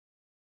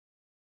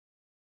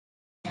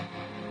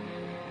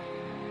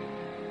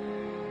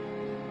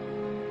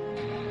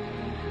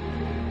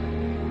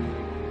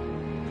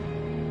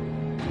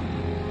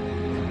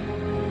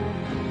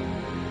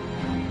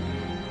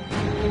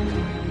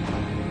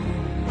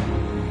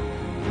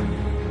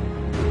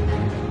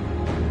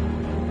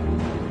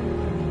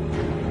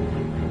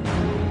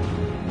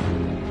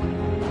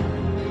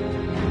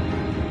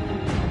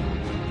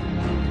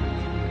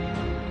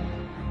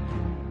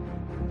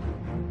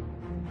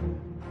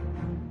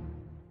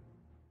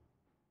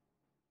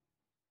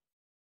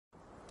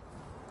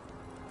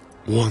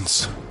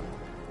Once,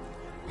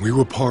 we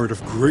were part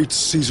of great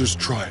Caesar's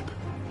tribe,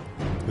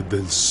 but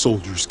then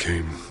soldiers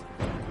came.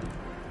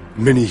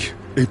 Many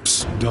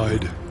apes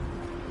died,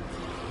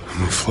 and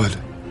we fled.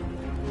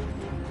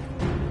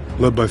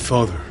 Led by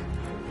father,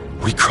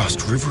 we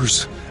crossed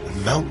rivers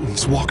and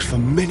mountains, walked for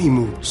many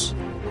moons,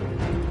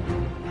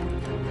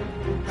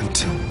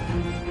 until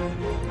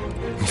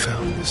we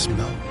found this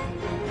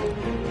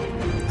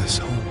mountain, this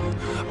home,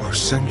 our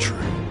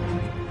sanctuary.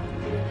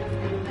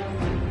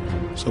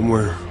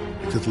 Somewhere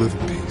we could live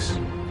in peace.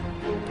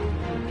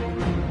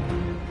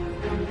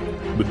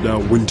 But now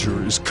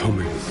winter is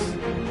coming,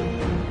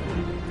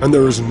 and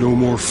there is no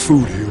more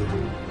food here.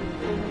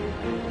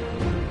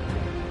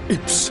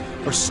 Apes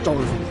are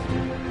starving.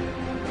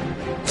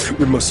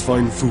 We must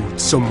find food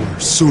somewhere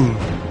soon.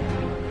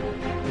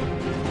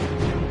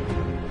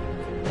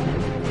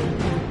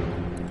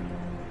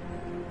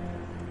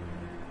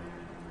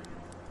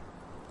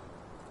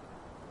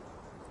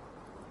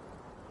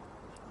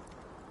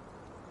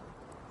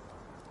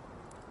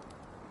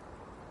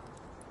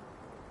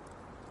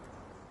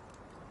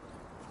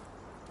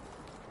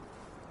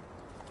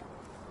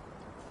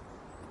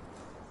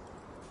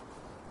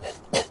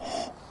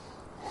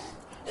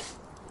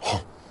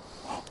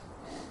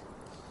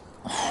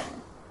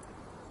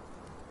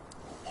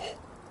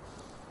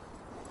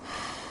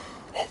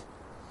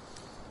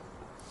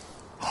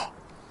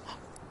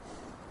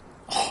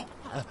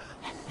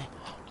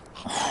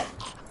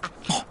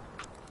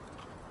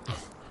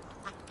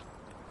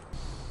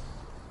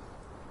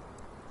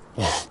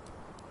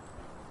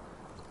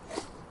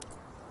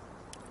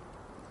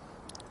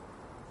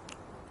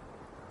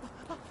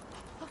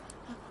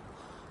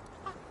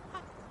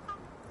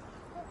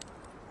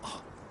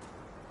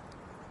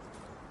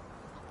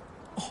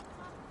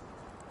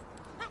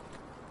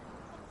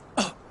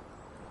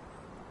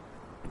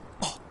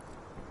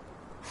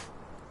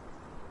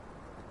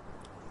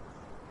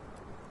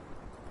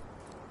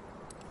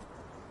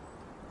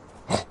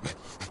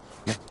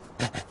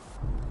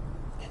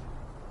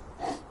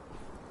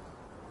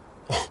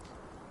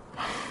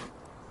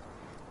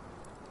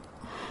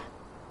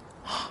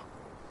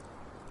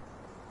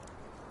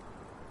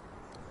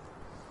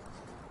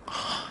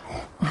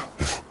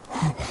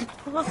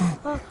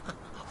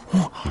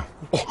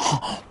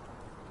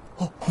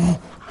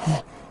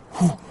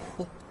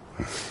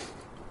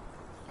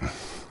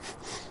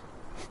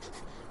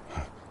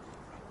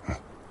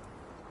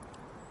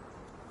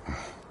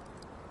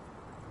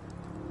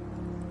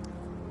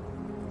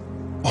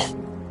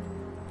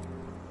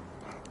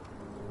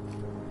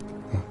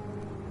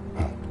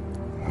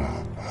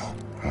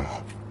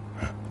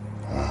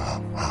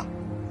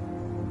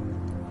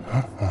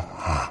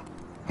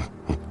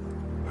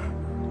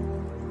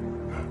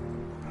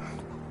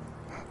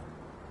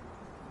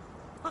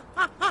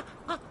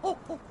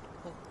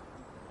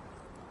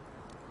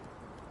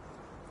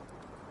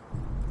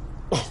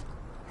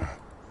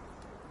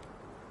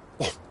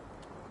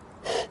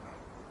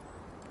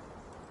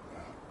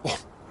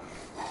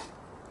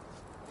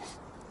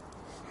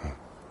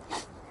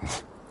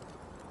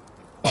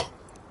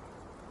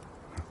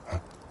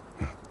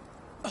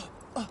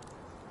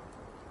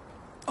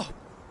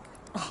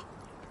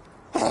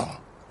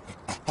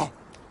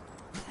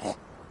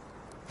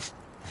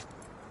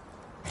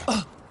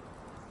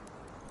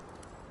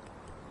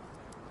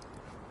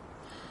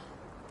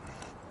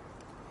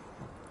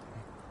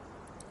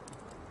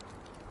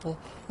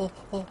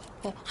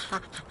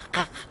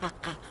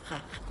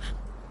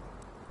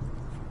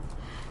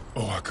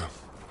 Oaka.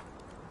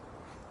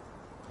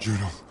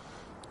 Juno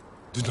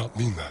did not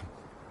mean that.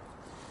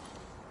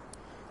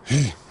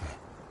 He,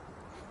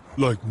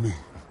 like me,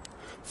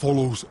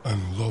 follows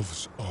and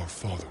loves our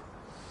father.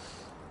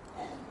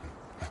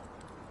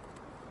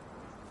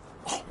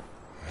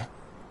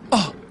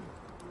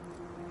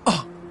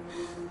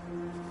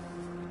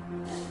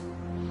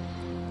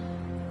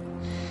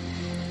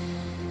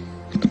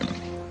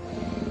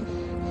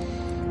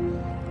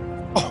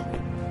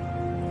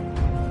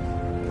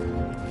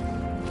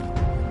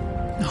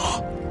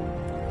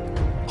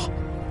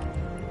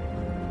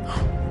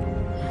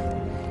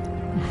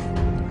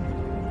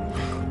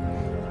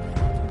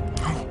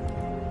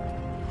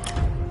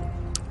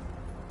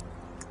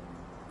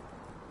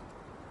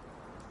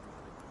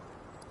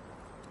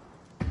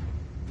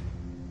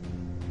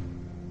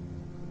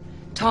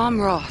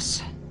 Tom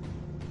Ross.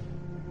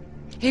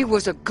 He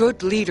was a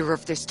good leader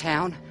of this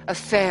town, a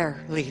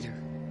fair leader.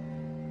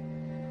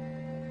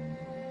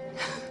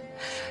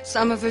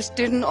 Some of us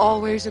didn't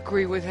always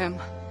agree with him,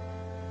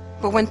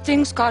 but when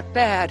things got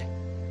bad,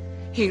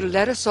 he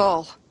led us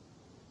all.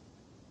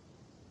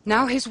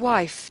 Now his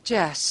wife,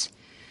 Jess,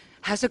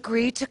 has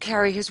agreed to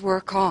carry his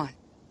work on.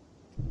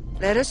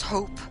 Let us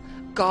hope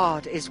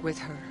God is with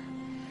her,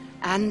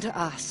 and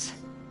us.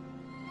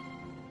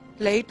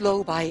 Laid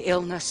low by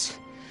illness,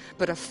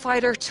 but a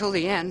fighter till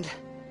the end.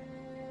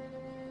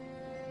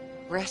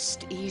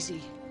 Rest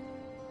easy,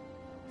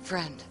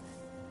 friend.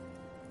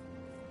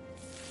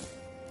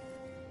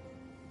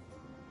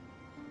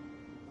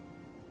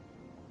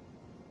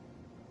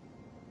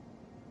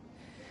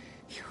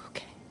 You okay?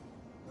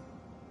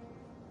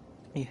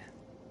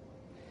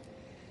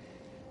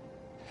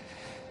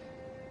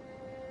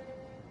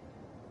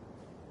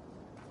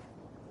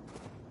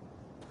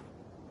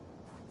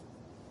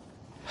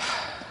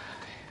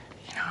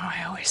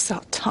 always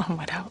thought Tom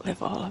would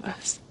outlive all of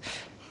us.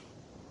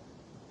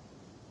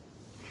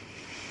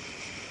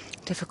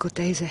 Difficult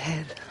days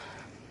ahead.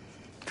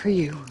 For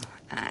you,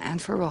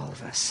 and for all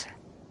of us.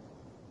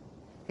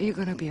 Are you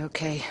gonna be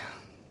okay?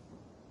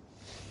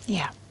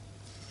 Yeah.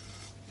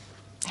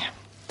 Yeah.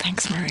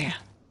 Thanks, Maria.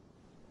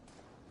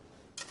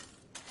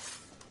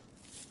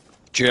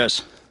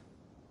 Jess,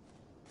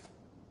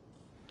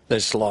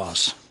 this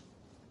loss,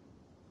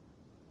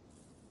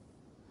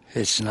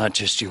 it's not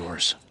just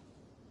yours.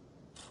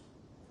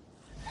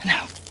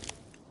 No.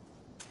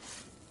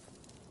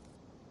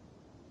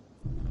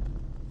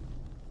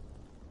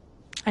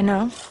 I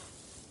know.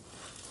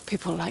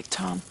 People like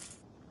Tom.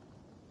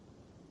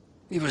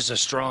 He was a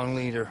strong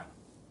leader.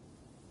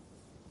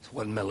 It's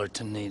what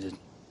Millerton needed.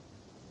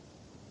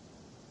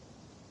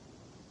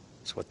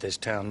 It's what this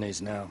town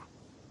needs now.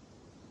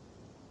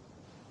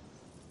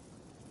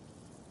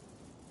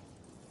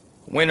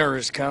 Winter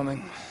is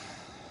coming.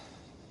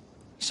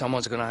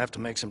 Someone's gonna have to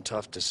make some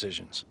tough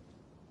decisions.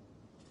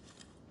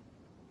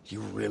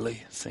 You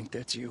really think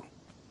that's you?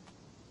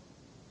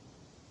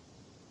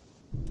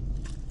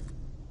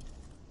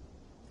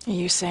 Are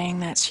you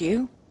saying that's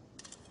you?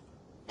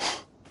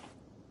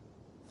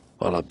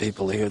 Well, the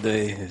people here,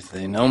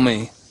 they know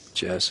me,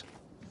 Jess.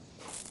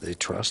 They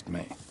trust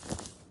me.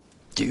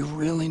 Do you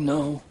really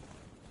know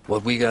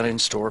what we got in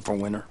store for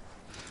winter?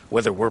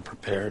 Whether we're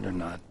prepared or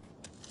not?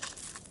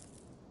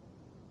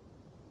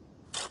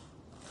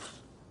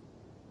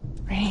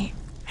 Ray,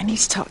 I need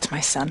to talk to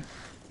my son.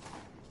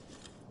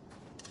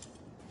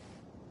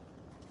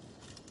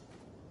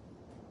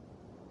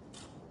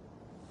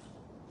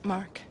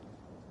 Mark.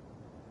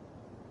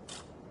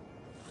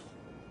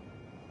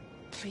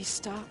 Please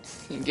stop.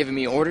 You giving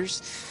me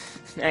orders?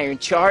 Now you're in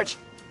charge?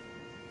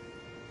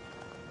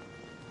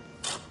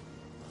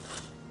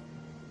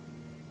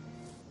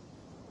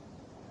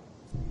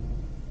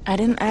 I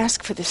didn't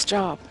ask for this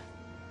job.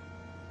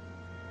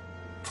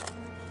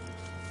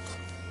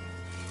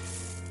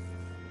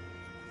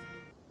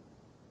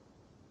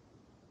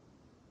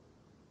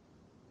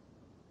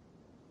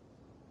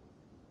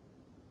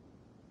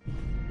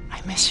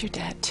 I miss your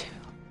dad, too.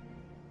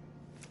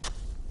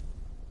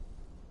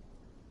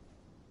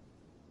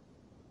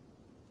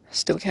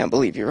 Still can't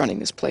believe you're running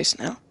this place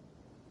now.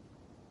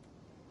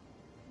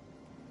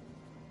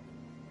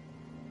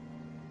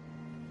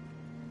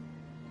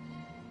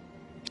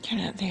 You're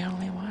not the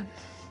only one.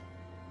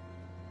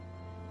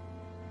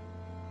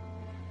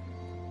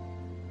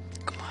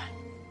 Come on.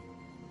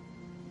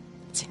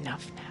 It's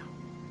enough now.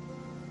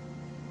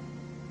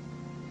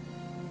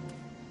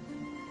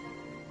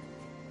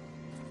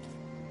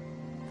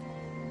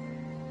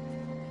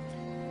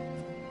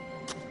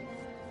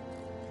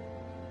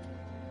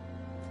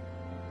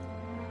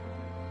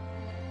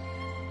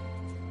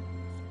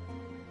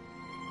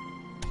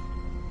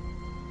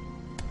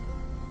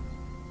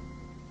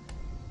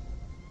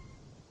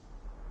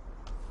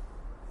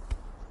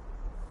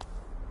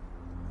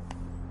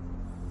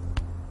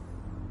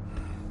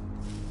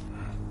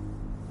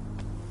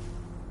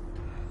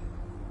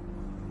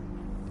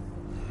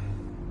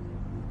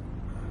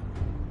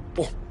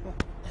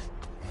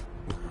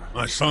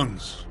 My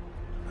sons,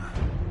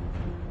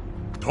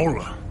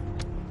 Tola,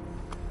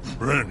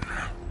 Bryn,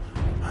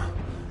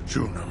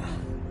 Juno.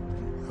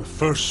 The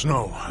first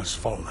snow has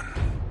fallen.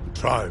 The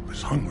tribe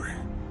is hungry,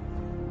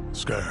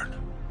 scared.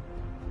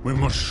 We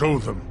must show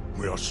them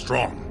we are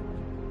strong.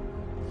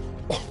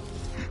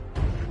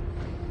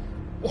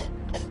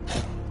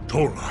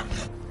 Tola,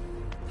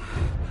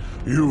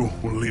 you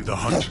will lead the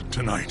hunt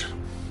tonight,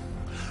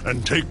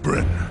 and take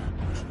Bryn.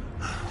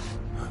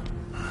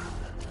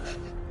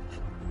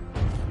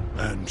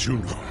 And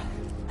Juno.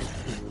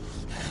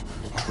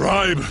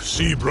 Tribe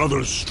see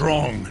brothers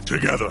strong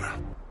together.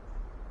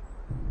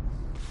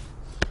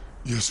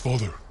 Yes,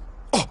 Father.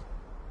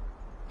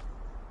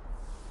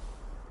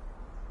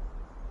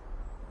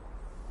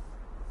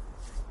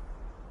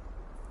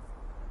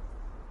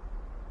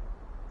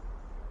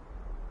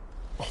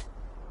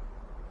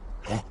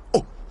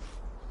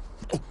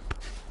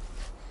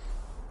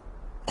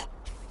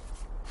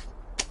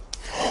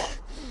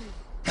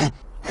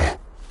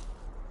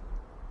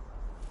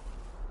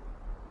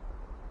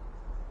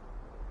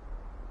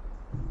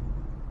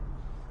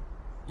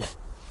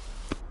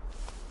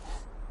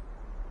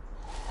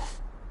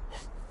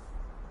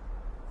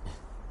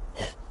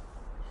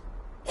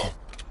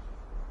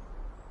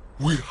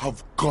 We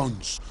have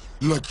guns,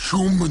 like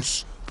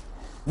humans.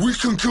 We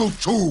can kill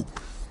too.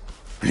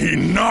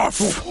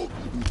 Enough!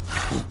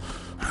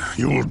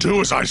 You will do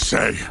as I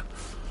say.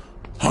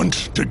 Hunt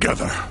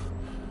together.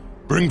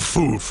 Bring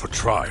food for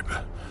tribe.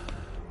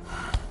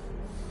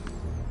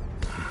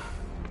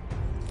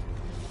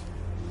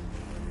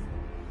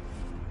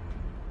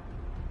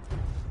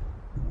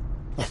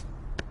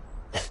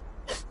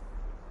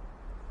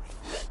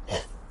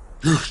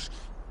 Yes.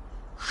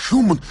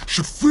 Human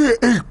should fear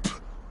ape.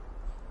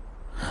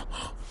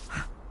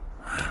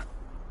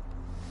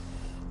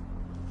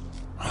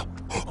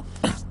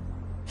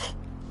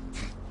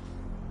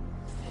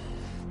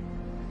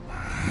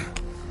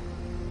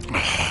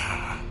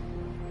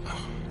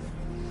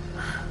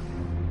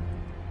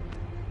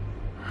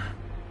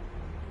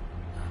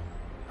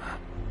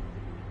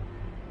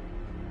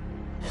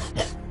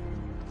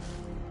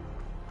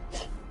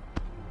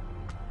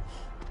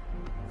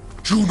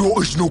 Juno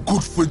is no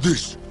good for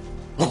this.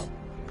 Huh?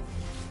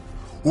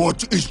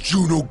 What is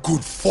Juno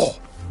good for?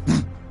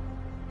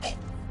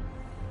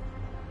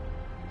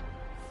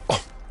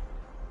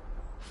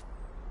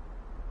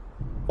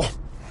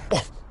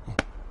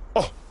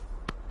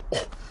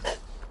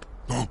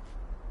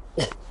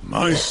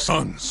 My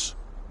sons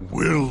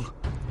will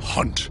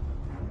hunt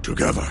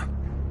together.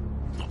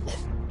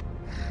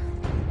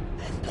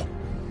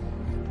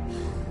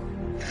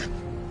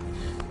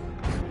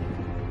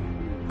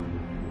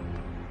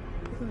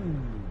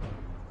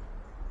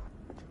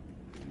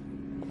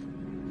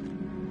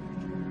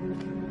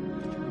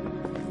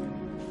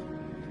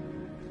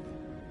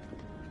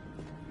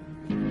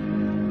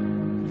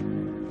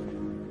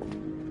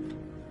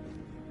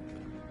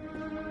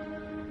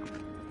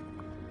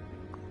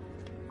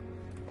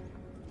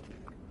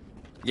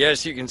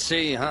 Yes, you can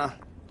see, huh?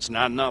 It's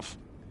not enough.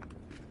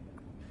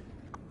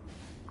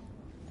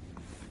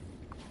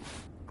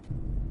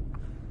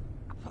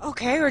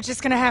 Okay, we're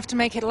just gonna have to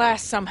make it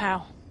last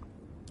somehow.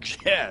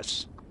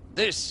 Yes,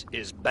 this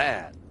is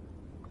bad.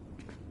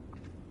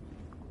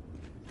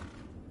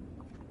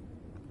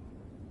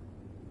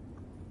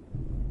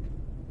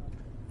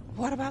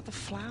 What about the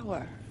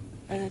flour?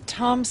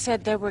 Tom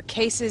said there were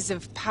cases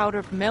of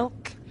powdered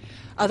milk,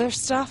 other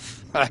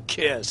stuff. I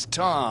guess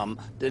Tom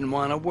didn't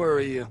want to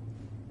worry you.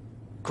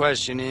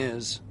 Question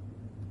is,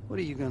 what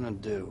are you gonna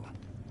do?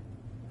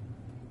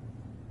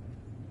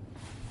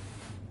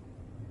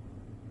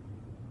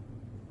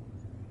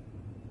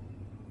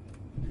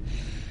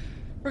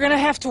 We're gonna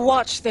have to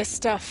watch this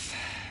stuff.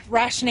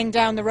 Rationing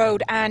down the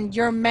road, and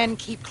your men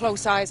keep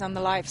close eyes on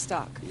the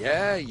livestock.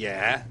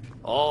 Yeah,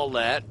 all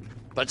that.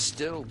 But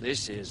still,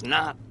 this is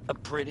not a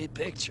pretty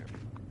picture.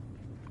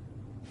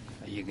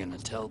 Are you gonna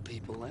tell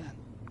people that?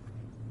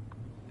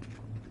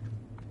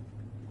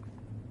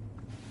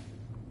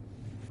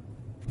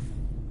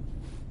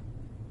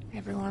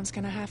 Everyone's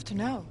gonna have to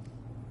know.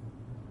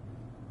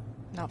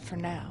 Not for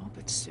now,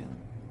 but soon.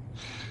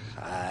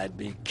 I'd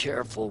be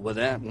careful with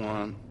that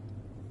one.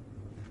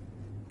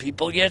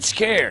 People get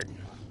scared.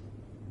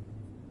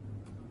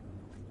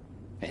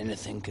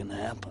 Anything can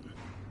happen.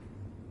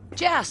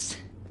 Jess!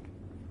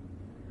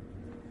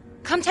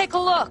 Come take a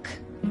look.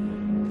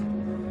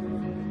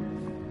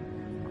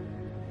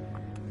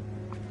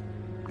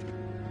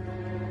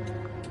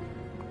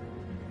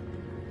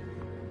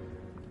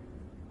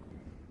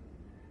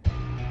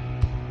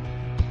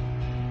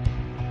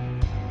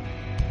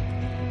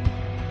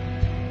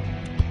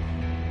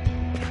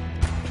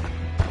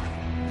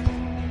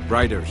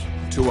 Riders,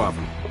 2 of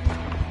them.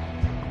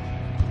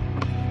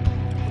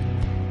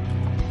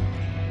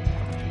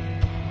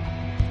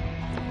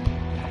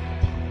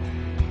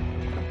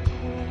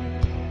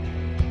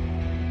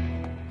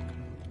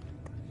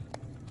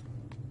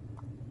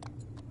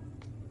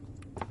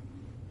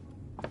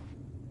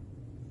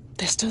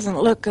 This doesn't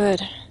look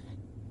good.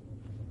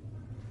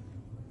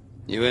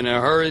 You in a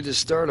hurry to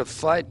start a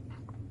fight?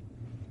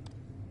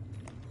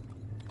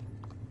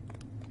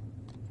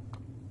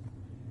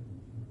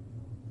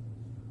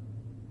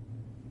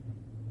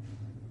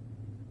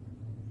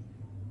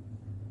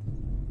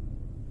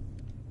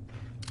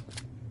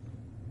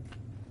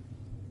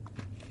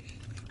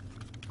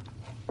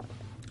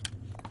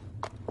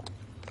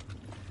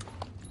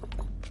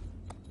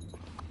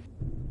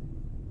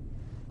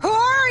 Who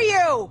are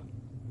you?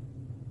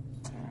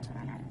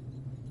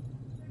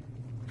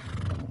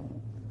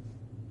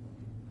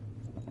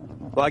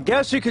 Well, I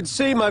guess you could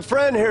see my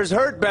friend here's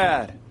hurt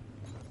bad.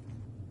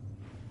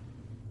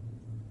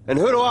 And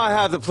who do I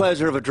have the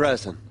pleasure of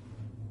addressing?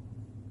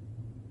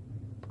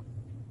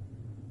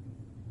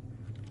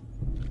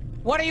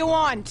 What do you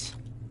want?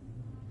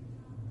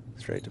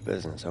 Straight to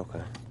business,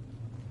 okay.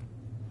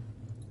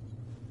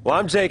 Well,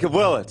 I'm Jacob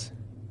Willits.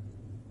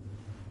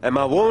 And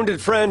my wounded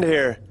friend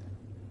here,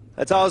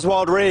 that's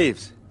Oswald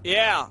Reeves.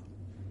 Yeah.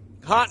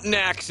 Hunting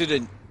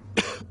accident.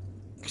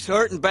 He's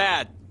hurting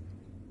bad.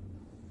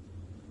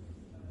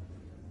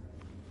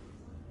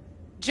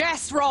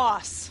 Jess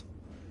Ross.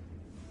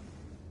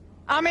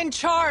 I'm in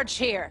charge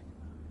here.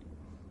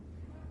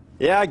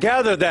 Yeah, I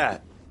gathered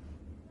that.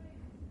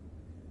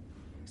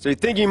 So you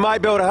think you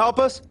might be able to help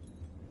us?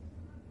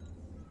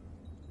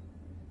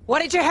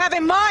 What did you have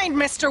in mind,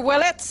 Mr.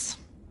 Willits?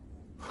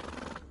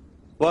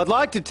 Well, I'd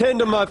like to tend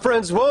to my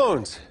friend's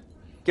wounds.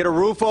 Get a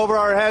roof over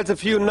our heads a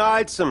few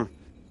nights, some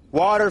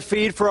water,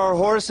 feed for our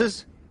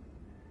horses.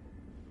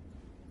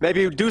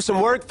 Maybe do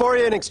some work for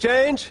you in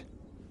exchange?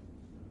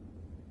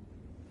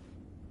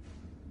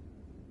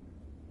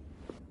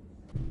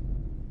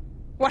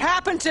 What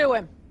happened to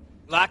him?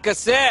 Like I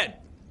said,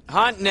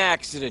 hunting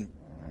accident.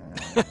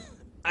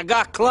 I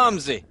got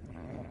clumsy.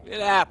 It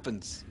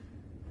happens.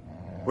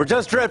 We're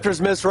just drifters,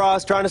 Miss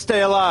Ross, trying to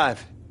stay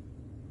alive.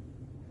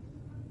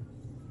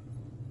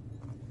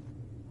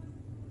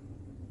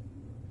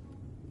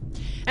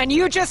 And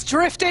you just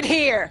drifted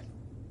here.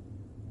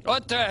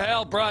 What the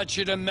hell brought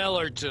you to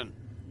Millerton?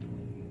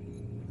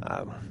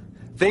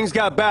 Things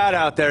got bad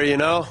out there, you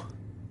know.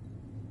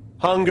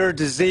 Hunger,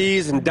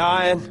 disease, and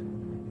dying.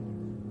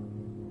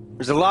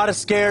 There's a lot of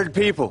scared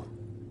people.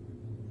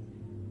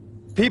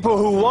 People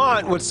who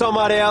want what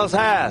somebody else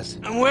has.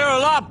 And we're a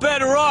lot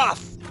better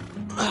off.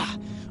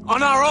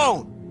 On our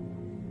own.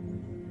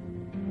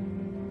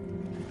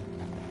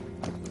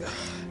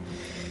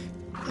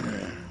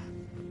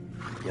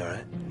 You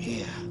alright?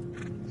 Yeah.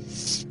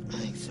 I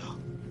think so.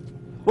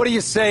 What do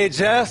you say,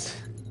 Jess?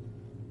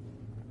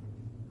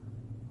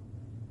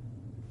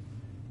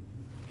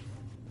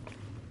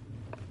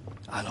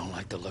 I don't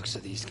like the looks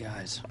of these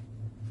guys.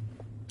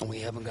 And we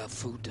haven't got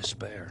food to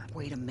spare.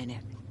 Wait a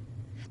minute.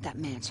 That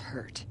man's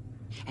hurt.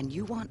 And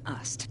you want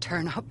us to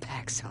turn our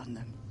backs on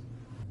them.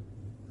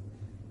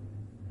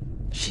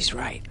 She's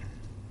right.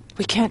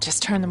 We can't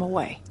just turn them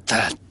away.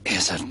 That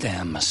is a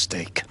damn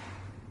mistake.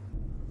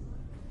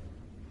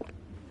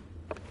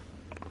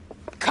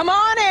 Come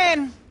on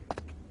in!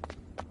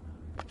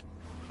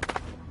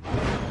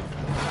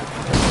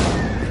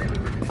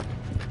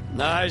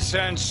 Nice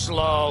and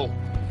slow.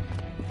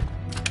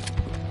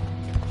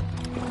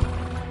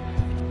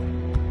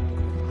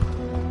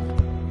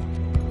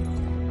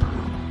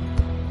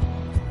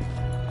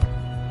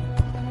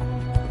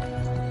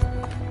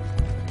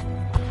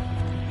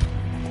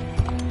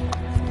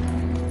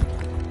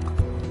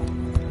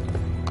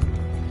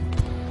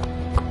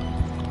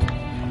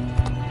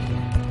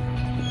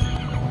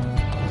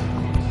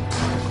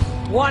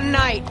 One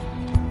night,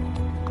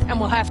 and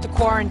we'll have to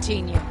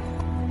quarantine you.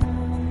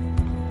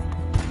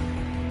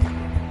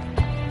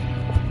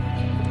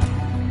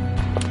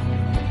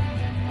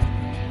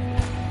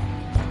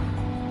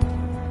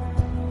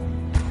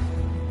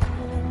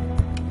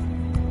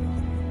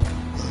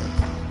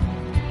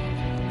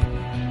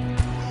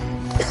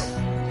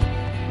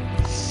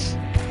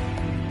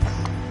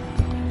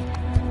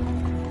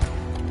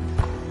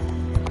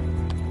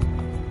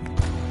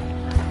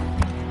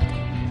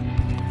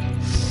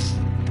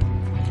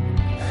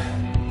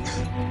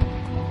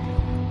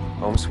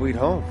 Home sweet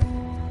home.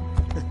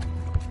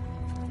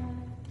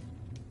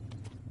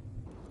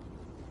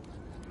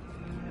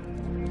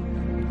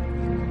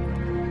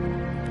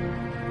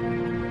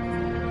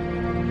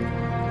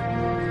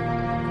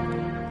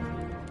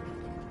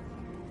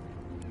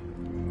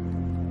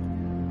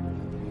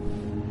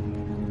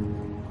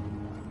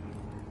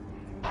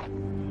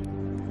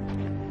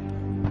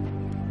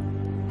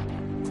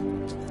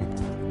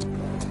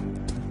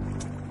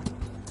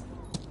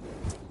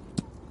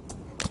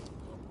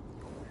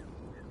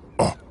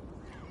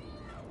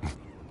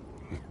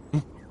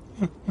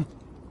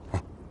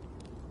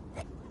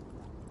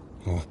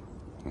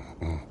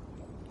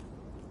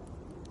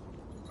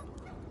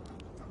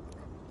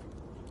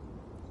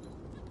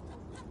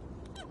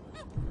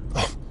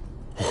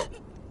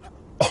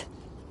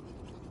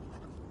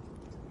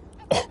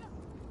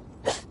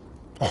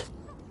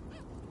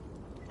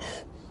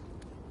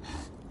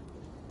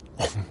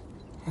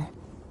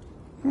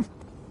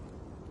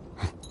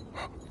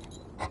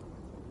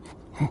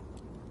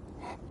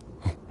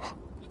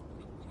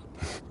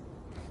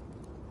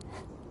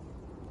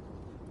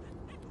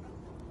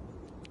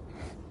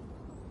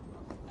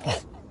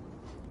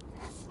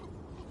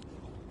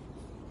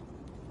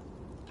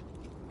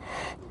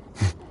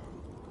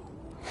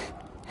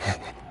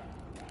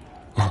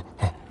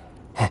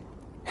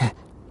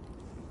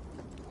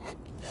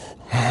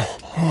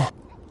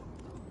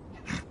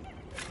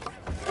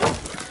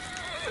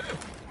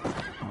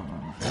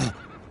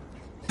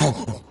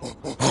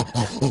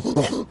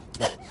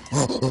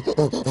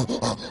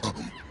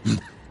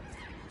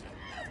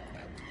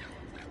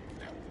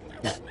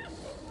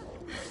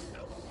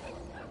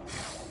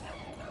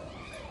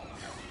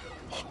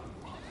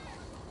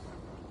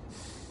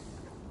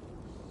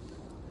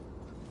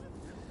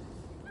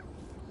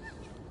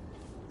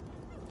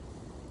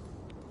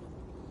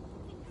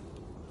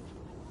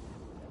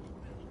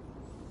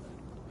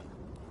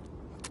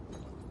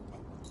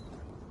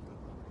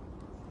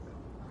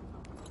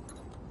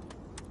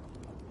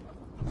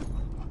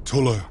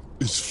 Tola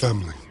is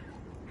family.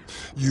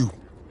 You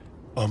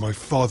are my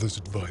father's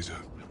advisor,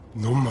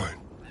 no mine.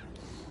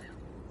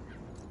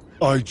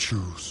 I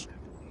choose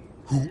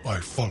who I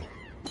follow.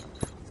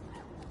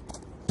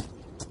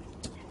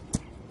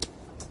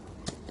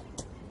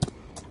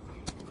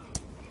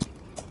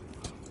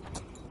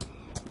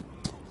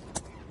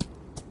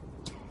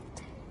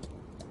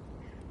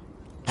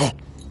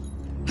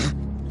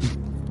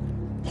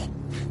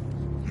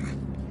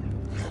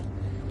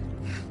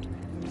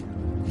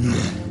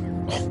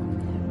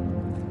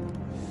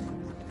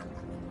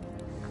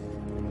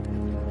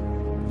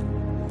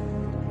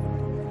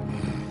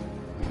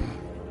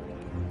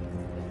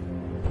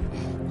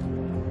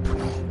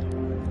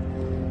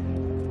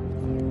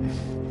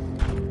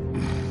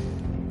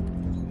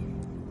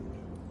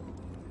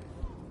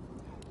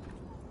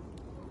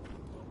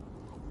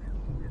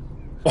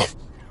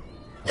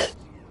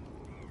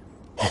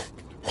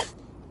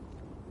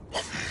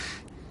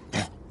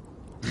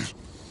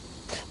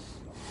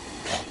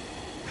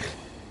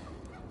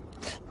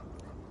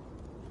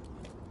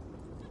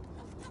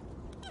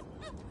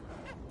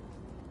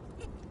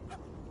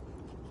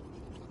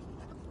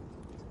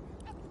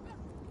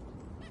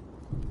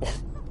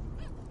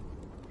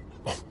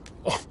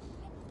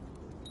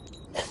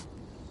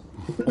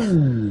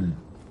 No.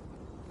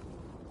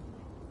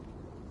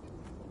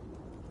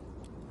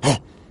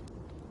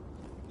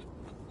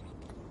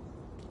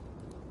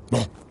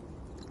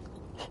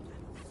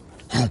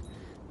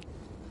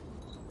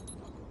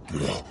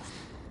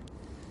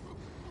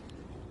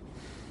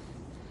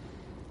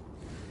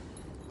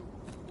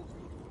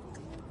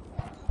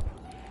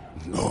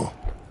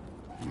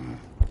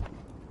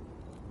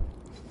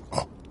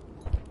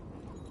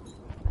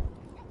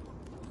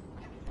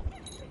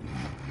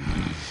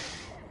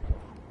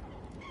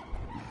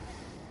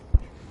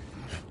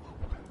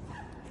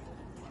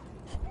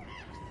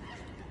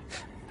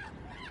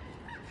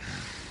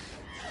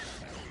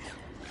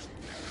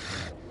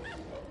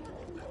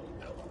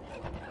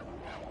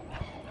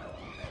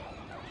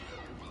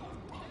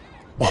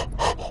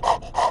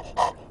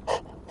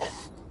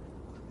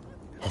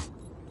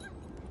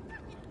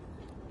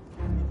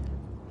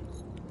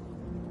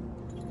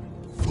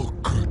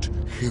 Forget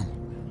him.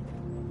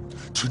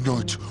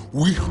 Tonight,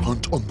 we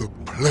hunt on the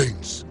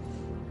plains.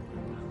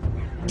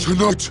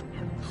 Tonight,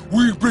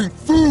 we bring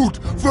food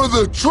for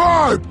the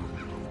tribe!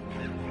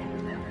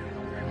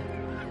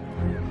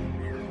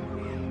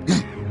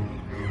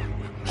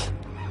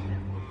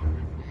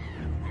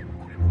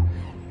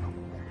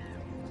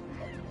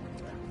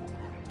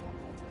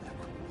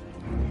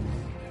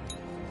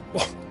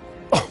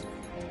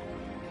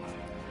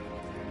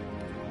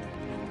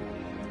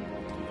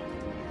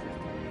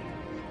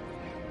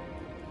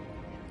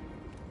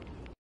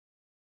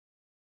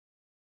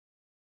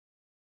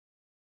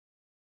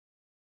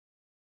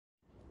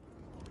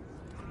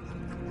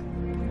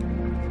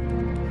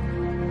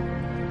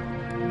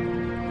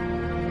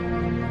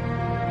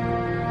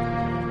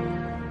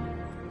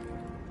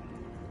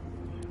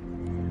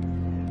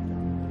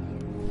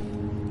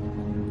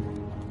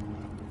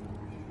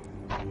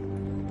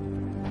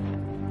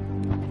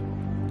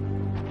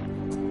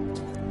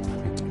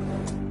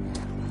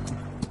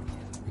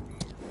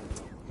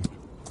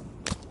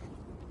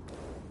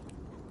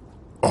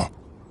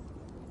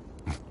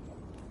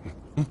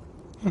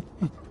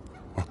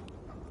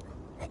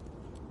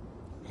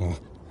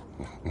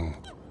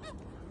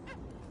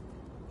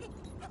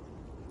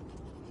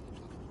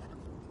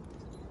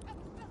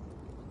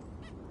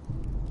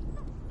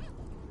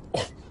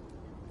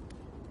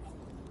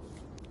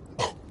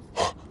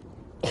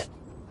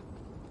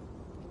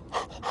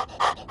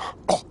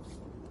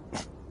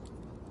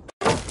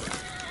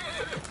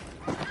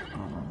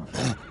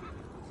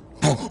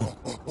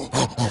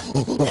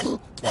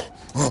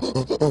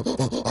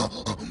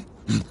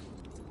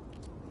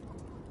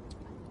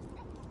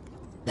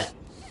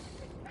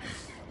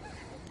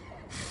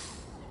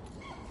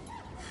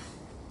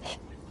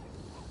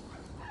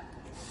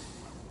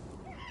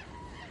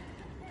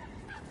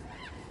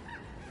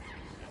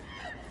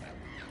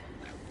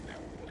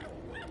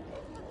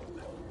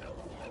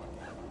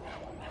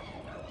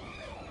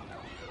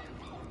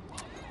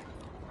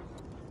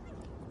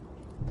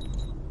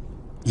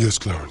 Yes,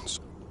 Clarence.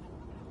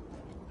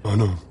 I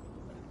know.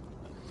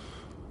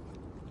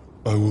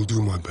 I will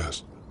do my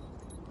best.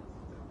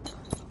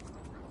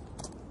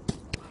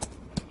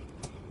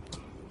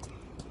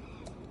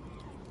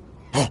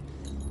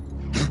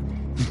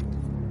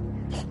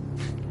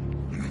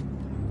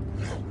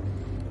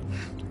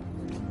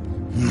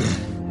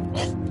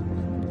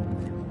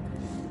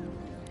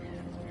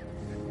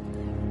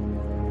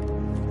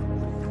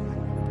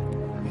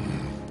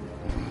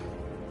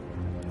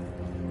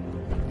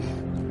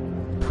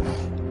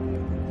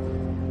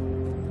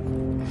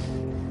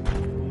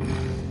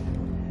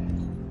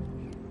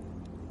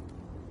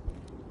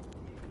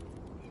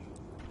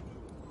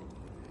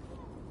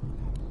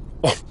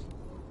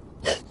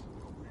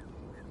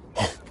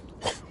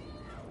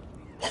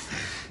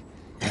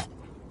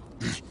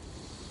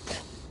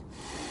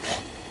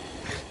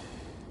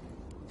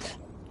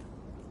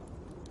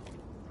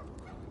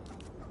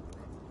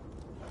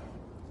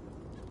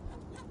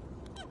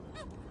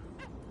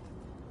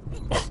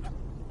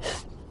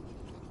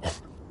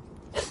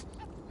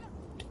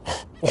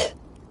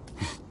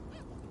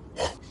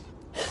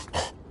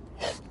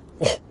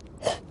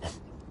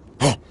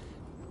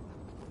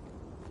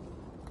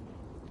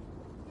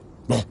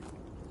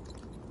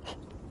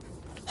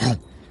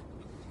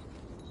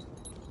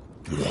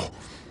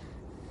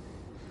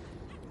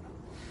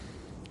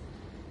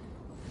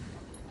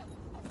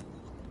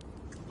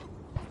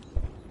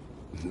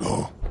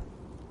 No.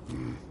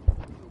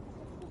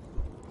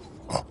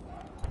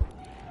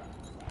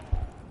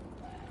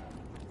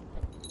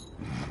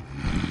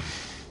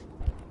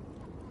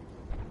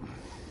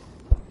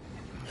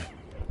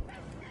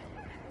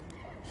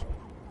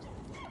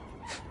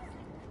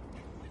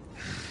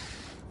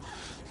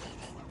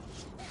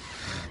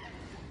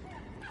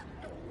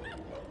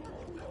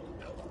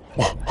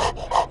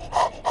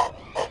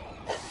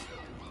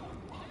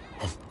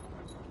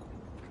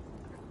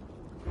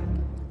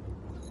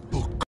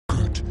 Look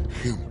at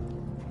him.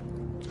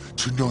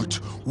 Tonight,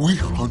 we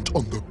hunt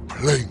on the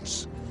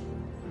plains.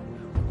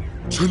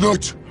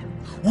 Tonight,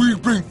 we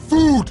bring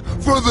food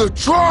for the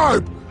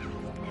tribe!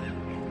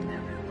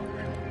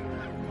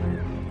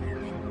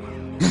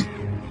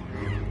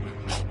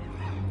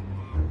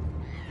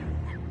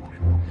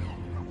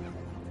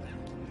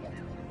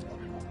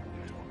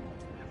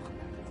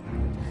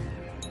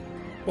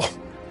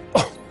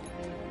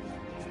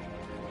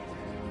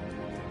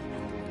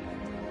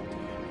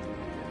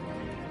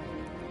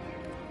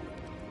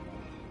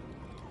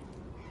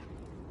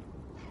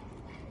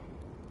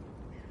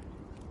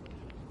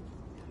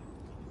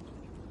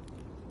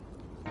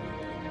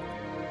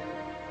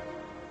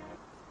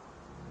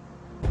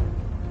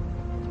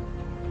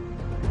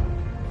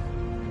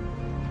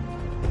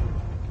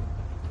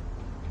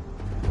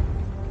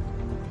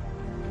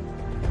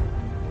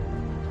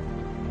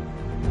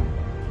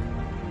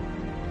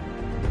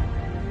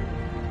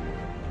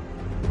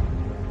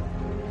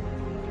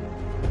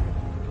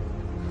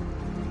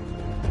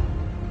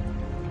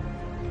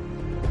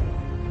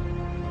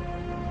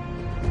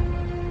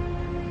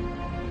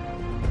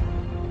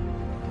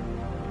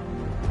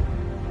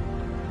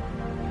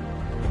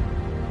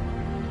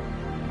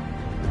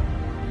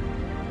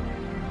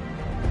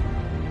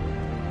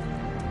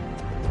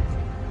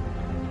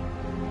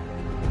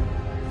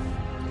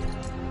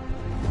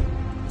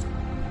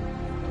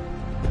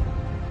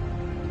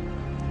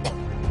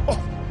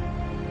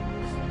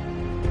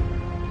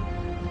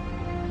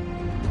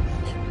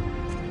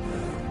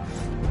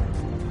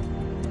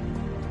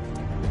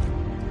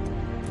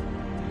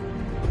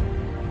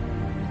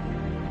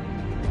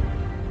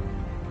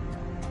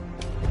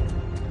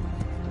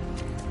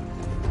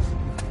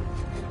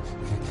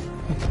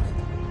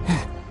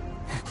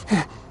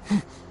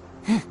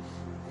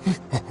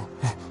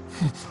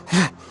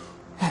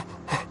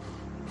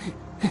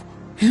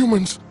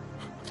 Humans!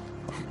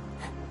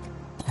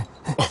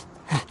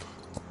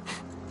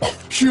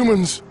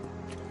 Humans!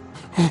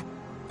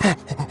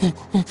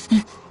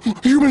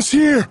 Humans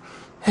here!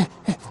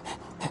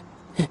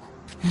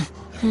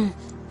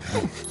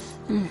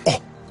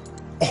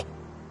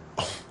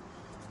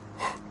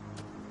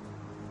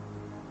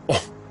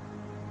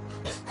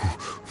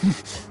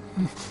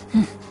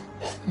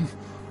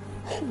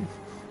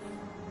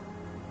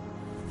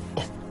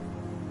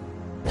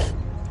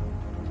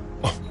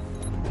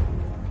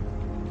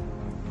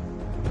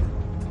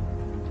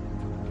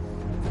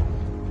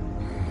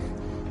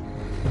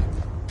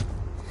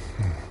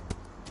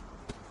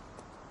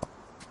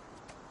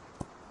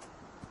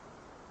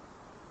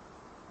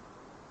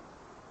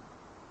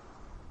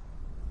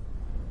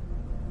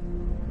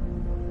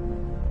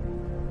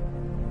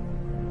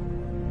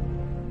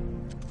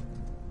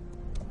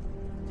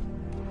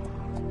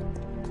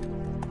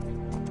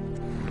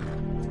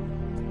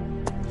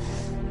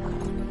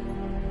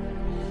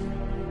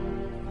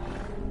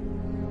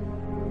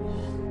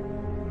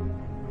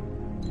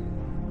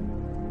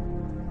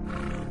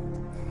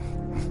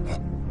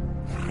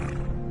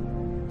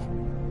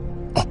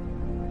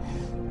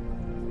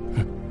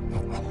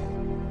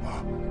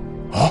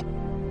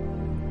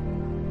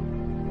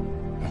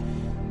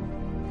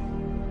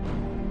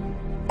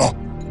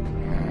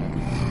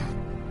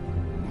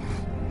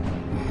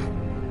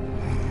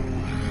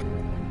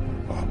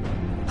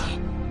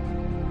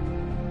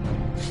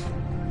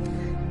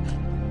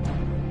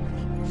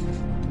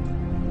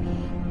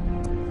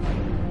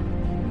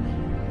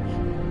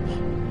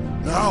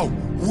 Now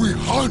we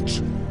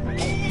hunt!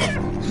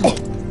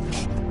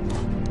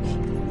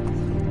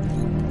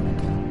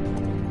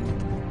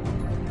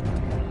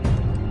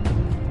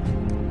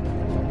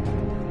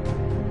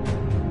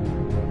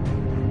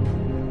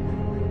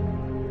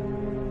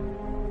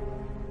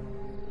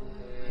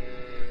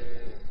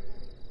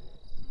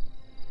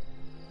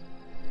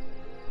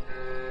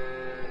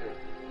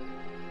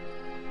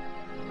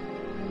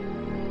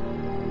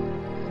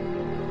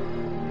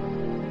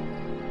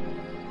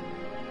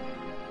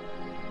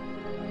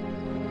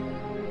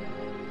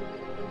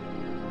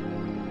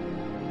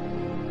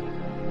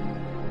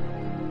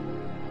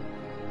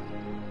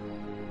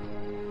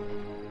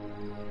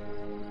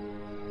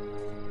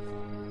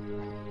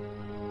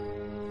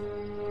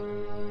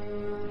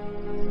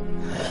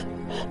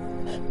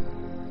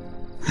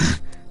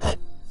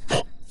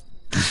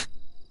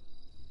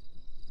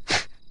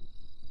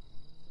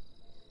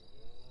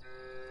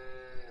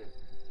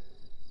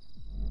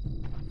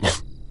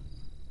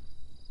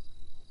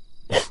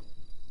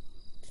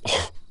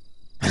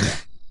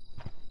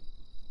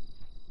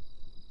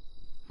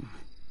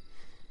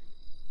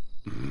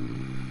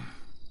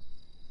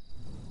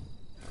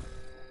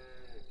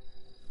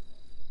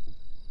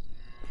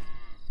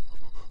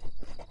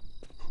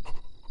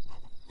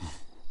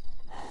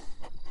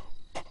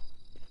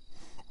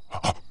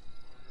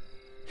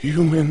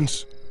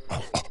 Humans.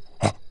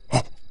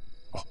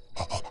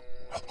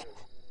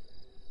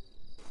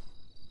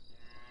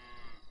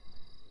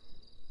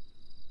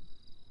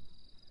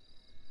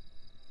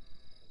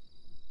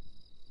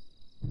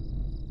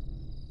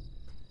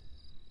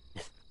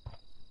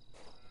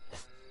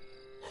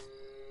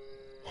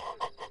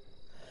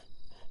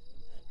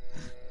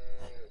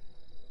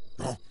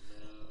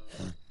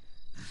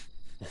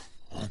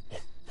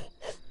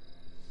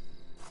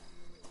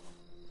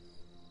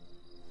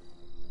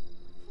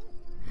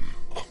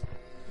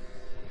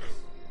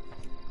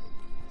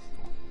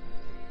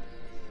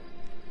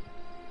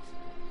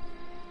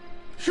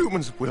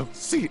 Humans will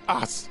see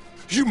us.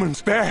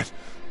 Humans bad.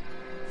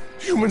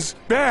 Humans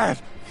bad.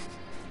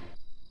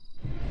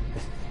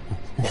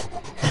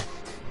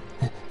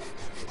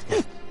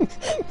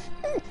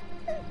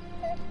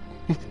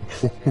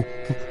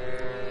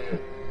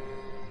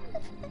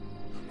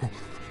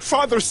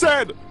 Father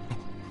said.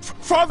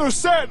 Father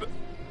said.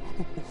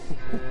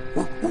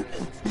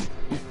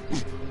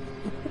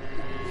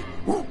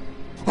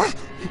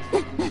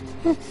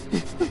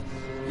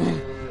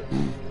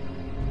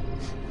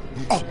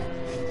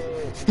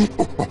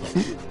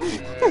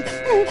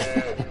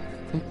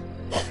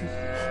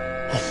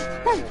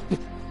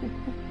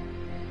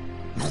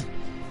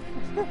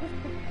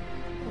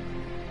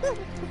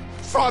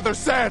 Father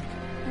said.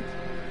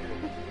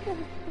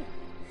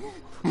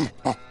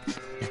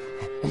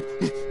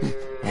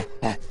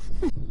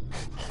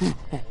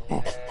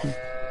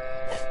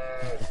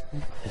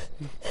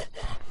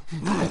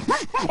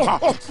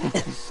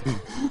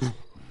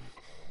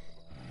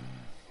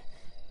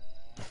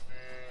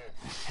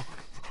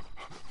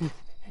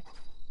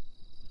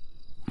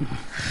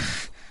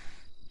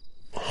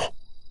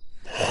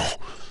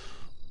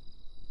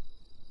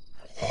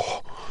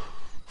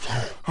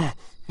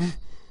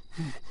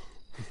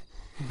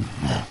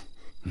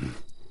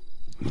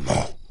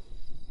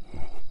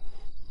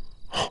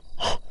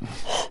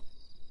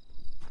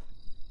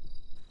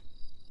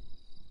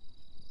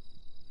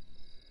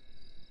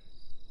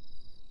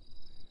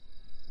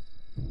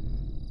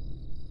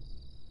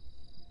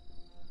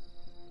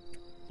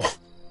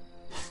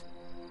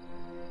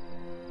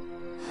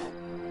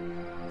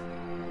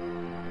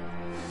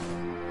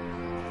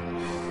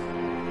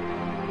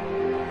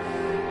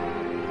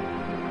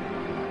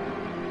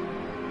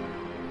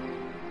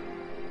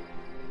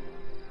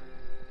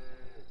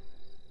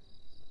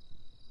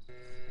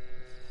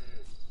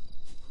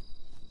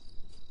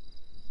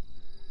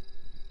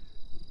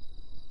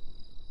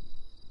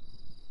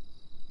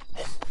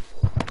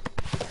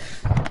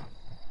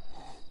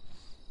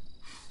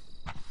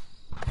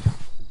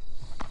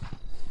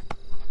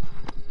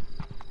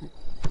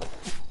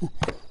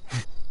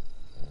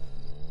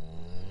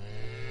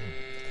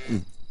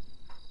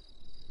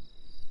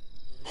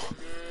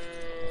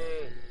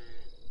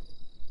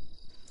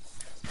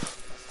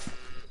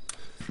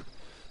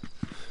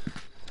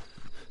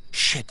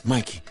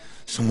 Mikey,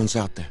 someone's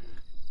out there.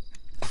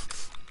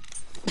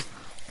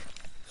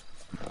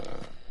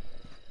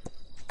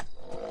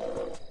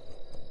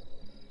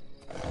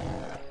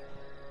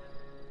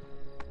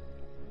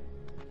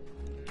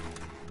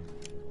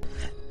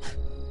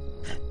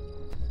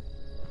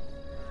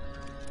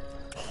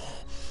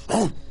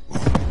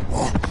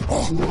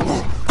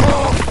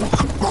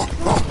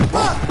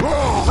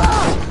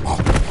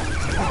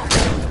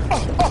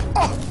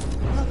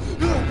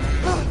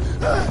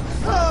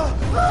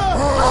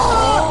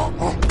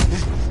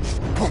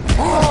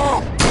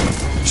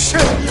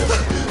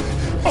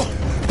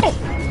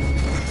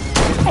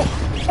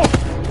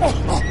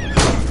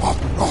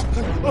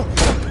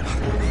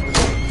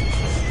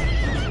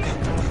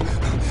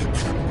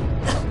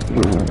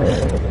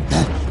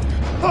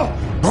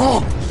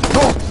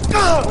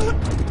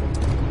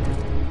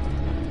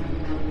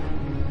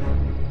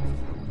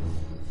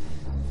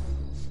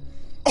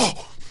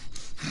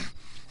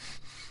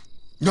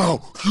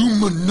 No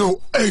human,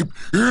 no ape,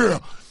 here!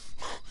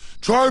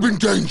 Tribe in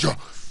danger!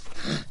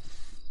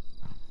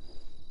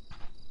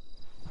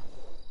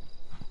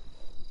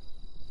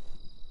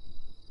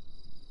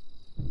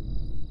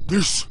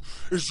 This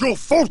is your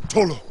fault,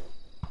 Tolo!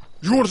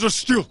 Yours are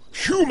still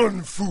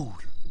human food!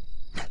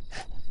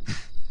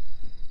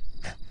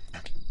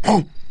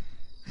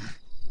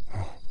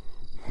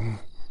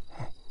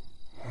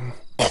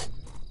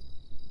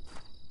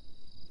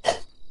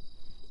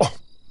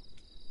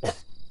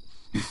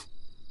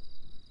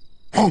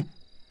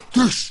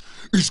 This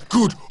is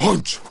good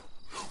hunt.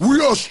 We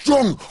are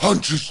strong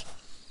hunters.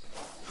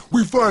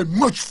 We find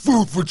much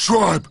food for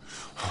tribe.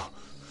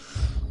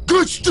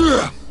 Good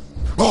steer!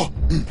 Oh.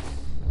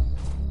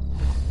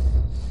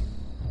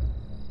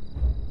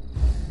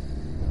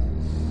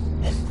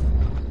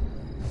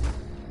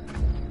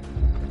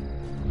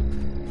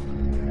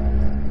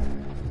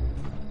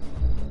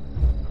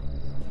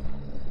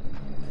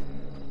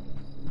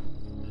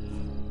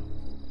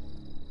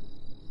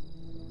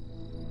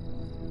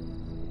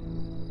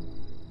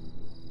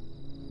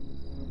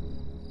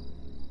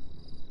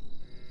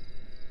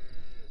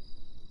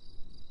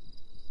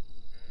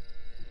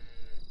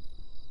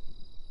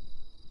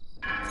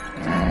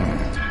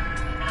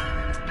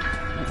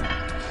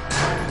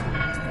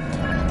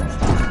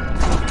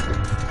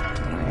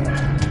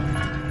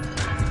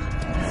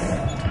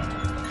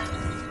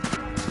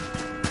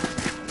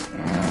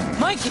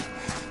 Mikey!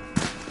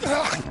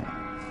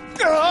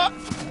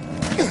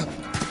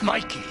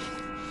 Mikey,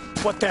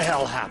 what the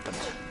hell happened?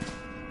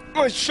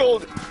 My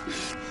shoulder.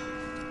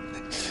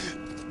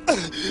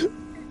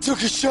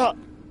 Took a shot.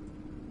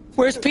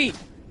 Where's Pete?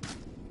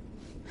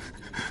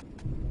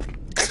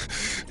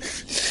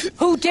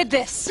 Who did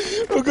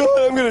this? Oh God,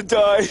 I'm gonna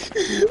die.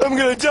 I'm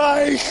gonna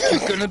die.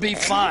 You're gonna be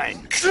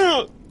fine.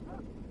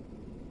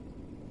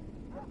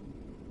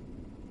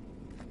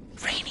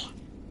 Rainey.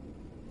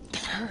 The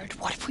herd.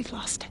 What if we've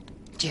lost it?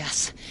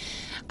 Jess,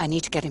 I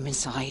need to get him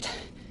inside.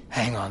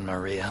 Hang on,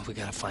 Maria. We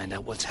gotta find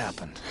out what's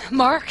happened.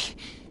 Mark,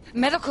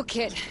 medical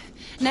kit.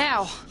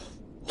 Now.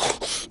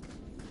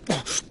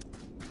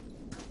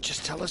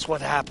 Just tell us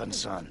what happened,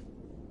 son.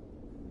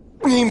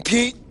 Me and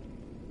Pete,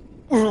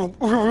 we're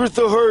with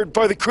the herd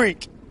by the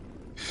creek.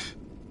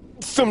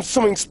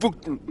 Something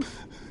spooked him.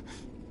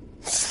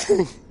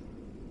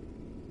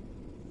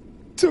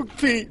 Took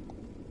Pete.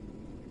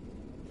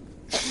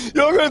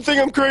 Y'all gonna think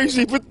I'm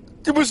crazy, but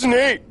it was an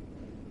ape.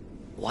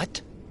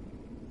 What?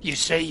 You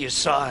say you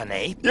saw an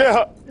ape?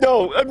 Yeah,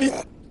 no, I mean,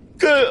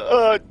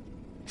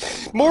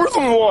 more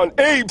than one.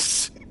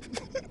 Apes.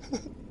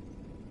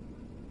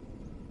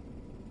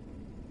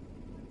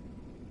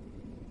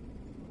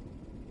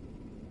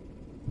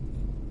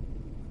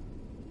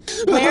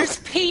 Where's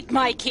Pete,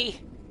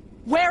 Mikey?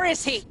 Where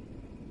is he?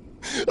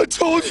 I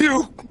told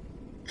you!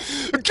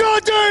 A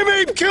goddamn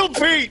ape killed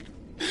Pete!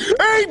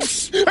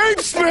 Apes!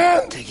 Apes,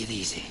 man! Take it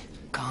easy.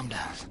 Calm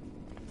down.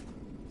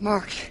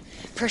 Mark,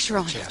 pressure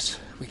on. Jess,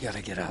 we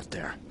gotta get out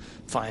there.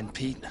 Find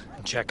Pete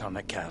and check on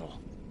the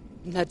cattle.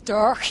 In the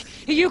dark?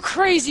 Are you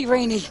crazy,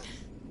 Rainey?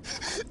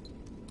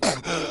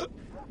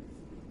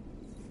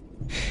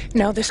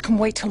 No, this can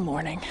wait till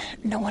morning.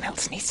 No one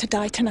else needs to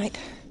die tonight.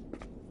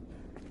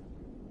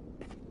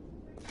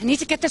 I need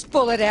to get this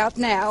bullet out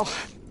now.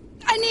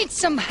 I need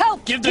some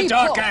help, Give the people.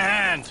 doc a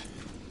hand!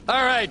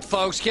 All right,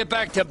 folks, get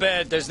back to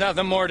bed. There's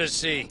nothing more to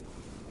see.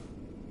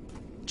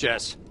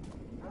 Jess,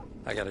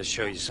 I gotta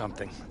show you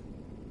something.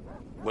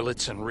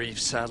 Willets and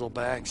Reeves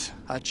saddlebags,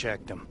 I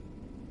checked them.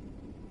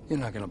 You're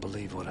not gonna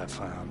believe what I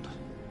found.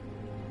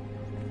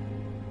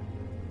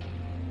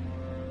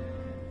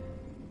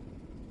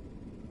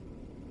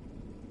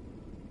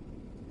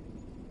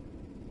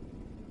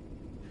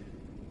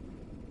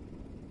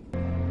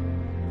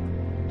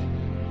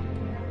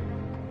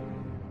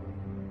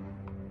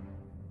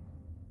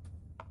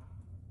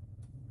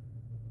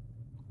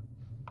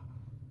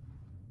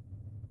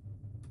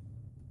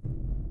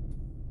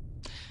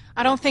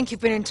 I don't think you've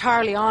been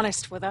entirely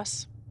honest with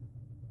us.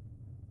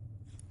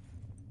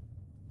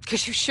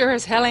 'Cause you sure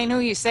as hell ain't who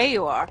you say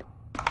you are.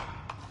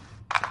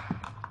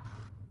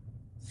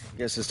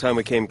 Guess it's time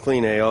we came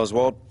clean, eh,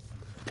 Oswald?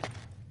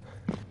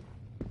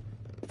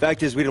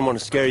 Fact is, we didn't want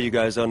to scare you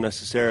guys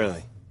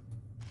unnecessarily.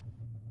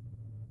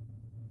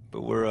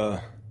 But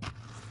we're,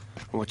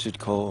 what you'd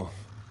call...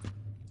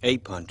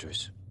 Ape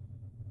hunters.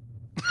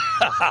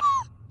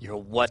 You're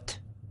what?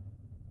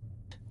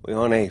 We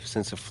hunt apes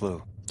since the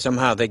flu.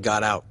 Somehow they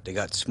got out. They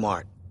got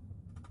smart.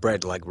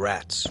 Bred like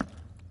rats.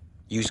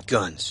 Use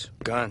guns.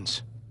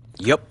 Guns?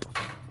 Yup.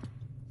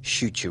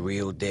 Shoot you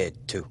real dead,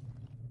 too.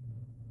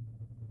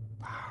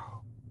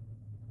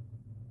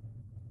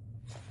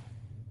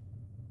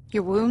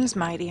 Your wound's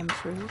mighty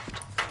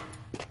improved.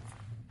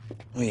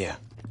 Oh yeah,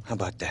 how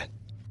about that?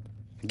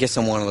 I guess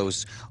I'm one of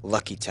those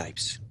lucky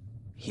types.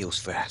 Heals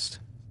fast.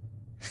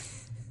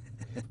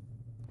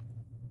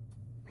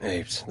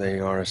 Apes, they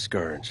are a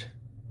scourge.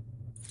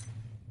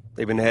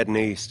 They've been heading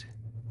east.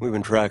 We've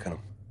been tracking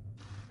them.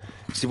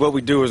 See, what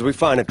we do is we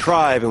find a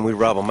tribe and we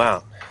rob them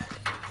out.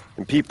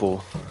 And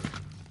people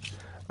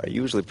are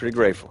usually pretty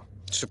grateful.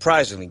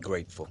 Surprisingly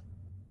grateful.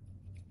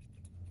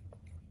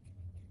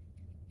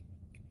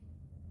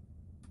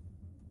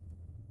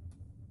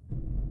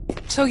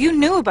 So you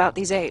knew about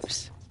these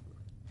apes?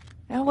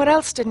 Now, what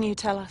else didn't you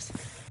tell us?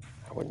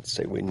 I wouldn't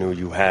say we knew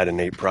you had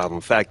an ape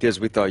problem. Fact is,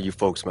 we thought you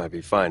folks might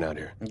be fine out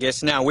here. I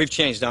guess now we've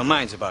changed our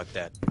minds about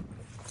that.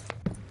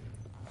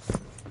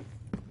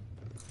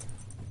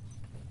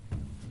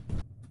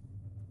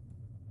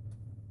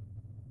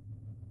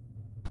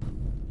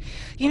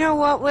 You know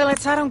what,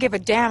 Willits? I don't give a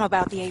damn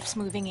about the apes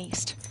moving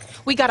east.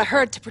 We got a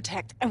herd to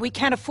protect, and we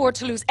can't afford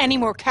to lose any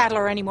more cattle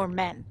or any more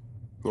men.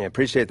 Yeah,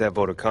 appreciate that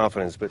vote of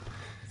confidence, but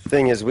the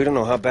thing is, we don't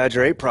know how bad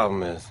your ape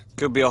problem is.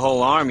 Could be a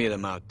whole army of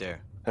them out there.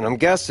 And I'm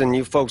guessing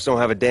you folks don't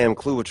have a damn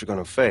clue what you're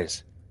gonna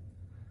face.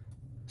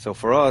 So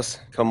for us,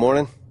 come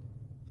morning,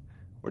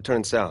 we're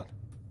turning south.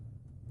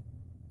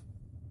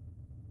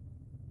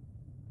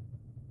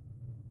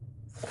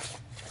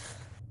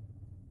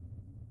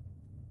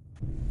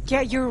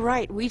 Yeah, you're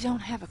right. We don't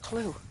have a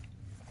clue.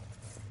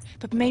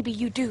 But maybe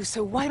you do,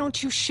 so why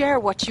don't you share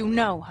what you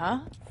know, huh?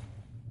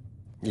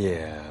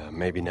 Yeah,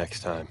 maybe next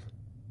time.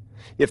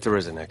 If there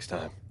is a next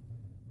time.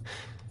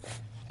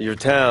 Your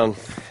town,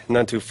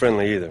 not too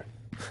friendly either.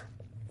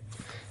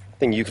 I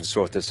think you can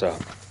sort this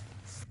out.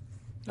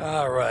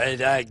 All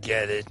right, I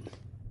get it.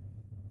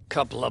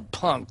 Couple of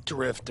punk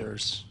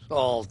drifters,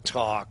 all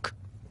talk.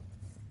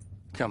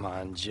 Come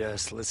on,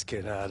 Jess, let's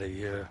get out of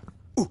here.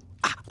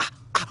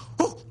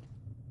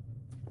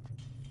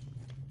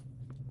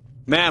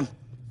 Ma'am,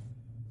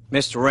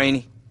 Mr.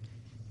 Rainey,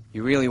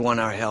 you really want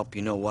our help,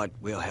 you know what?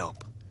 We'll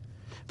help.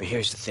 But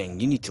here's the thing,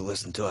 you need to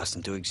listen to us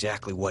and do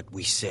exactly what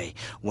we say,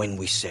 when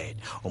we say it,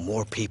 or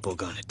more people are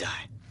gonna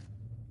die.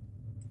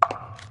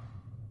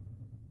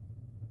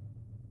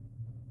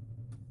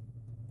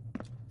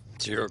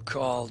 It's your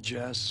call,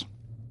 Jess.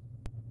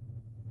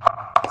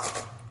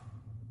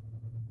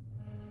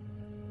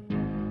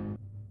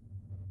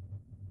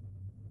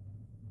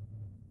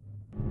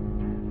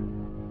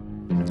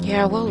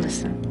 Yeah, we'll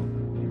listen.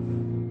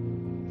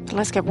 But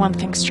let's get one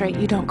thing straight.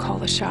 You don't call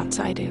the shots,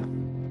 I do.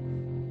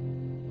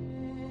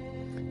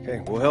 Okay,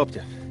 we'll help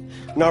you.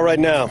 Not right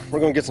now. We're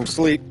gonna get some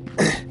sleep.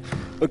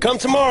 But come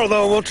tomorrow,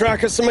 though, we'll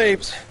track us some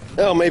apes.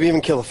 Hell, maybe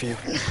even kill a few.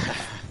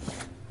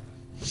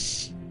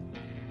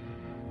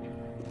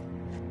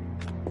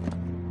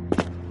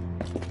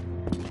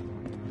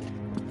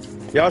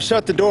 Y'all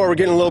shut the door. We're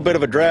getting a little bit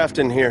of a draft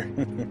in here.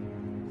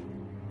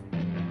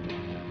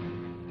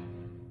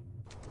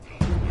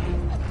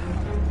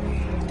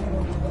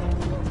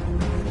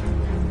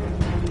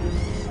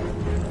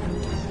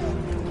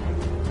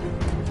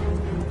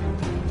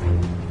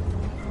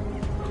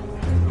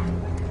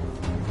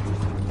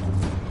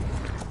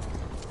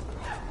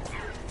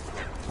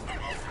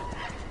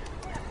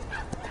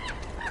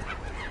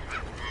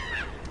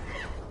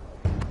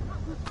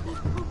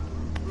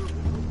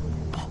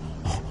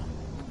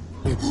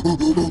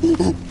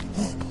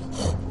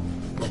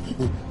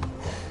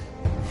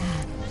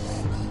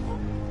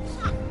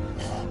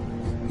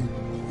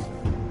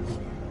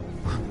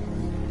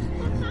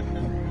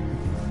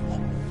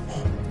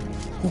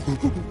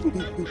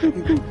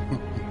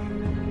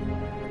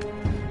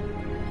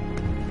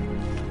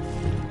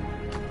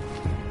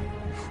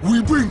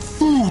 We bring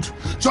food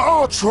to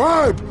our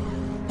tribe!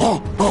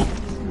 Oh, oh.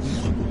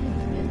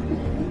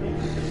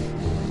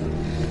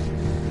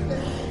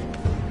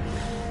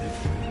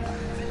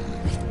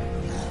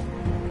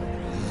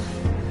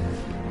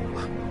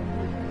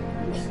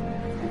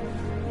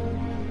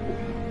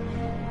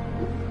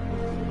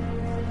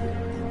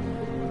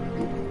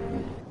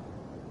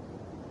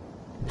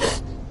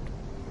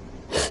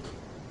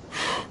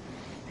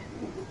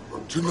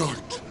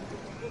 Tonight,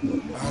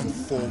 and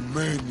for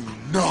many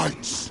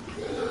nights,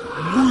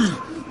 we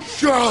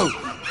shall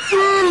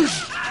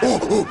feast!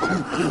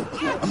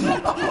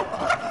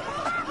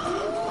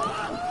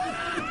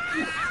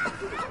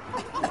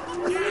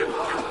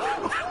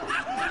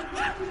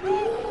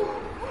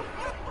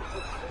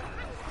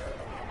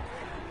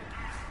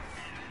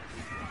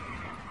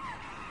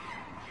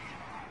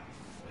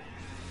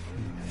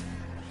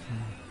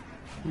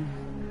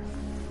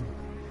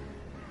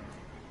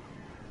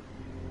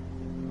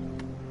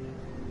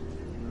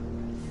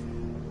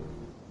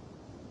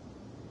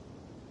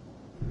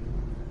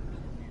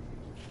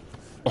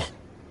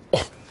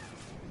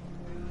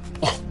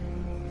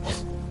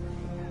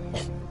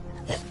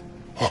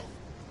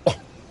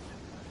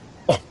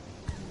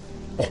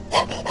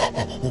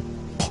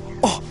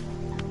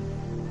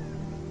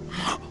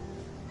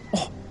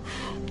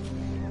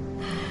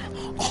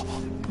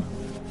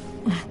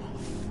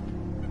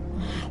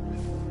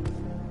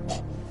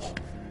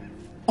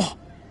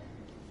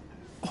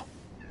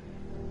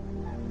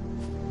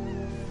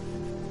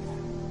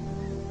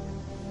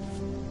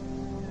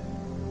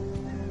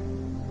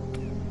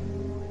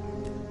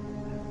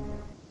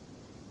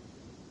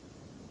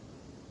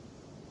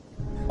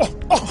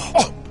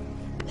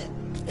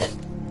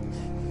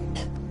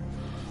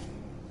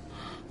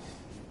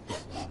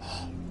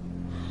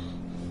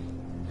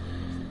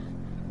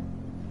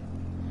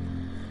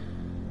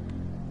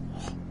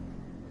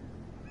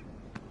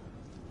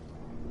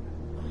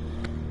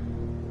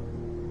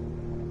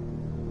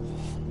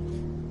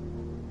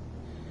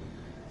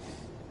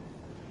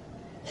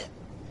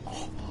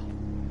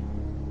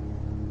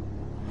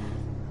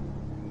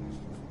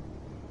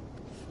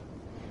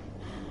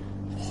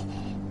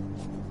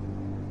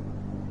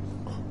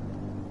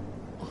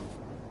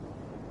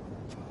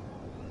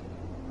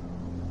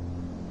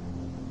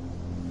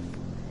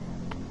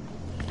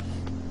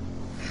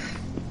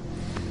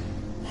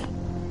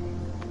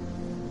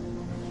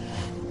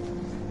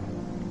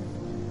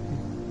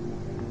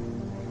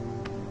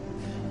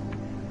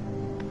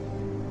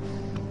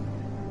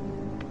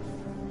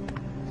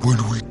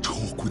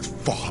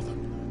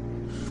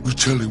 We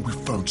tell him we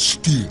found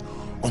steer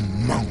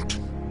on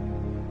mountain.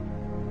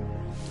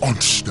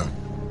 Understand?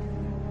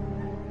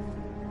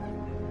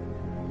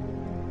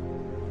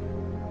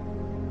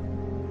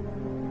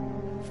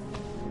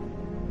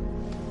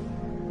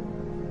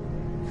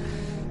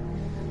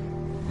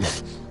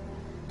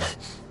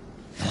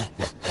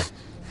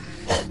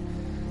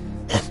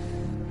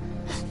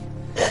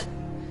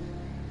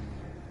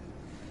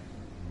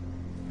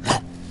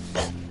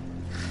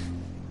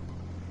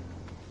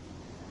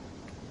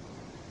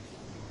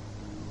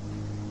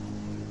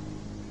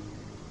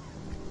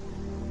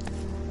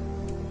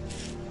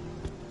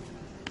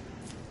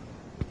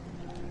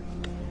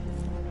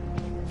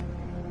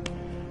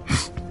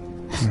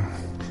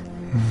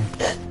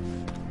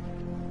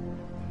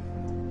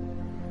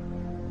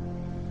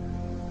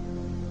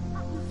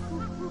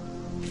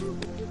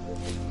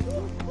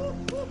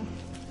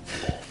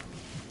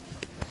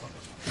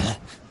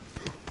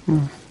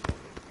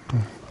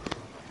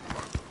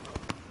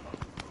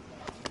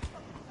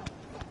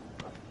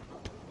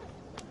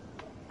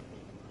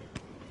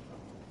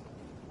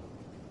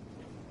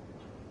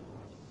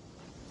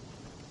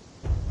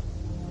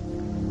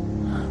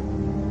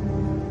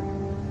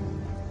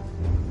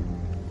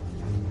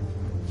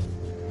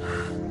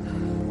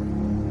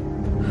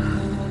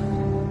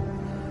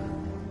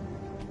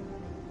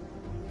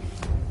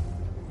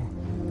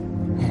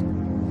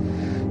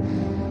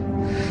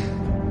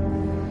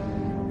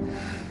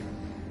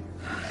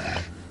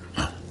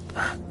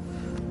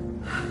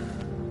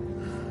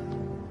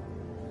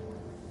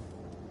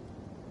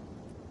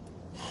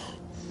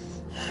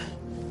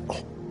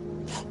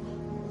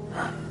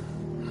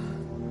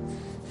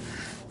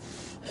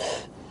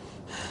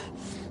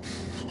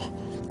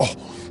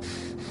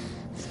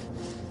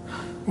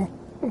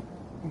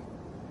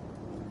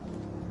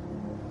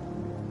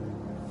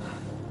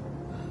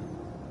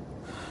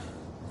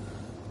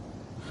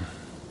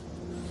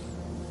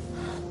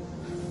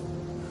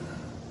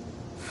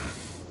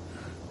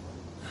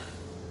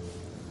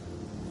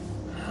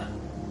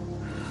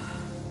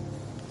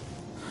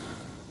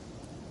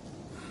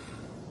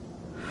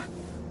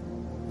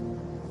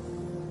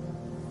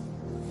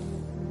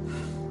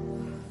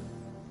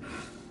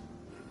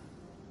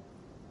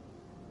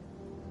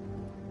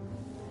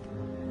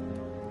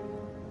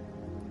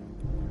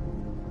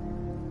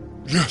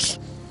 Yes.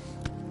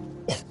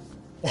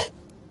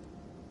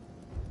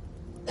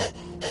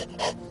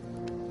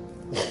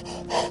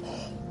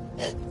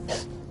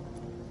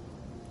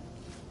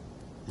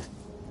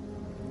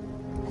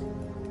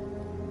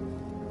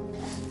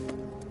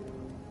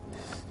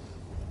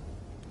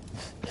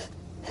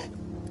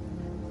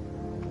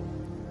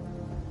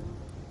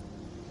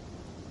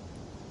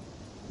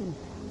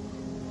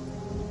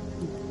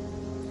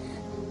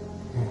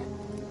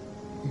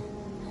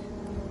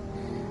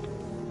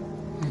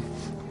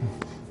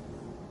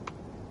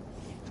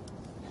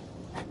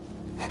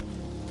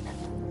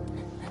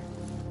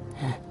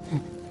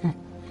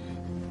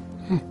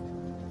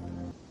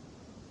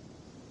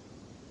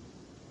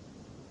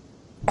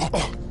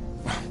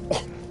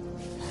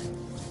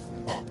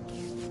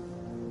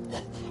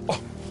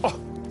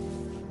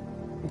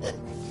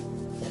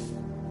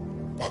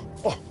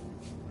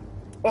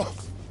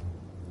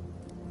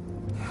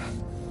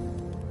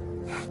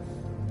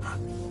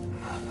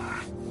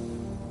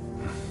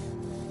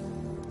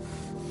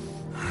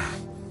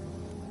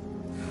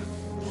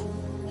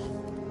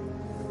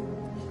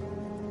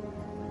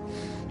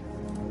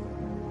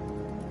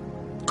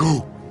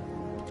 Go.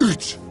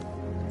 Eat.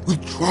 We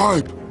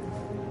tribe.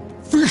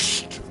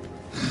 Feast.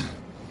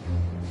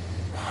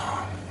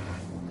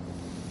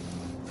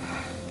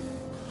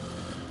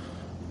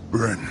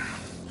 Bryn,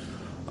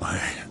 I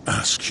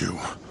ask you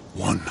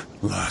one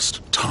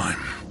last time.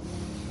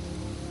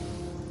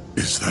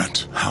 Is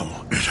that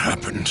how it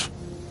happened?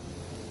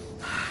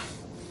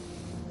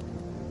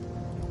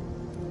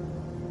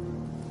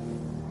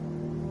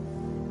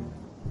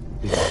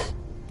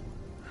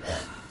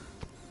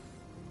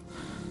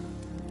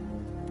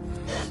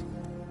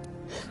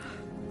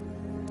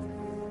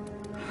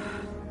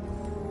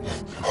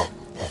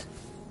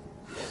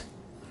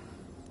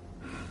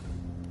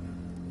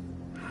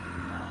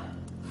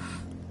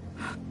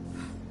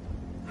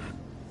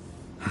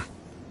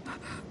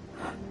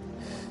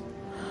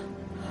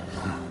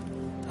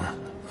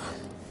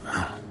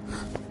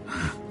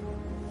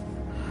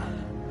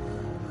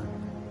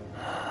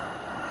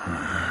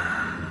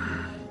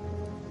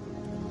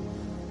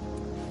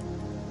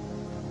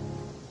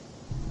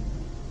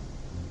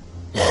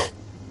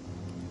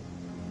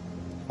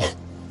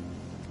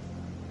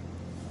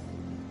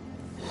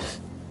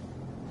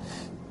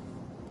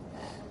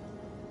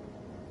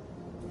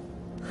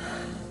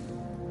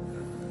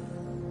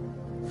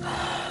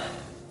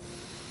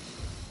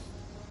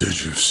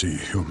 Did you see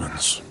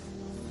humans?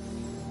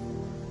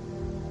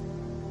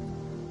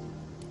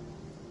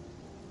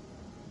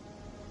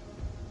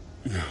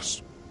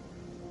 Yes.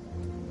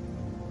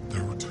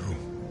 There were two.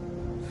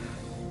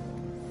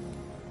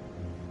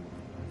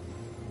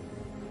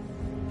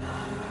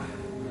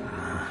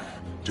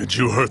 Did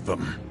you hurt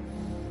them?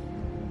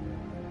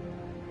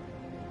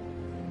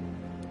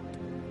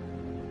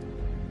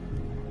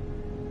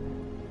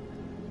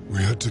 We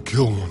had to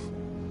kill one.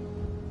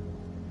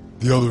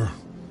 The other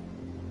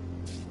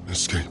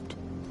escaped.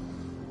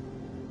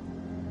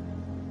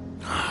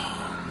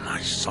 My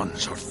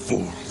sons are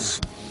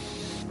fools.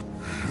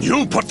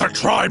 You put the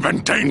tribe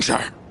in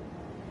danger!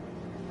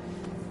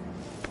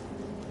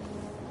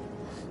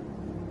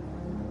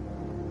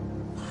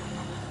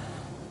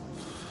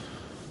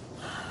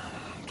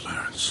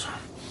 Clarence.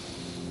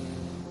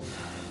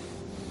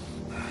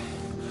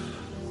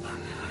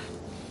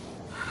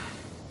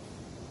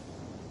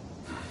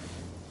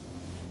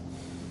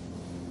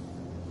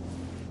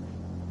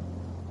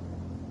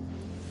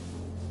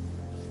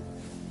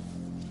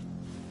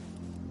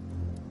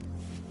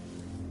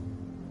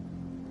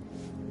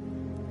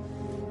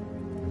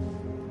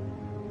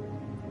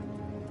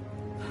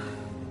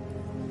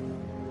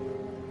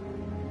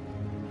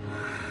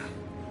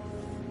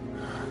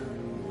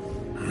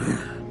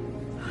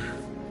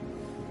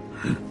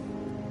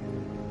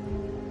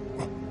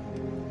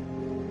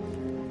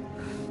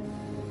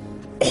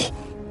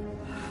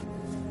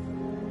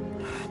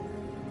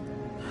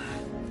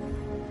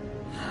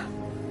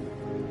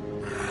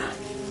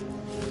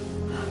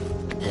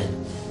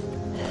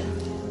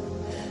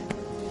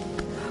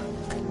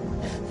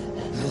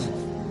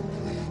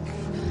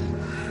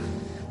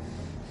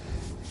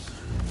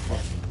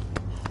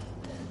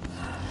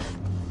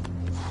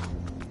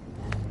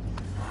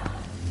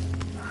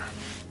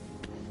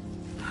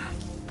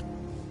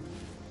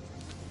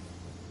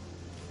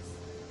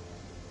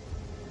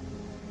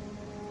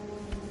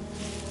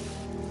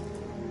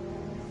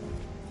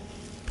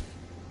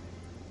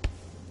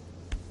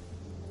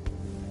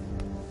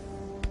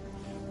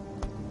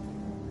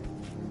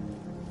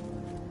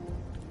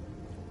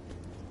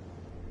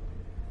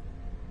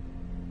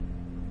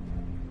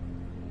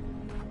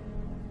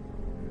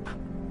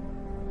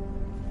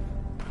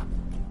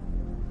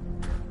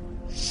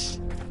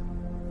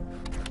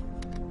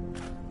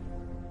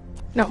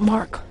 No,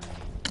 Mark.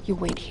 You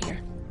wait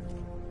here.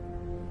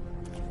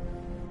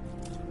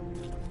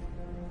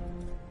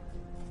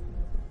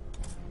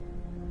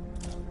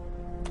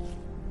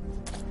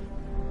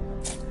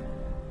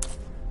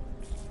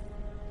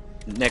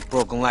 Neck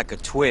broken like a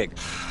twig.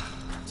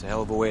 It's a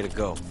hell of a way to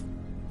go.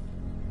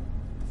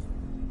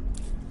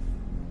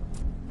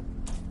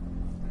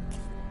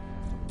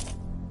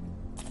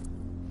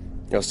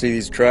 Y'all see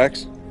these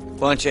tracks?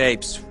 Bunch of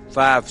apes.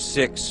 5,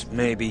 6,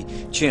 maybe.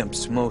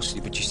 Chimps, mostly.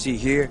 But you see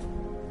here?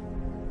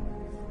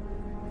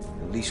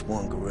 At least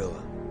one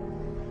gorilla.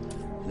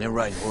 And they're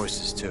riding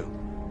horses, too.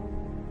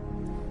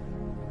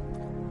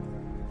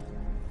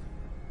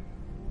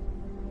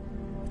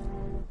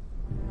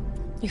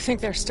 You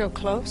think they're still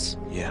close?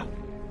 Yeah.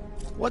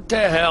 What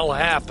the hell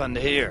happened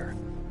here?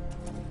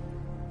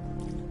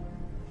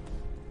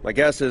 My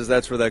guess is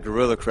that's where that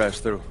gorilla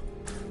crashed through.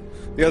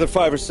 The other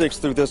 5 or 6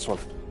 through this one.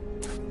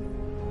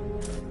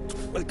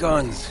 With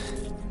guns.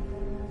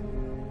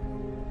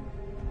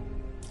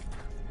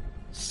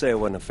 Say it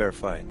wasn't a fair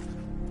fight.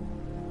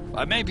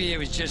 Well, maybe it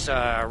was just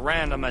a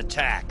random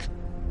attack.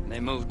 And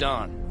they moved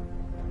on.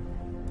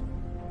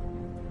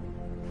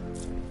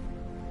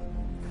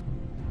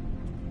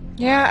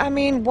 Yeah, I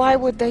mean, why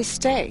would they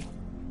stay?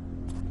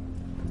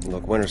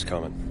 Look, winter's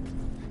coming.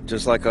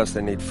 Just like us,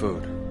 they need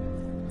food.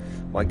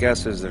 My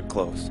guess is they're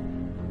close.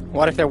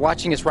 What if they're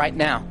watching us right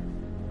now?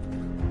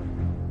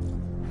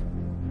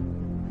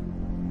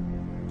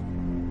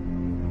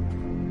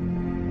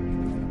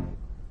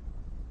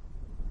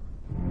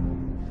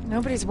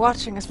 Nobody's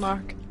watching us,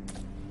 Mark.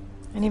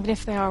 And even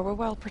if they are, we're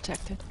well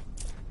protected.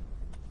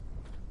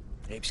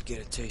 Apes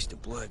get a taste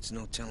of blood, it's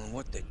no telling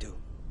what they do.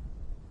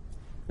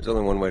 There's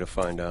only one way to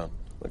find out.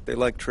 Look, they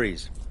like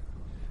trees.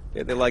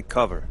 Yeah, they like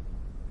cover.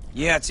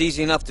 Yeah, it's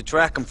easy enough to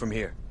track them from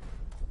here.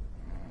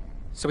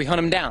 So we hunt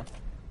them down.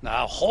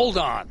 Now, hold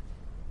on.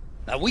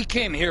 Now, we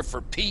came here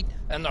for Pete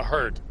and the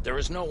herd. There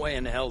is no way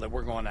in hell that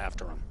we're going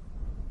after him.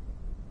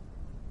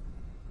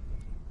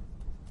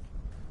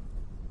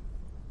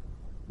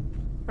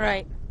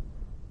 Right.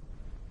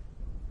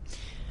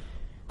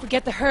 We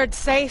get the herd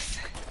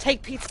safe,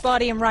 take Pete's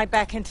body and ride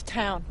back into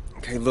town.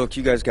 Okay, look,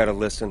 you guys gotta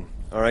listen.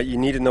 All right, you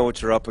need to know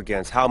what you're up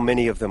against. How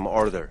many of them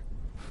are there?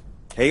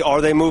 Hey,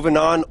 are they moving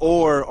on,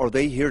 or are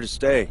they here to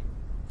stay?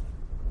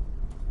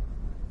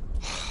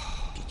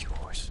 Get your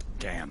horse.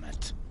 Damn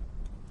it.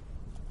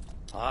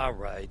 All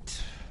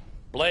right.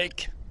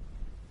 Blake,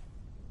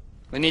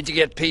 we need to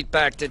get Pete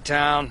back to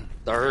town.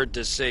 The herd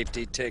to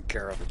safety. Take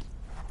care of it.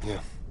 Yeah.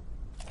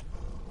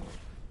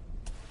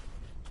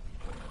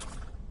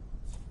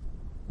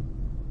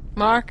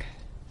 Mark,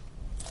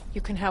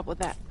 you can help with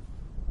that.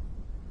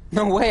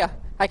 No way,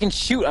 I can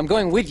shoot. I'm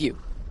going with you.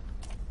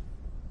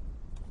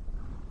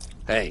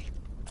 Hey,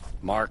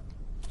 Mark.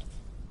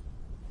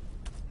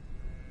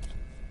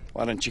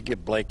 Why don't you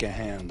give Blake a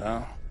hand,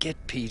 huh?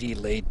 Get Petey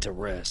laid to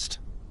rest.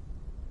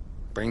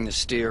 Bring the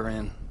steer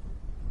in.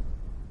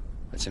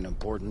 That's an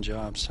important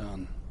job,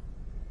 son.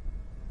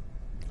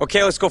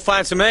 Okay, let's go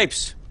find some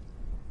apes.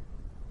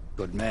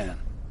 Good man.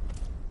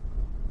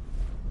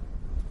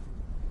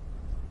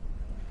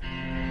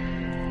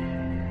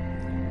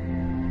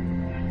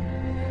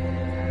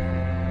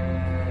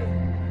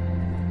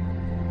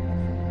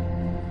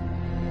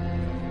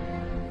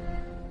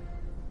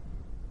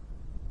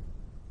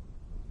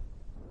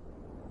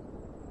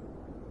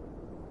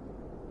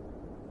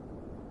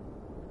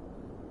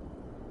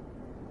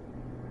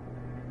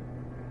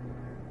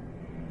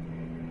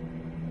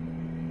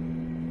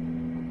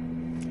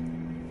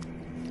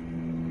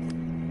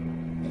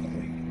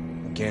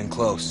 getting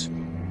close.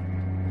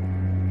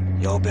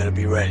 Y'all better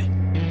be ready.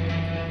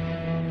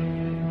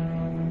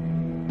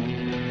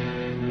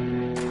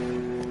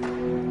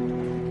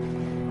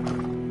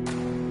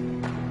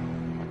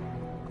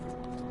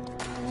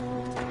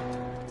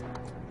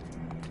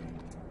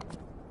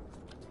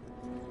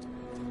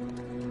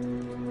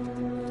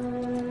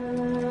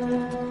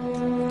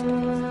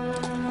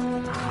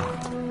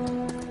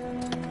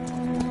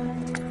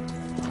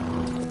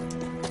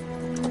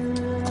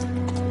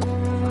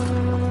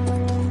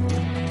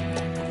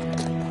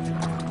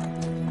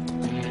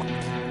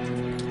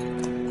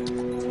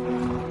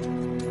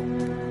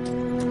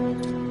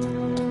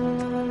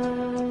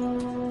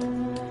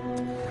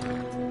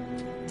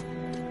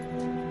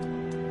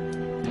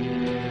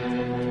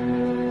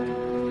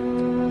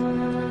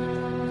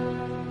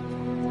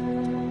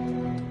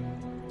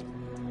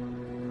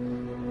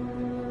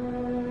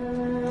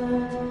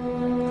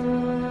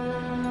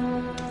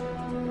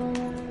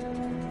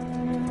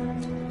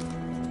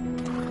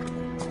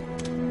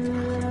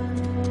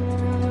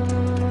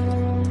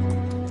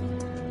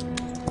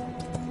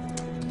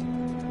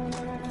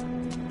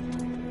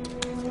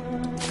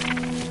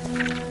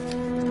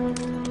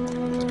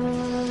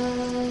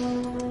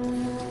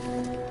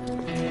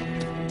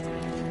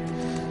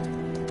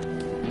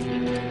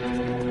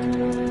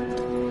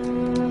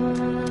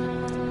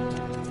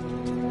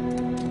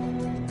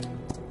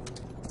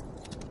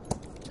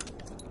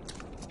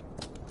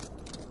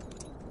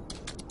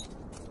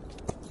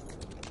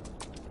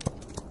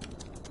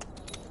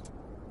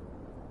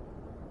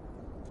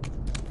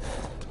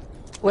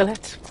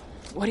 Willett,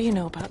 what do you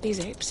know about these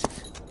apes?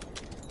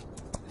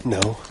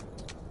 No.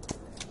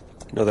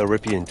 No, they'll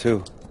rip you in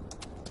two.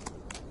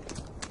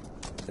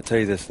 I'll tell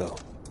you this, though.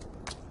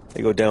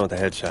 They go down with a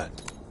headshot.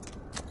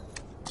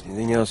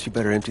 Anything else, you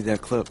better empty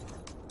that clip.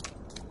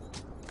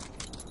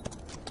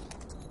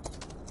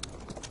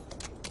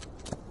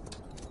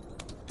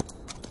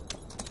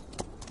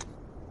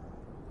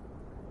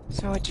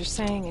 So what you're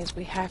saying is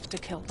we have to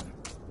kill them?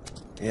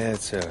 Yeah,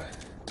 it's a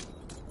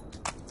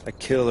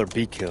kill or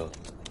be killed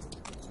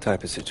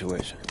type of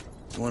situation.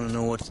 You wanna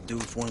know what to do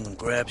if one of them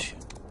grabs you?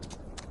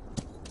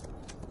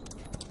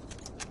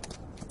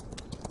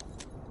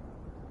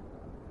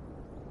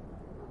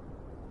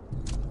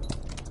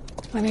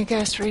 Let me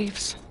guess,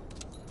 Reeves.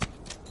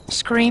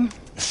 Scream?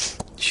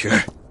 Sure.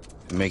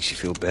 It makes you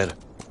feel better.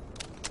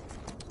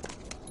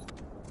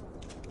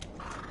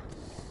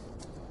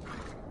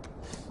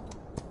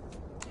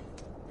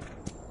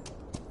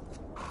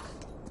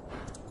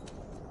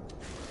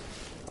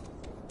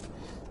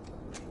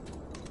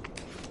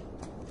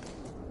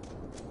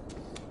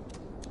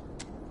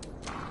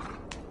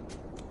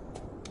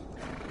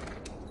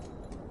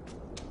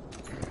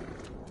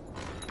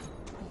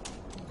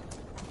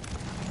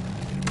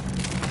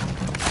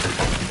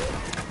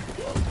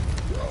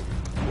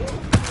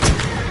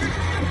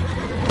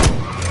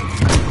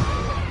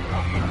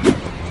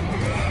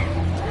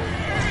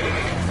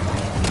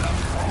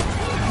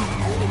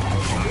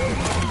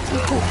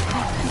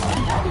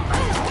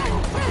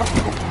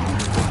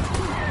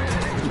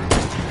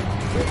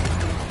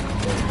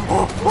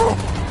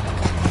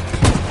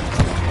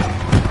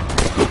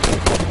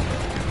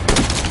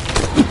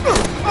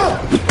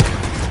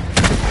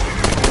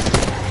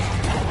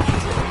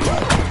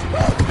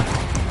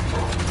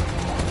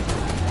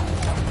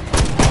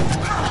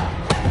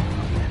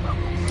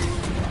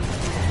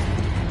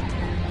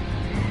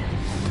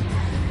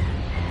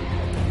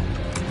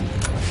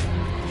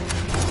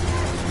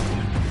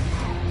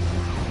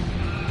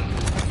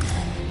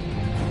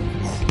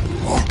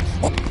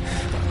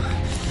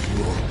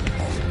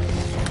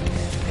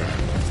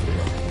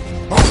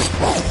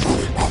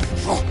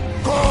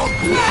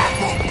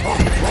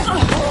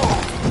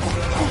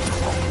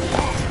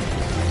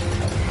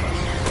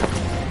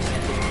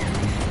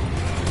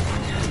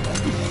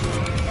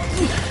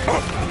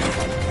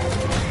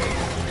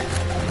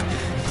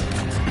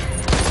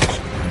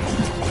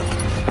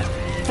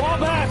 Fall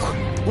back!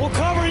 We'll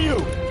cover you!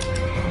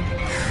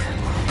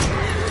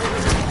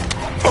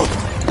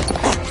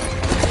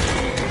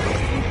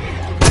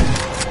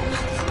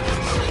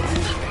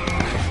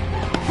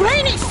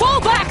 Rainey, fall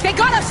back! They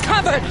got us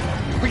covered!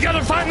 We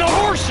gotta find the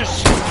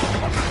horses!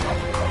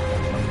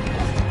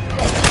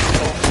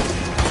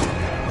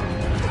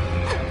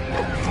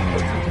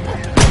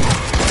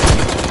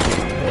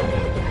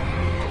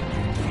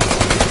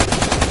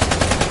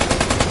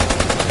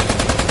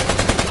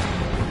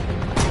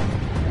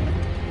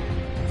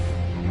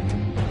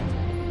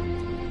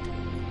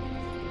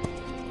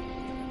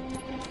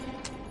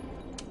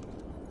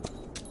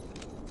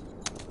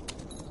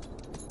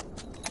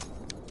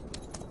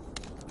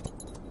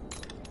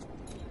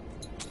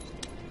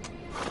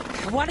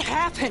 What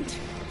happened?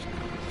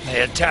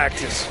 They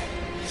attacked us.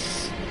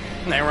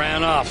 And they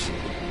ran off.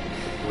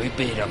 We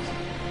beat them.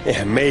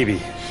 Yeah, maybe.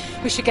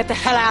 We should get the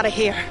hell out of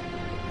here.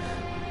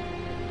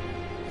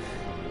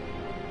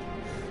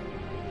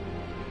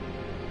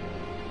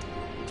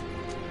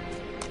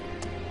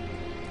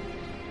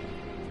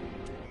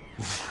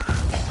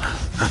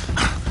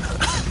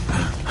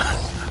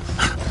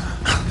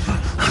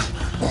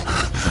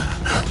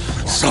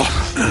 So,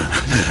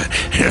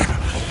 here.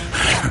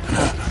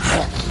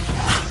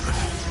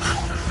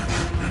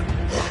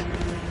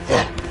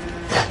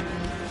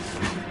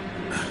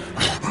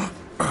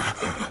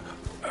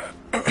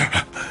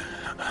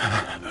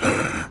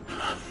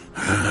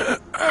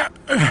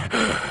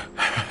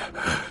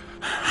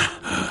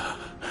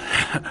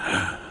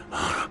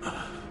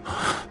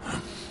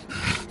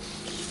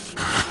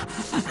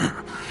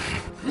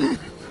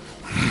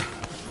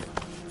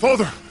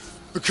 Father,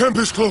 the camp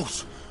is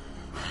close.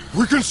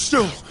 We can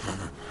still...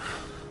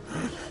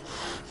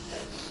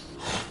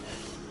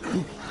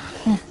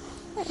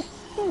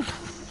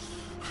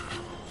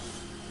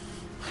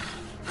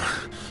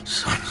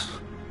 Sons,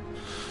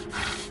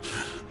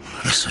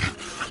 listen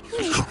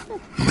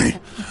to me.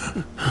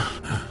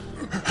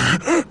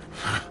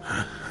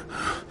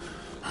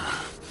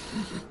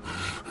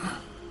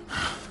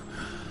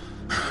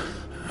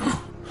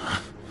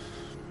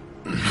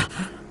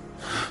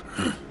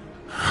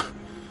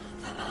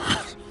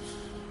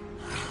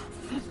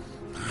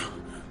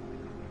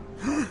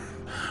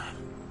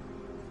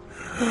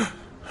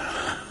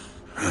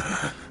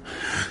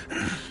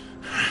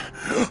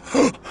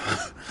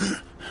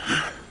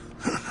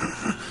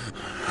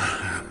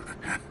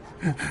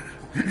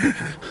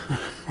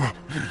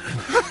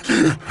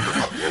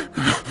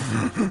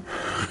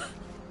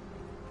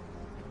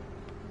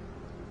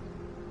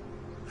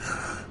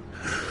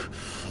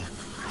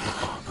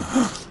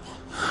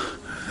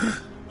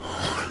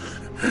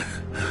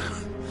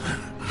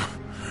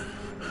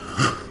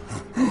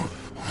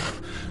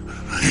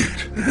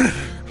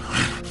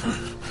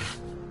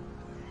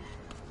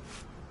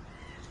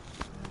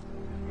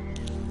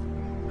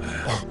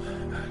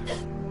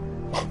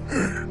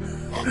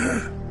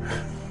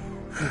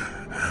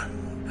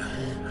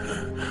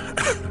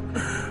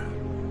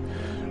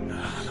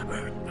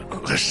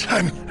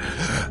 Listen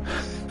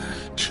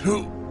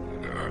to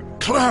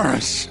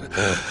Clarence.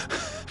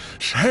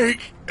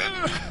 Take...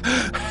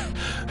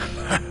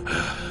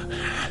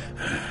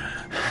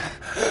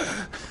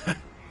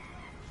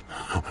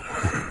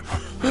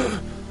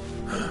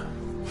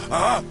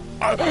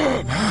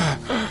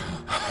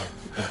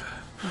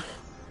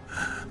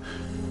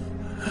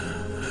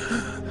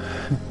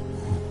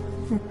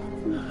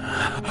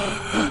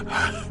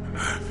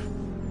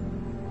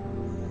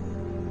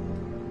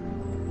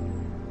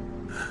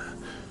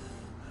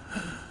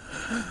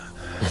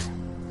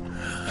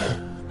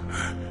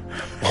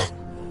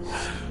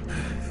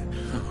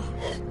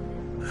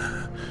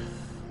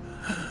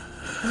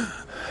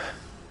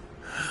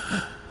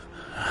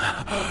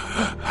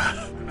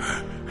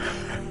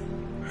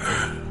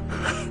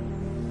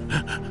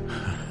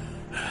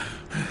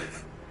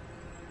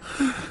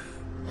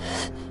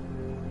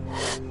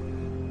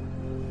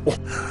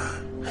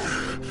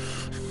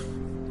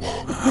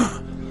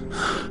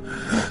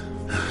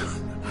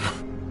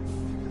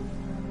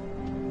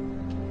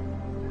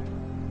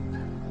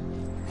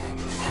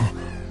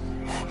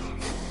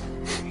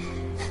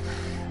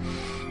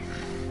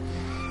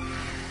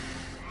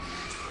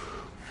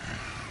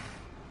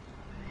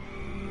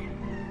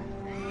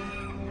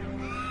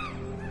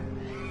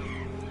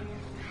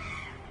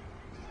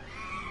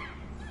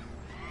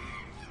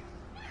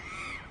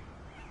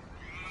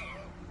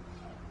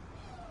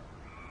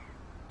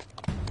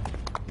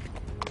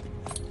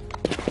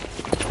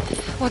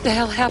 What the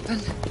hell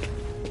happened?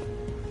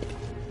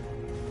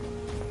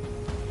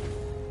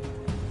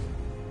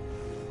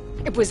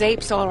 It was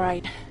apes, all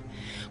right.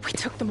 We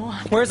took them on.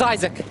 Where's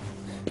Isaac?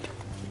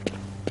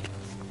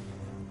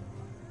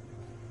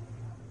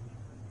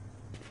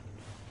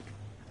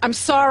 I'm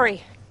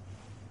sorry.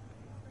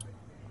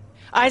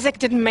 Isaac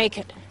didn't make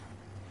it.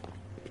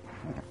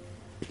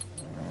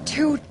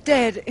 2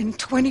 dead in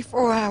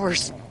 24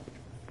 hours.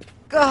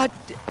 God,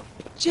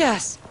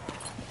 Jess.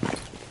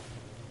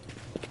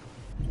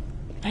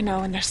 I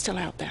know, and they're still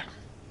out there.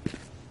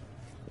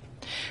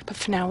 But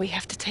for now, we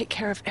have to take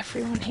care of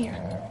everyone here.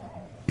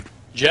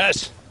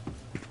 Jess!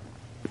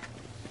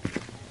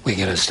 We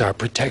gotta start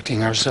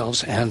protecting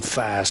ourselves and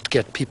fast.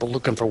 Get people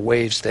looking for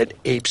ways that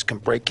apes can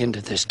break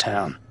into this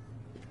town.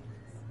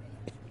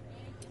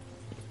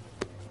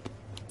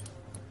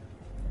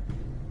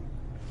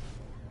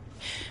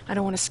 I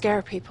don't want to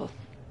scare people.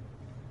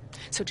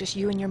 So just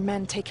you and your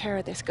men take care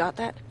of this, got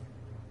that?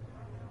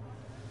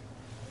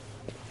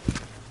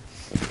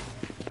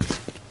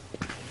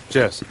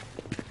 Jess,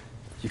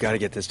 you gotta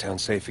get this town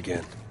safe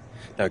again.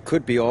 Now, it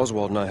could be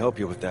Oswald and I help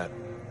you with that.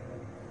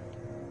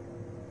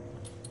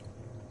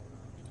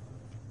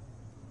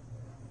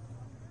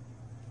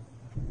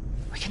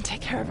 We can take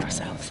care of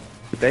ourselves.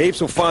 The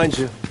apes will find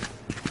you.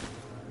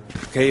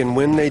 Okay, and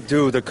when they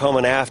do, they're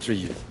coming after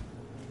you.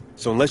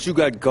 So unless you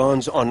got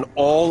guns on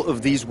all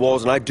of these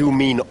walls, and I do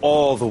mean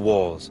all the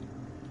walls,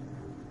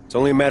 it's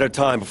only a matter of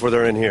time before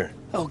they're in here.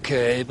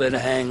 Okay, but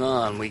hang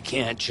on. We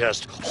can't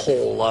just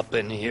hole up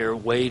in here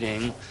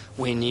waiting.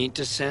 We need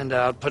to send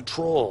out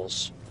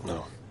patrols.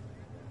 No.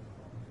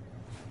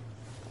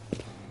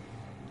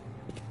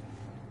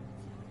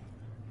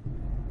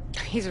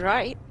 He's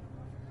right.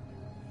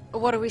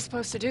 What are we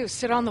supposed to do?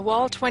 Sit on the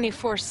wall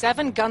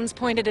 24/7, guns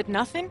pointed at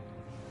nothing?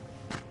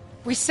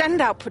 We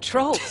send out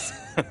patrols.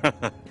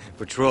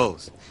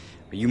 Patrols.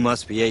 But you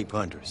must be ape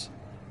hunters.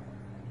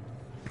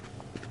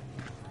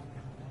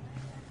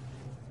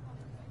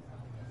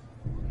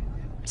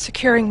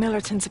 Securing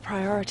Millerton's a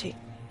priority.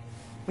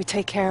 We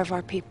take care of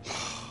our people.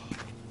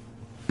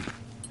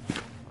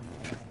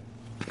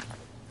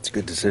 It's a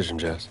good decision,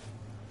 Jess.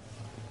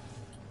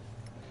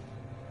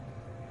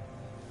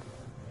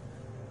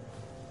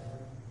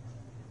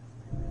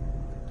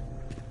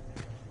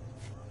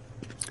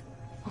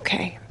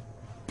 Okay.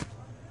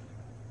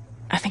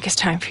 I think it's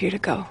time for you to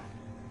go.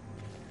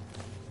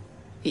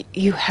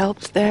 You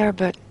helped there,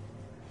 but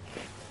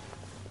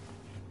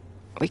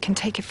we can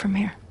take it from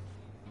here.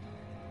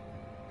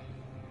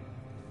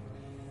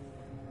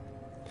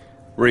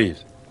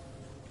 Reeves.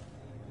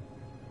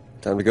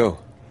 Time to go.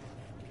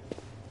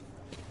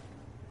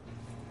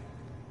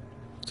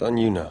 It's on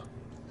you now.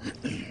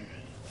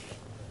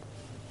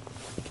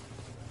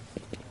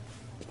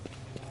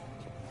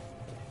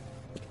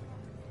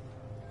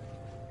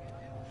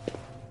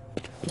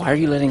 Why are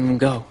you letting him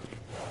go?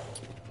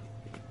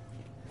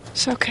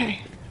 It's okay.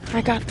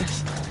 I got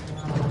this.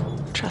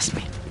 Trust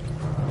me.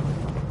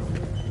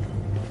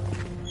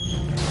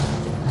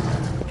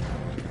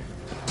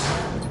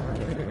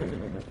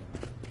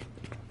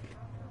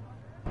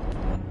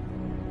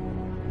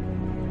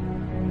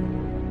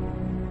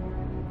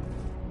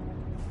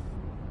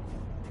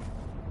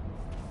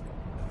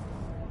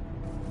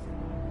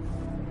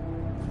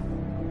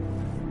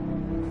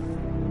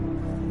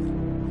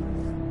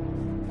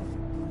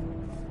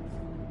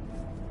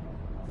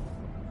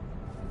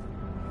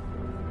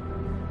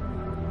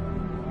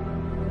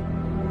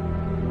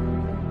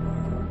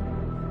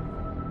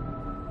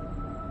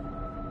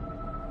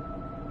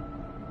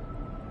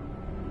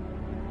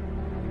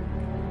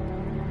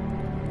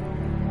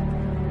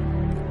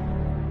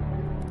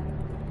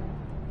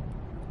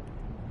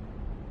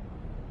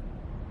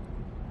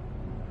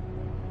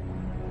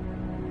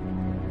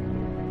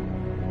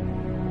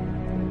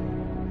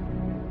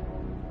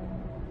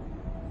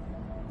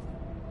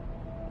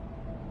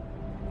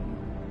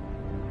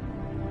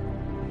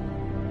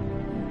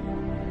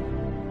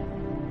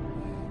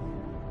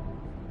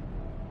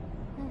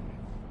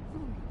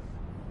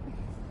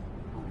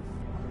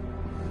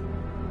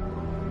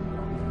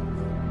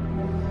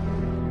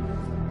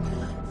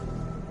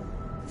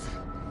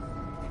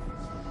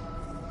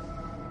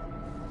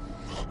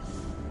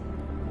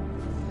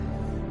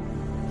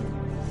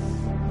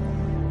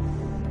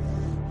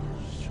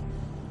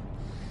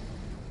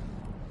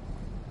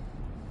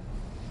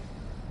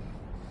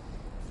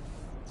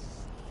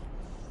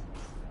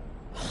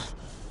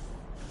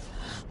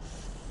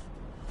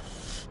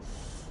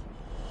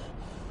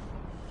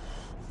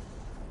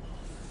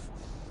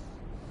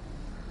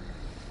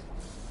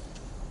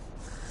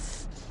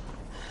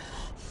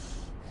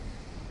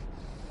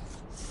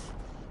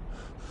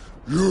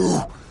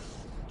 You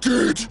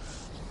did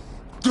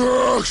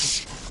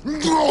this!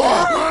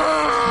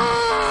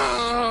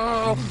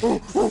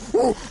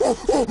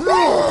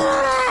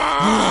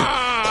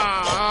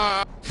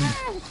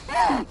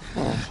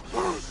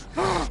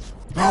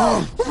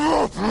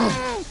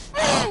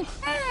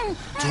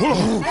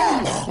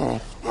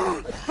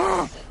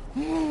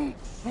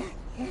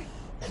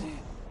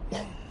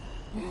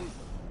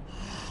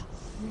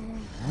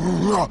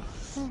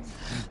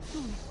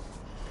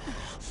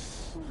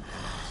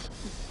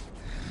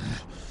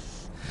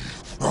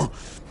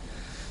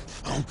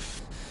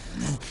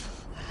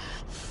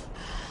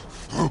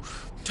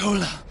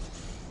 Tola.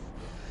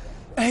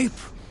 Ape.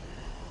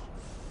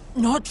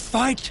 Not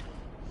fight.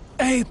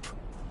 Ape.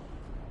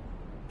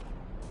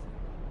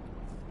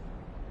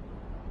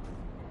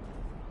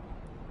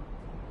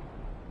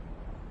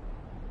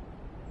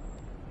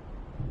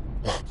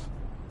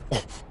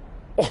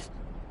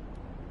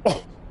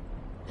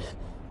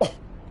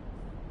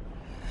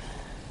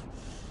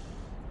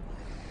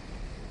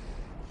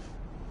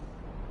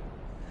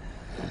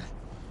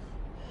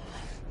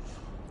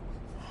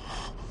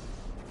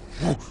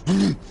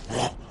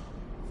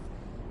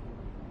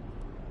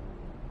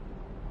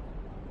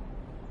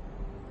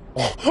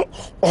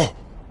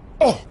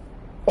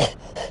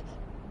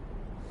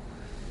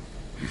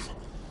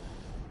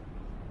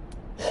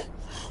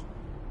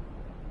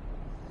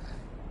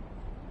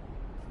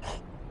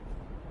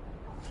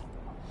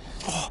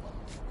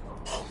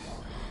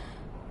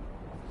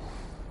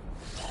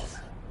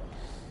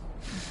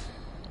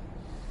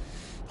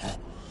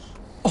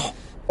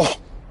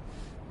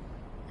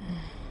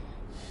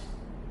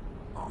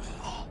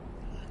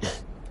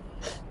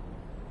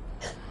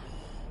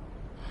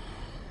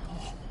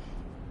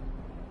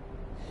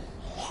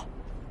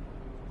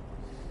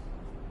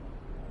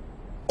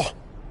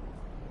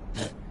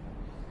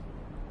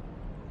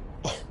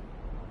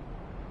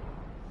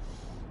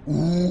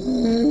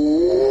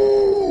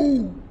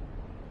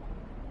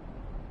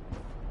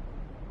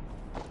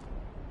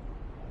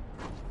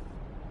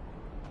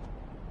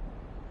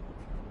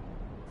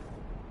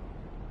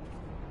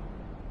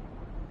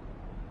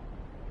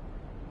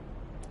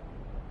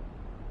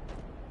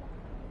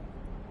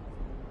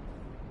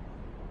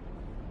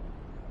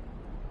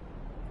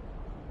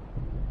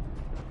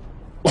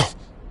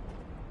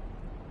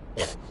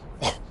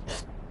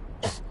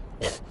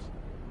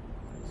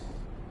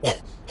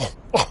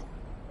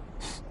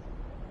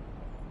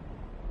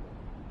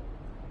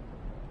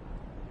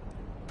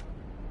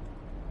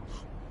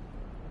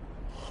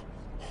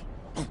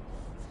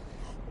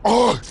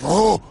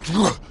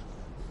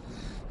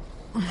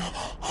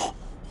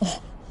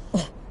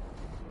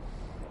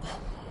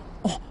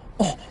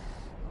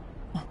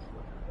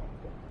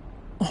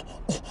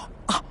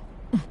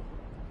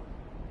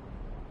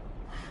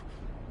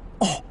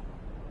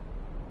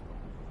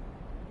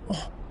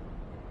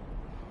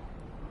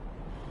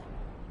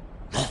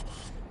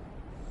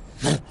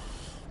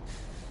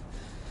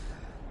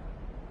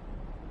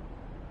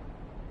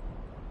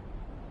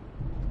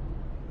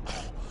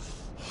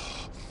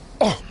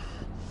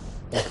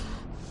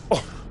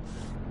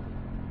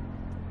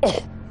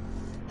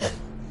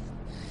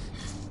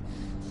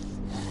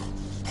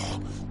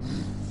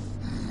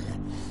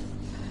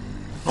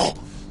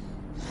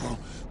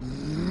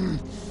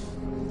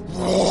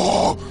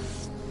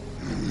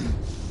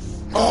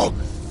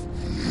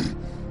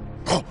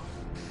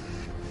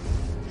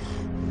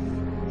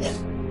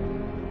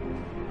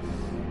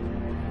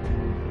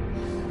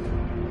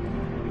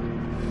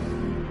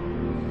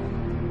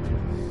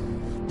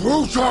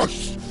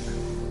 Brutus!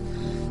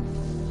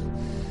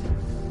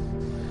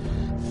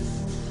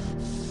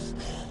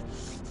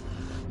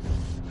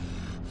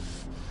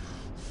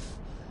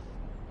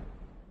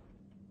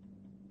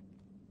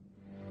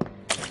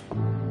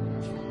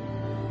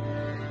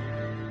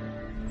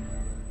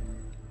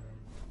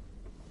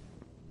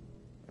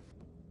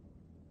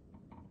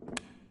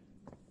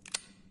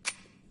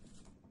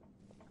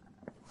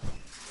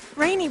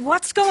 Rainey,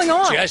 what's going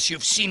on? Jess,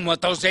 you've seen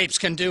what those apes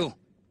can do.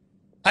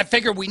 I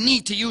figure we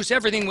need to use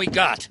everything we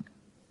got.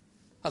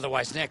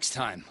 Otherwise, next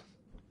time.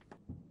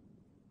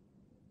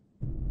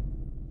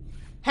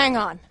 Hang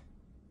on.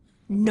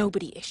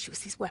 Nobody issues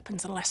these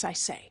weapons unless I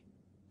say.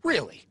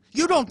 Really?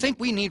 You don't think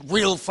we need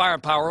real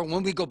firepower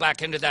when we go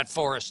back into that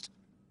forest?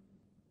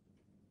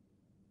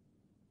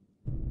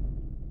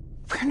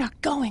 We're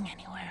not going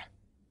anywhere.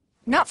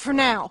 Not for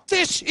now.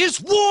 This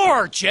is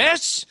war,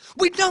 Jess!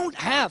 We don't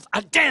have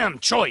a damn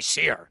choice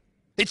here.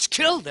 It's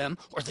kill them,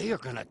 or they are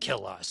gonna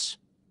kill us.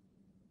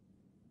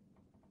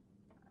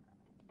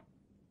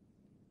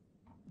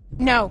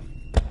 No.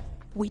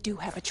 We do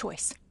have a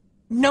choice.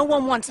 No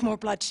one wants more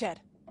bloodshed.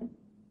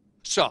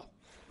 So,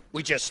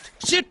 we just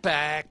sit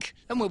back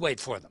and we wait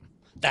for them.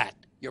 That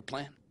your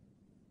plan?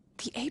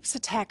 The apes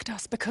attacked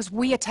us because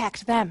we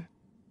attacked them.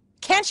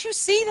 Can't you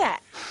see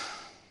that?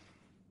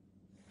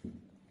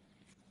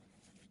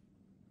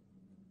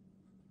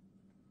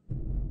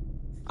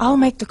 I'll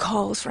make the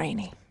calls,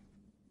 Rainey.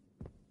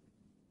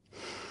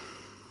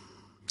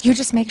 You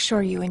just make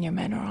sure you and your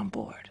men are on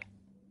board.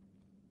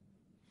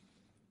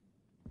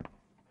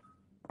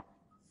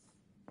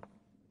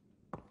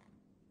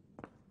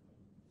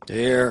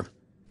 Dear,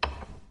 at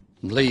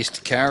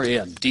least carry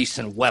a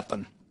decent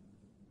weapon.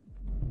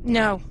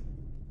 No.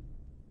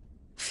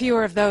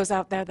 Fewer of those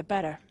out there, the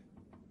better.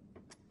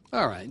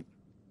 All right.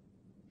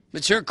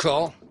 It's your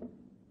call.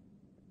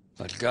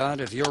 But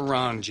God, if you're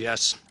wrong,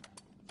 Jess,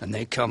 and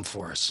they come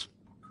for us.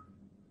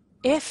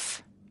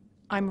 If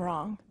I'm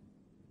wrong,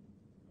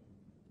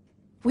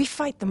 we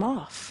fight them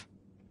off.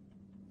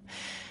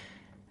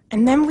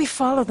 And then we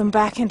follow them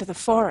back into the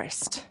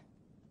forest.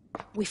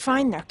 We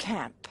find their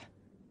camp.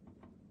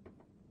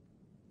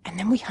 And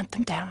then we hunt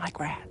them down like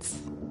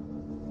rats.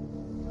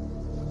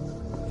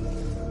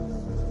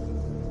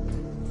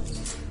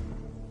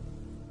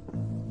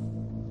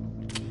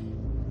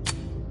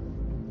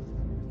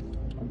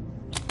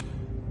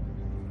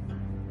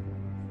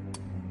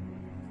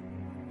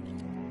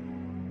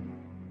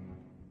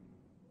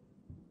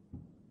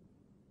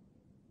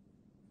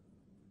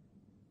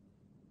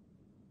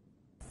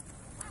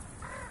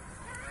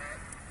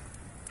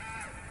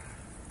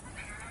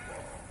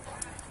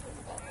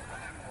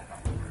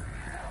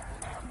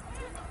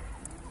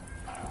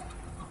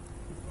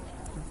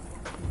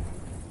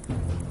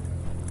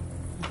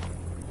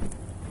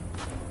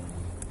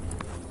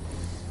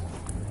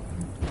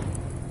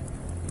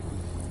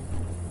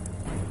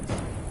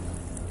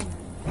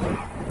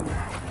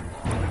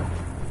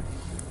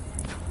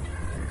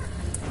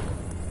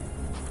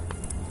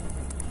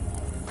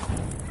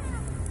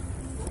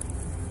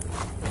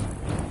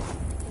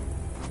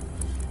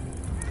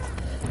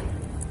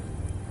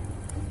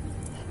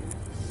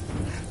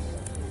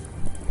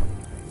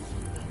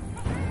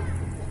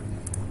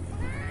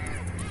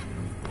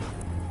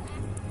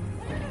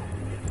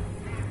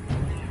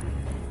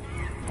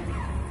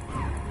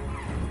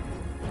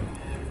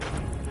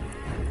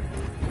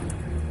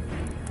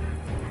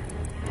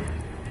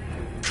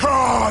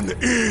 Khan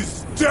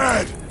is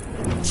dead!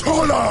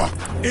 Tola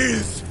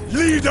is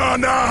leader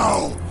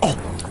now!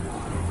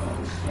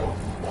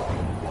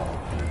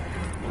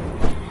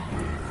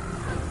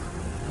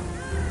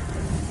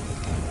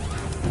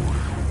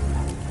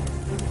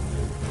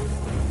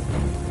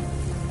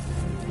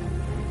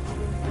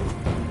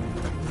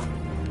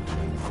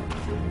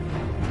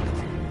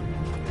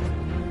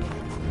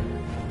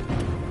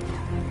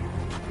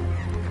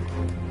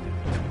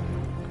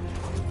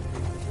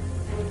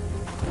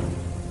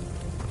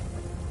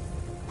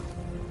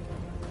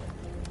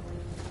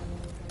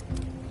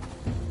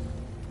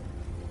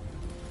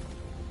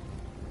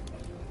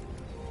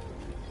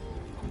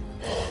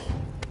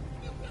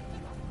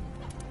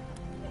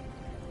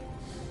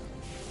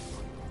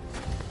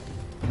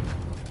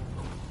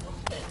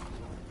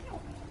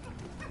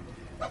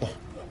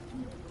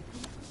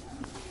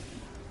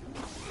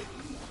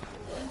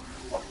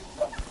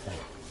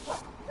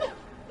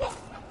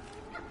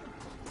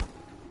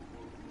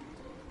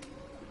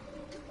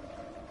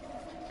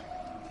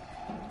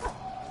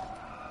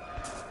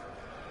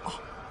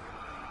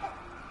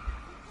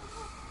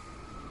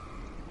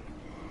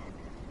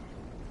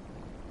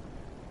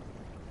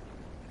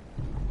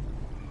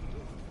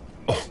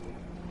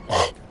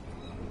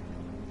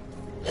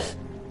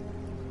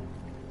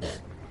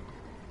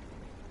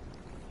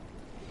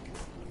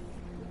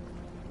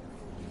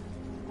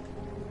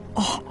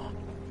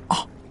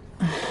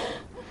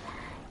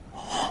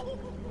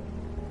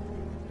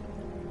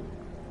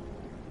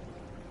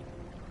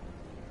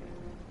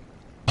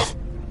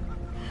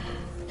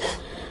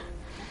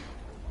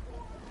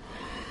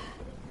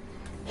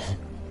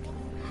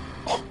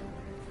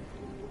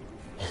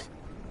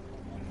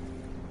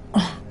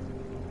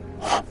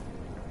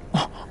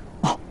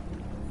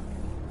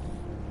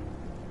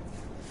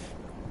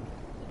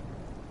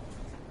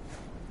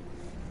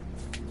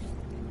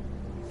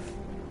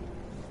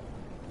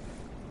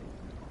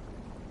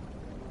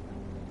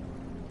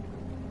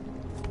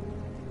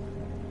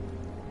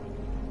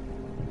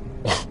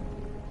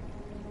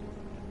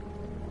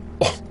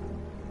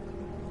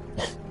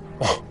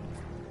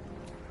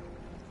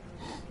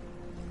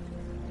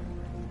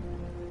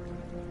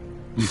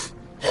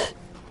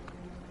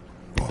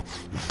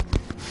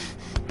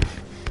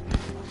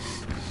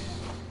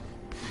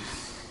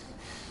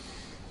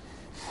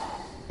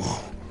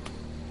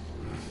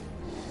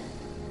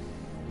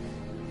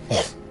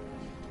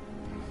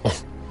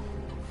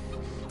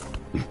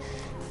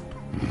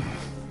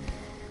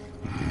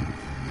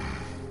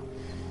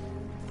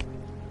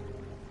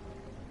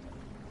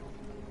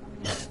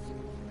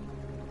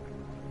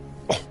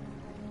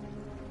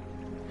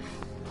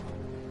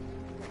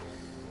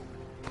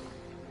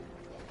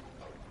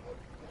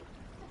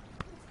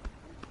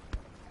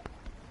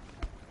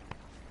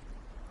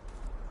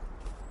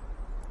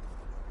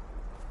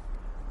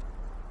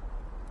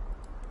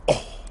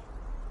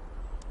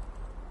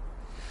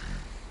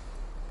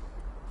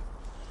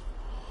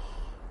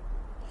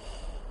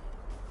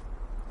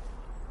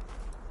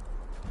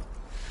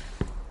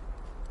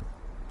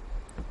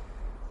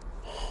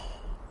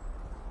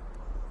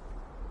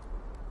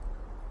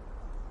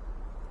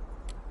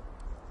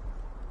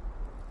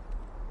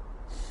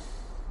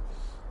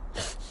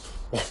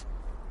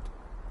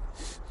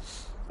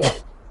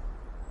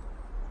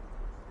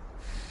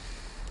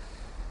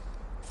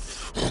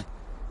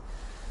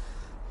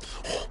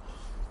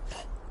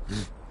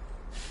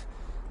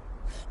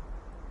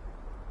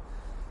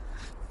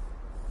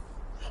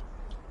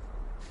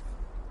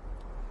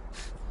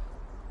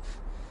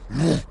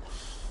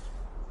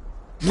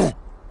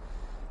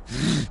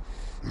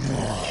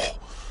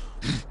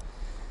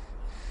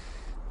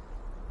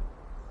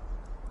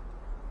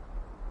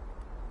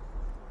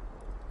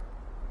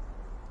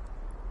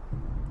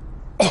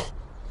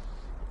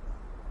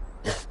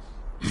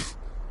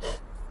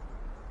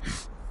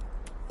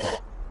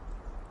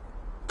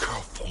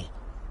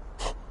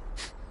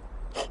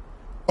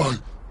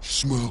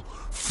 Smell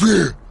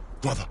fear,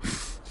 brother.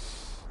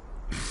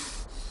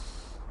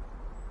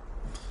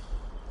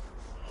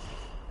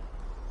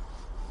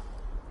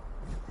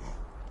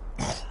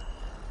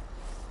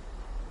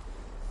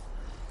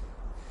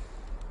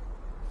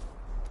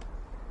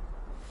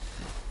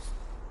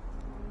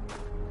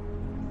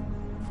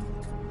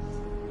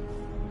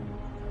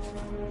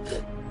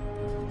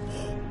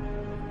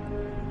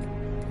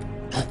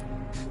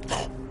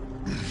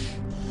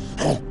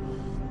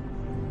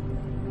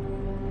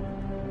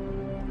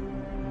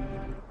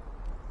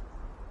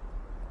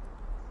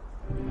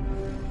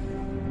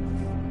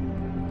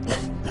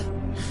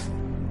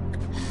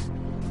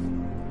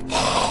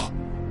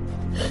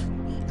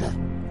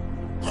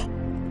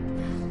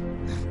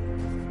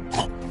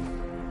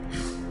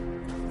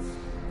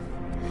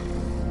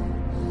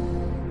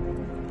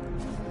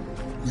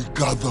 We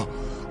gather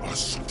our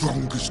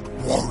strongest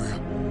warrior.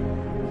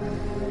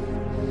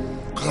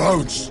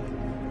 Clarence,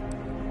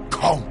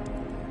 come.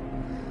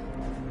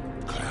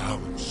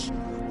 Clarence,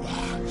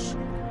 rise.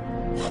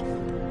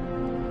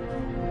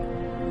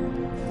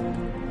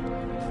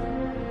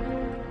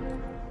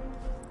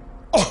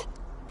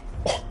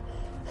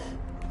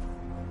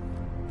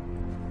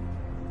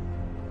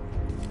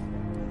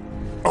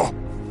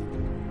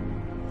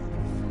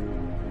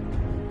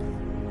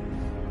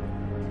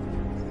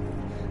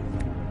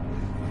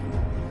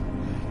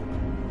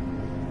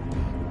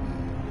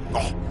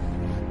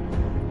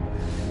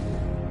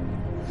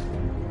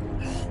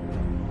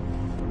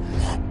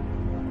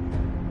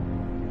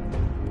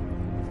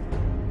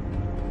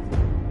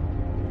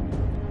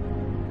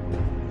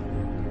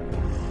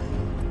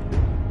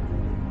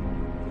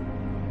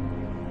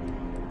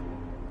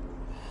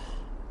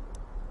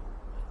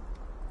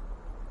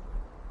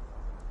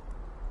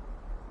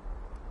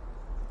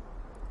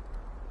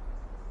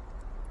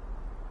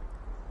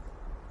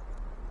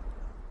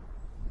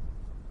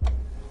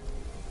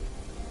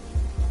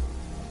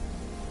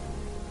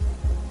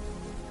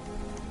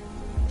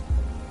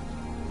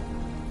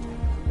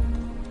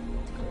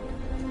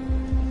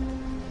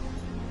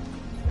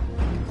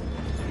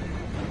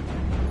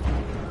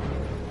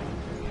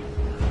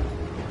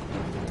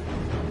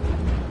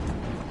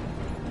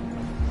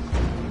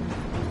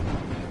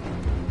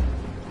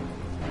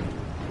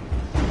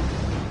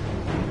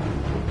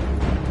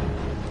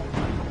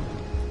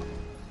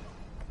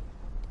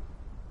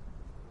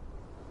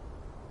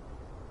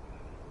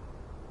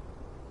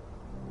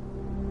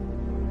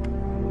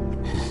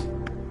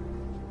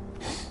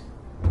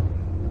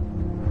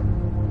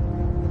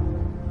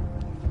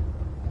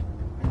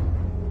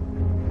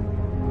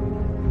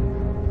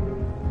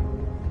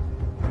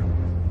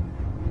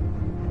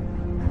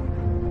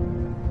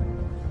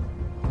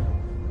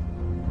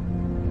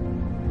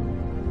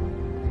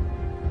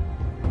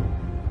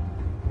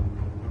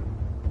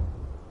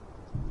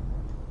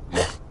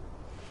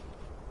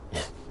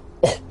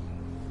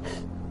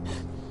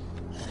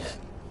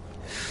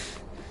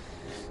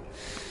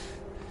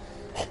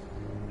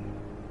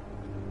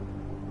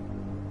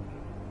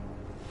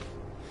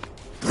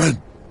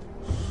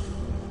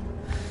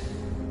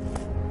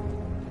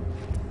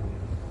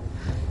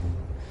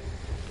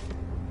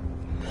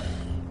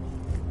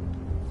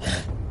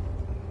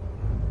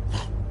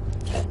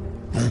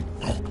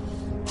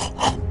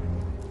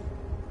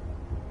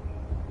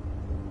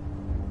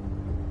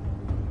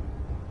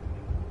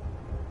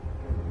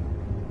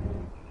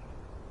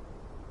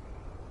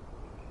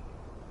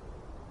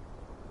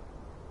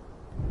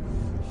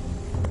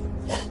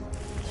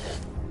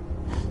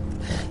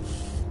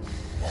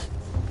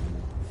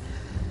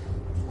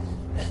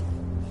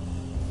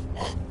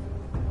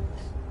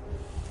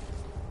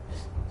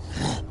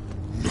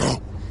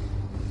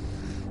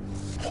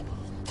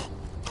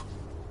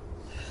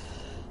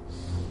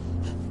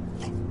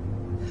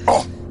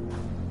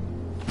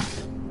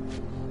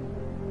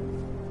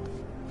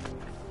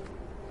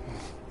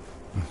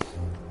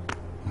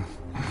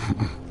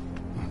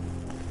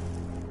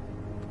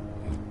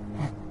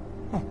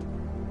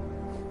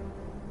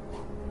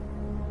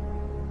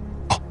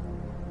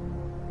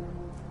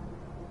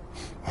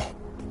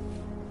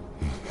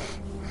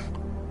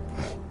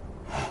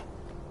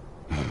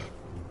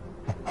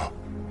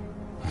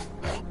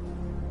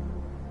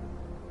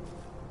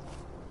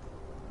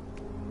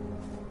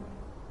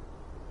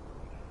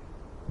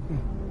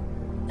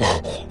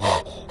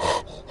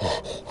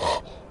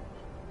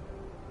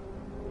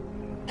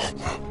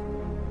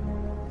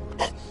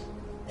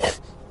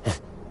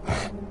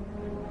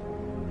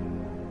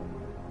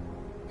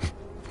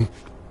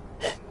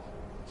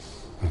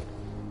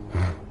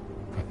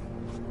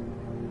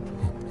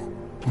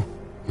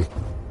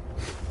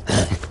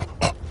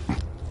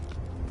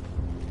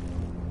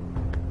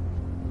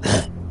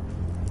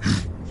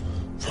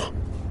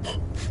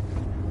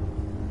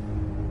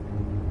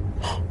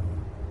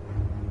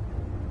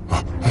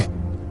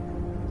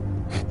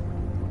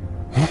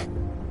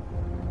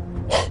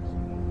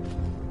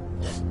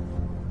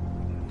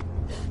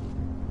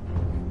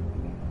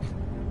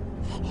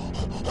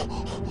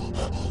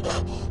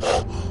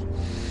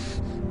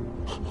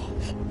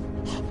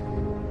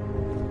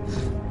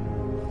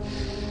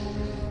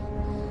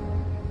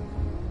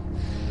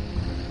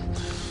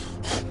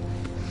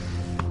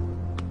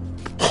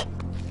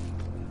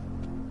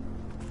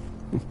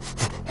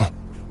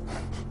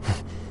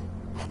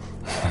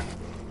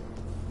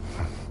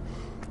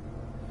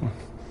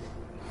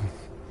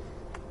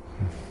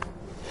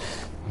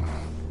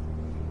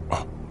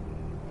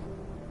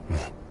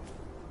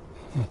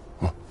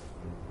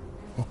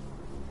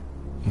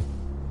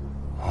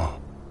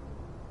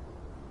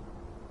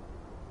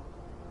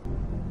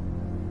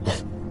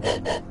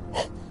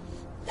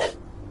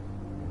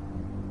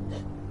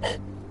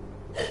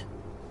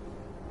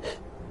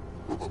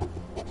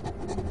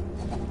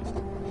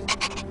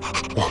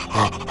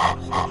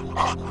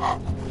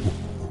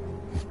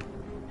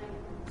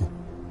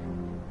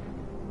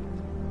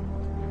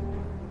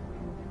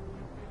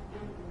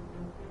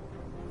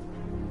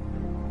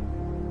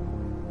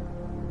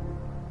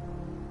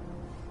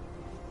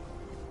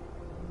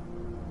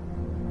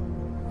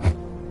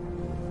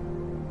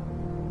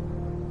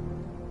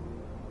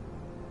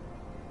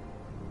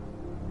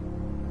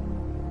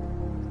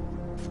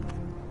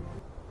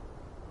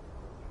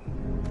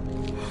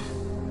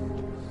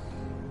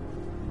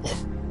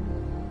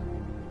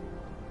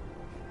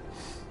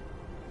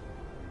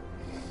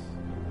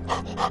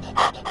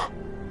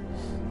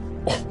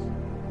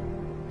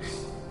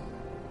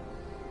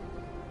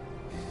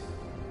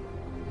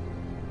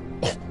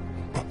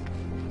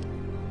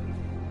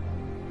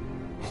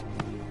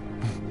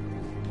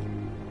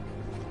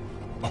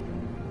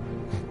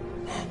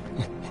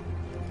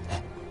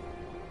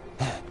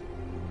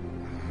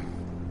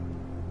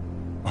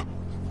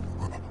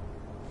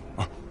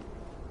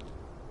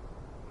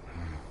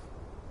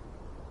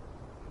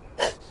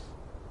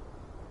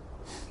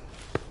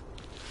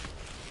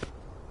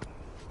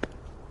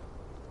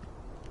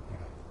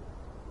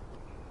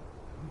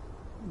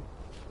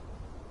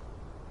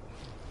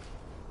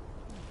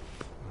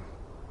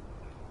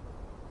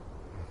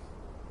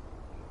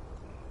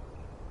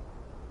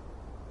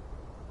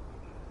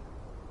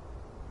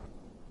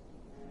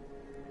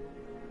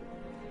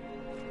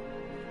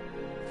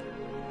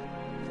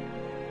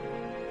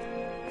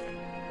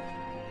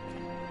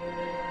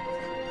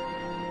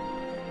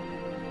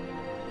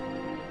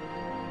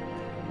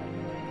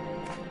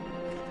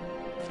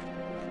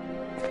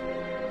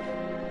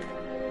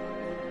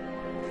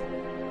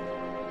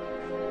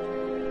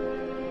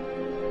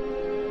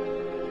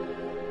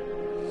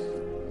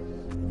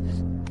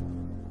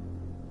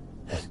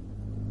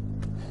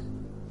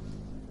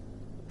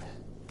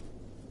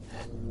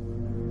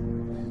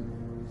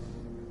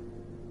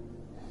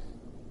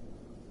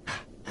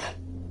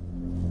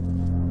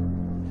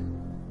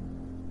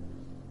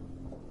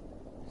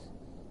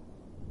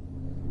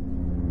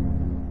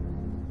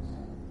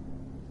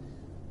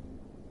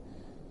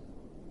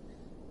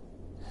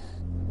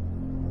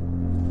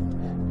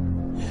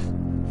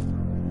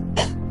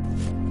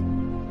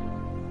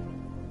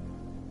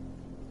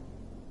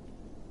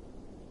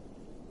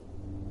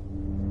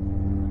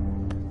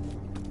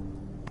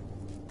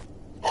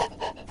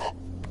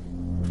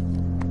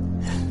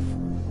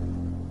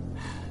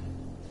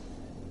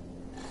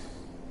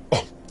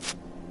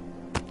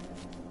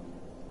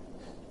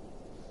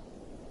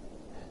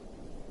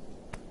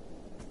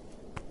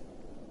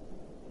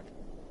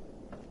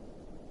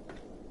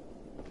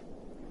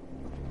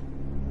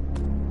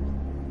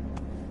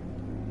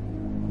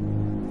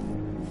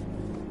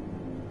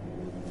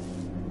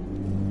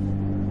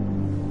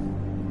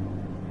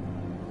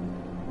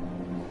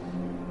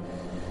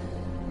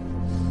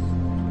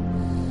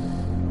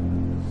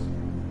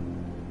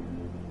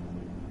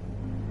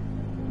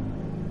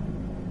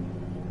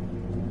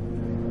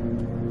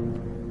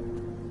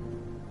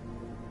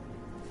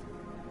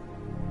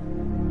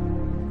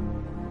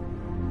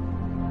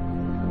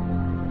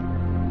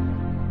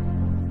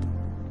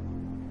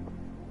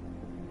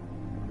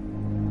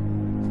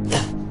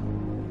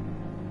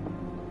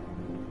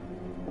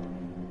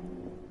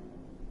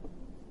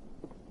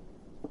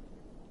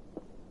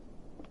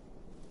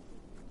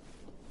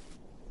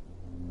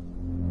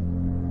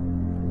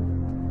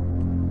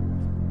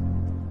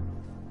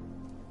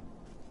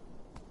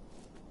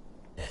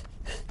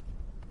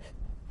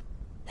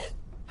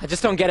 I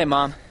just don't get it,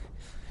 Mom.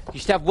 You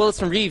should have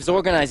Willis and Reeves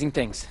organizing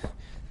things.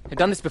 They've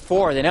done this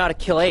before. They know how to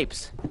kill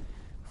apes.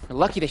 We're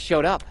lucky they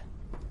showed up.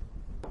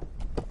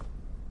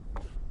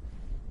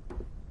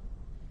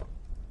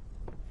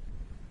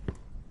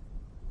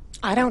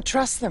 I don't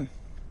trust them.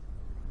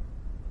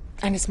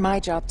 And it's my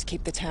job to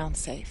keep the town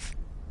safe.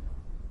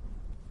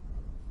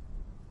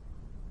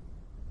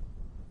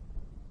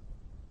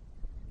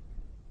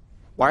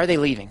 Why are they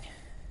leaving?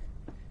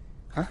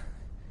 Huh?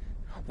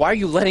 Why are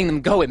you letting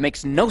them go? It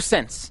makes no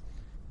sense.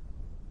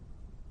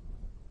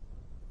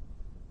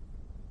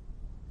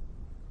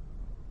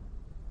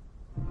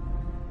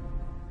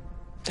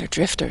 They're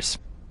drifters.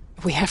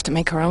 We have to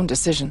make our own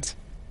decisions.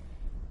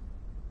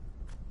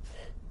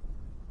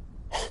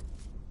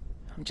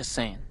 I'm just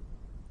saying.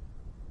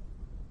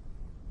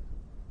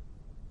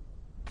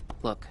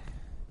 Look.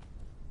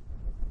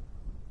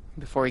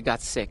 Before he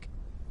got sick,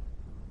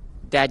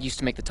 Dad used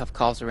to make the tough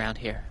calls around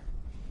here.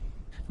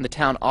 And the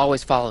town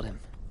always followed him.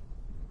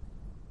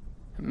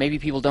 Maybe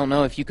people don't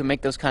know if you can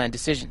make those kind of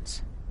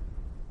decisions.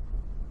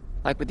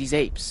 Like with these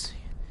apes.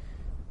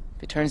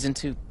 If it turns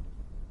into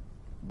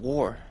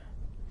war,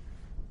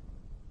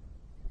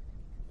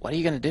 what are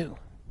you gonna do?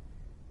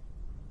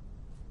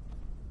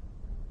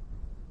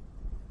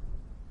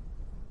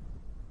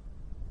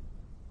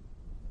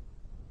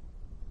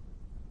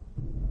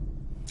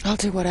 I'll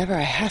do whatever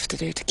I have to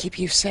do to keep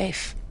you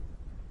safe.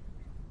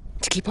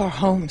 To keep our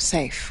home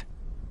safe.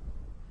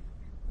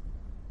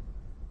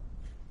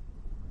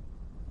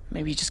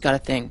 Maybe you just gotta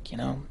think, you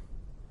know?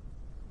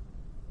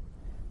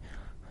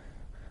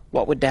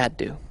 What would Dad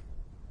do?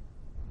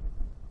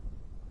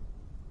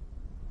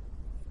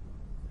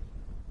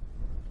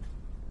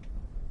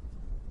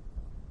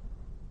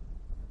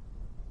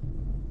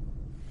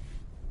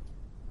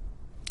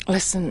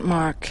 Listen,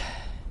 Mark.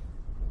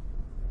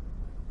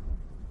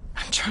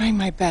 I'm trying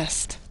my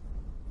best.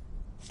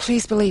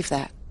 Please believe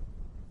that.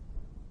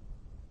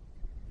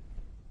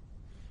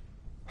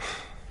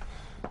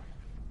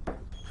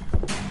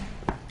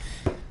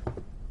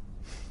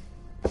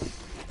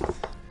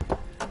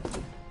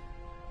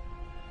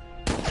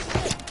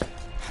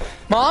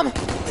 Mom?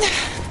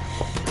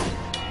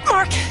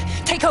 Mark,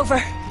 take over.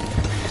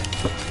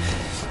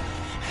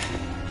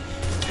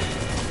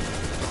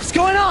 What's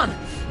going on?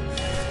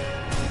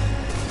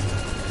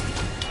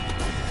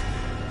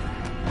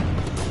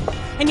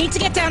 I need to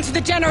get down to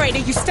the generator.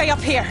 You stay up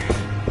here.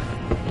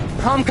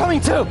 I'm coming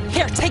too.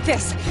 Here, take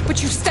this.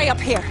 But you stay up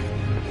here.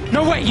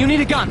 No way, you need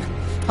a gun.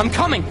 I'm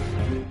coming.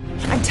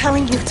 I'm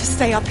telling you to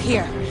stay up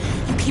here.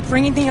 You keep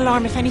ringing the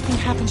alarm. If anything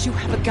happens, you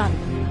have a gun.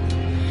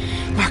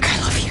 Mark, I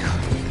love you.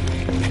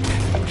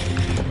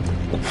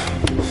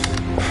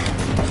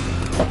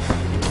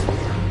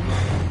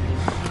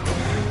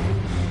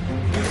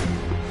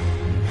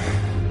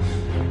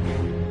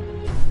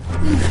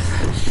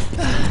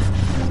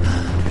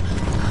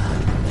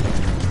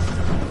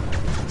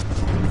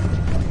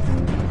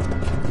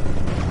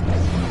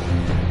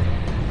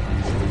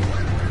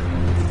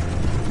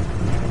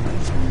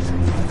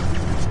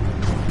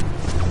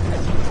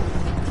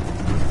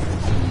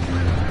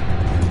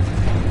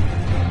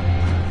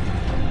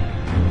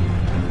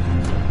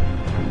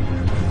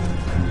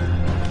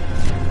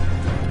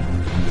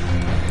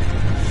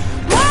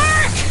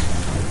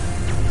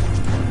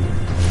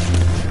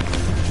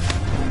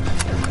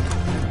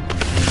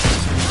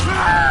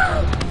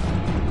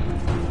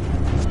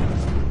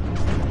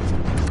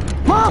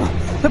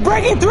 They're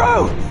breaking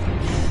through!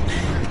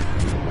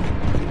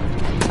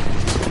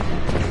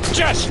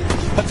 Jess!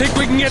 I think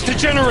we can get the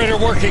generator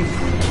working.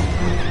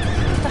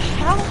 What the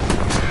hell?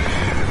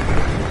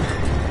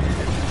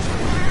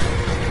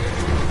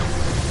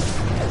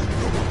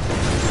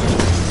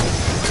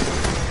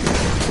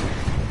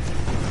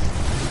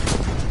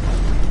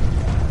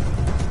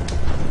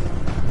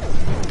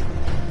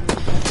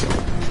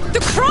 The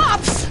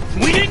crops!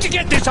 We need to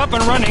get this up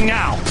and running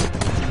now.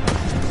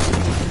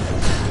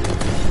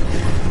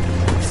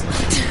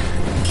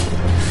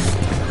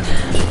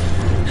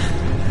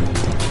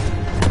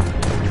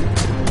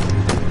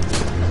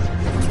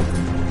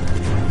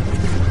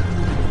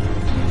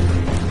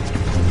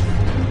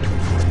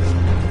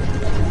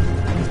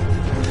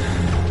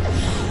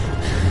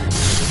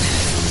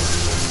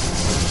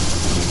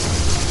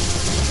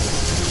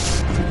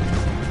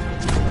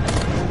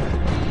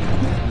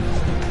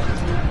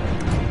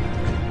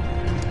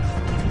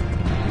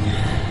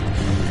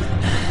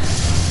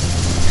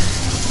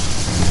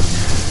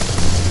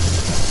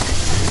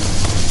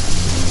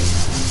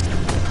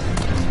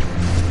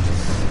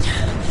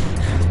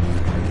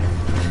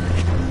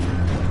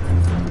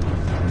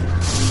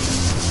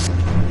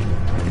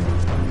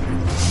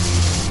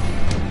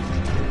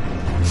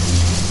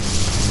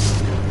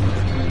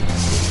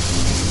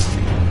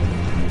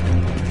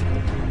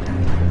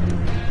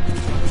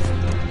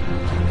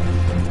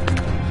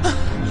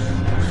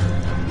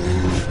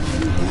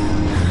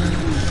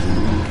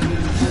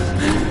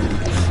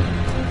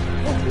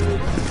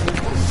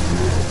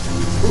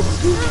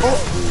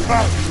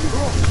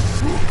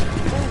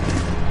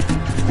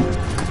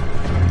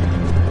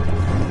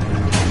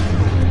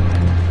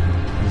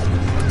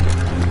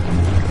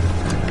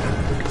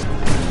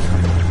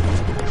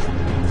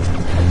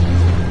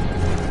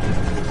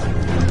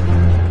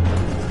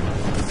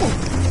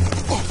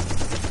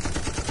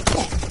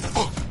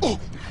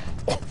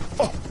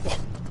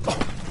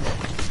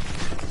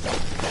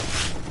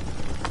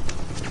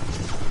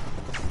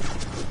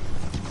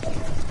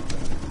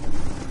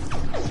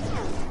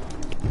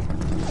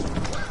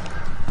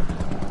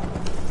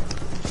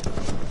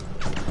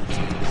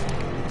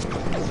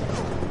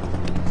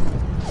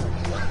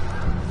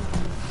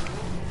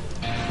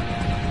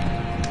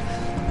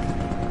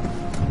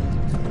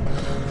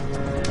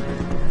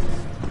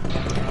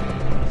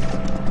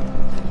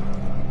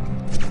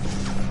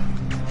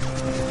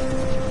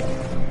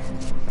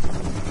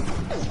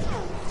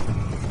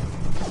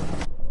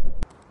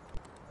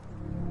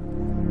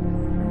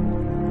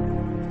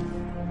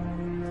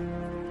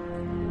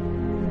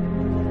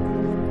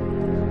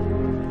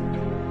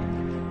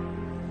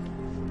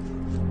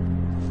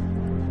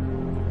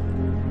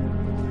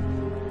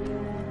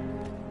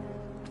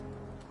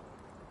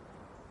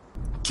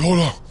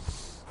 Tola!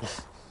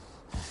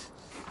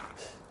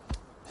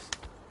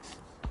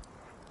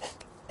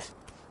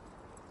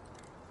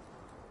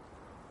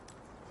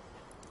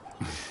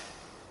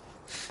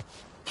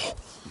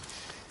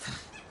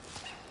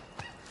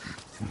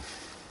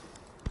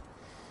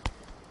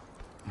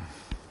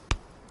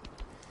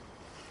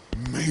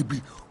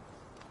 Maybe,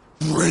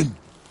 Bren,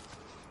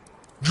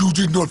 you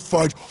did not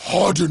fight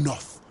hard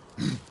enough.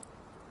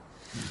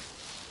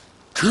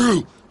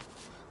 Kill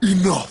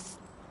enough.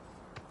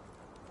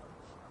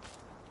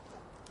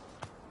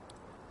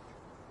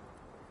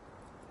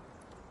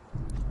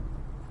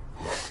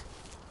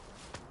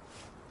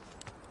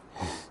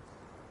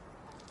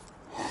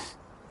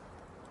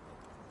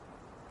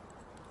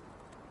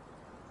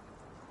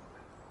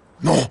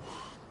 No.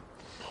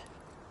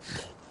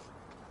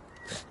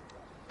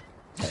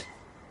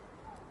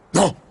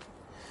 No.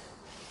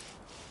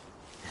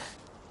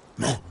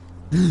 No.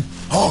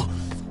 Oh.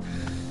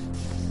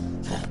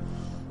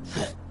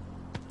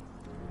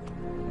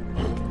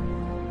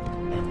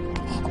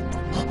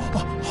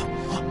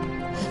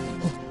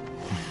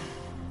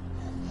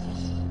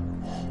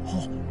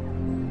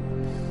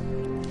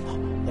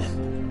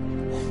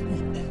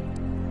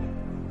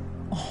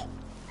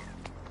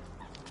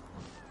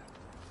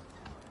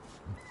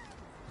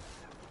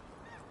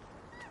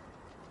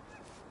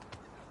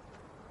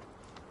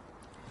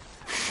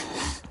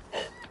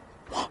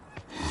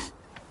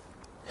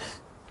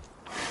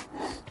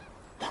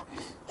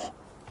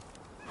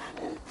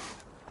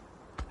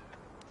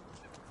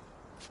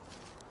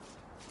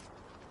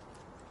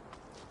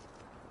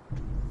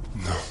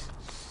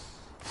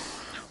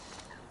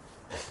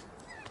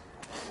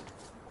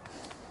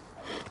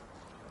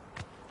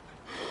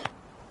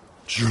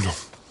 Juno.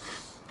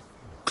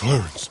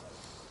 Clarence.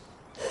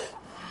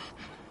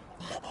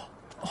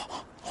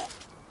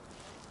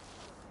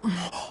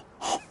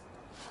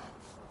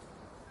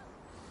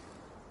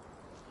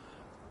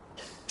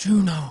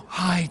 Juno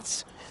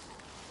hides.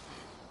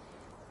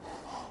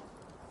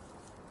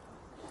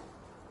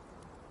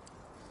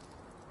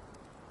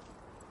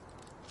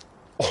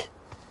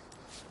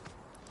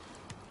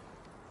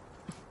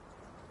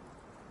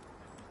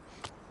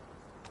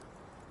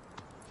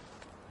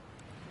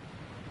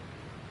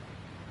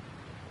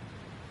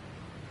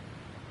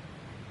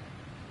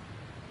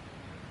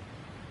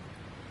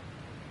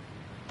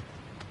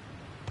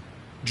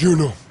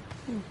 Juno.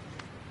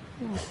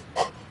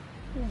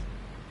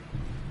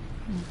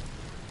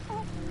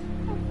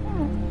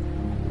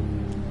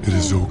 It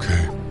is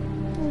okay.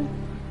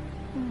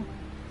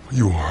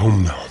 You are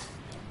home now.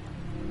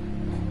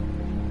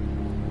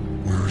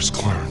 Where is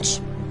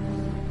Clarence?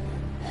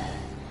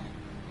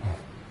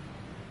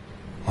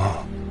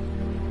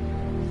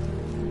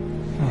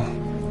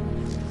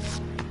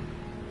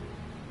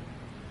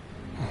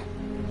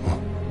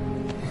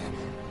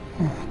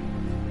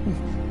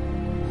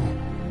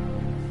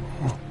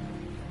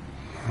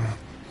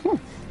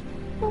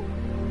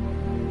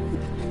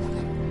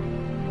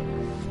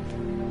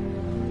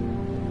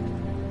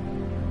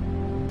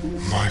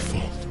 My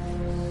fault.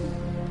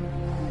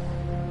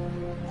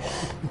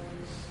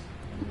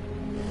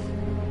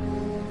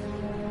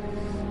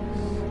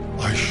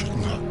 I should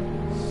not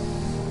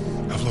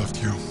have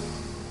left you.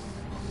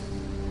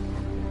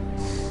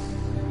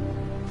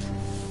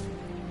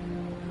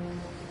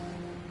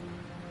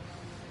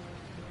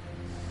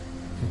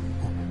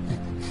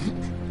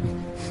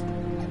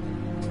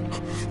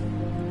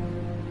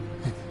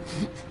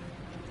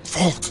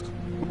 Fault.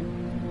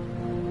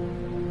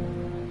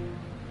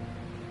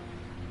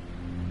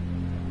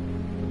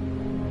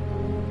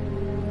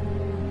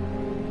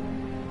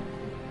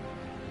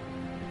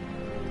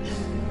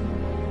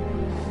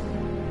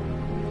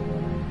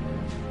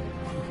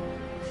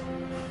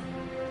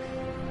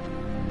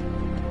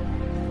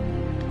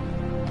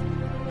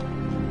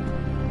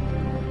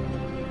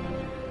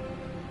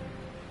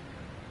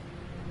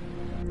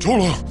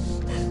 Tola!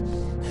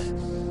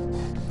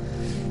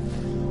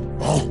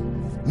 Oh,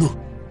 no.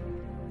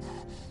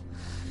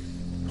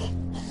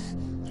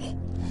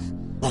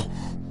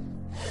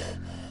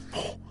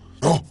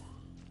 No.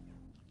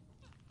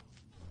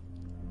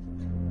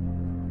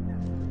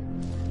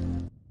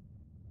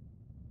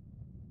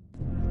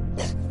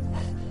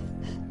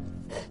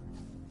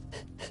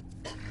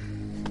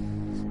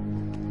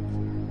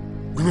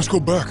 We must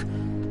go back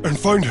and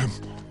find him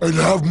and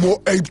have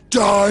more ape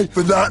die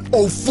for that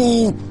old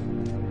fool.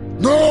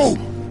 No!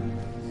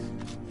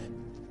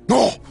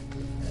 No!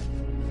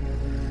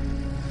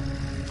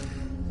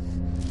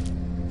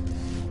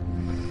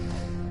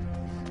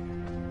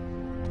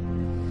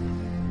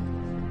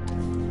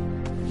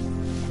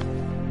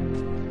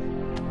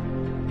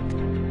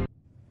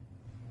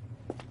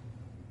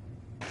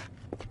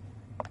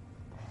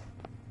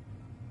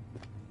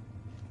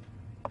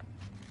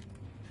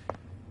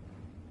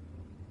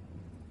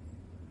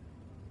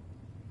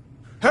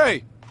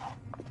 Hey!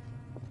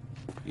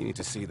 You need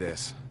to see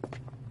this.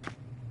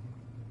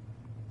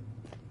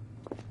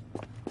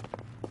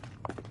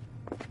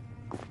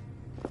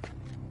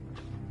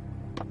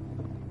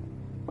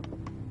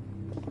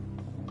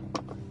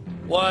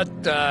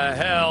 What the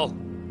hell?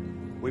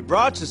 We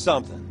brought you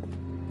something.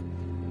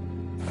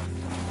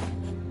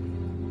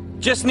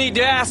 Just need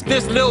to ask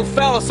this little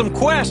fella some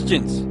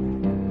questions.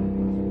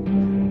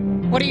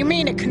 What do you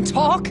mean, it can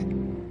talk?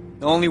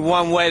 Only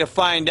one way to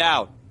find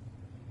out.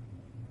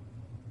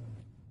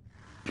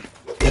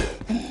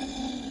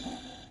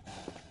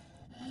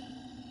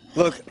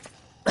 Look,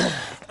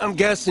 I'm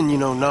guessing you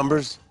know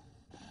numbers.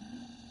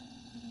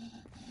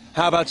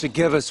 How about you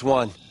give us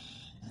one?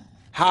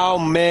 How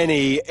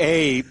many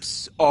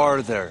apes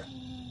are there?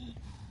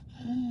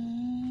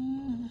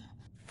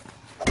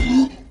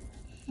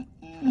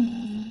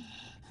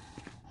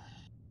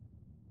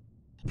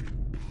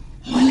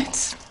 Well,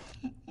 it's...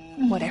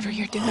 whatever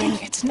you're doing,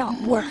 it's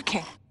not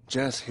working.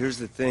 Jess, here's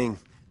the thing.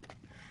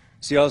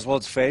 See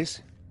Oswald's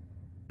face?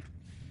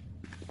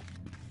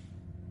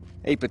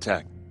 Ape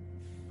attack.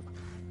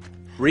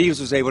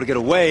 Reeves was able to get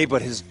away,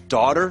 but his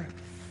daughter?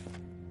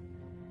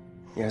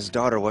 Yeah, his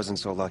daughter wasn't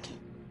so lucky.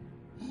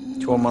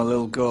 Tore my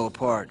little girl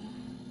apart.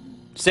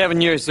 7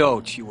 years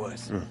old she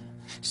was.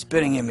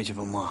 Spitting image of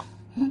her mom.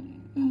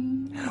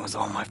 And it was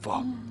all my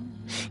fault.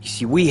 You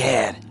see, we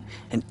had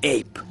an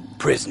ape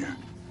prisoner.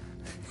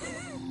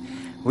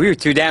 We were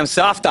too damn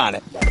soft on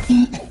it.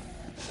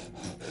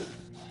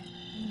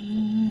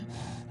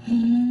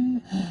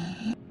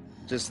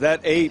 Just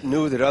that ape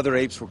knew that other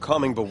apes were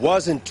coming, but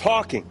wasn't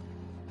talking.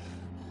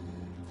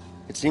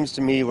 It seems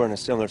to me we're in a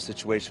similar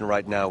situation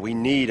right now. We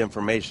need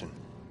information.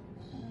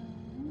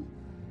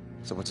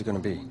 So what's it gonna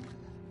be?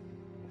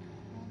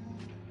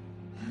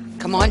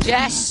 Come on,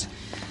 Jess.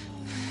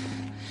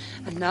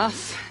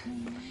 Enough.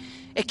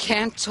 It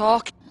can't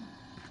talk.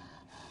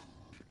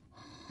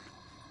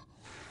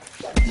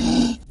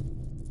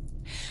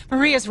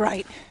 Maria's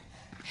right.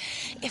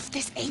 If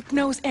this ape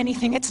knows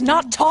anything, it's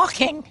not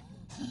talking.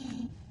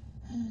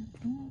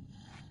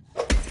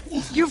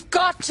 You've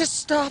got to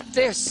stop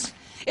this.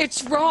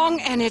 It's wrong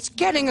and it's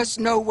getting us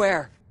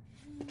nowhere.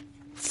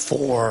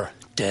 4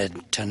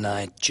 dead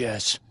tonight,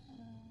 Jess.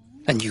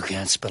 And you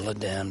can't spill a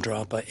damn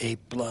drop of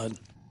ape blood.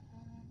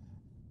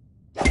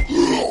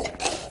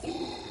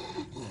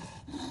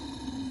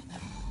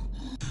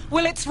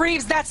 Well, it's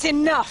Reeves, that's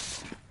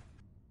enough.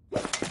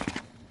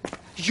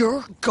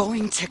 You're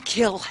going to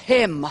kill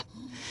him.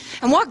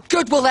 And what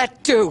good will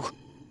that do?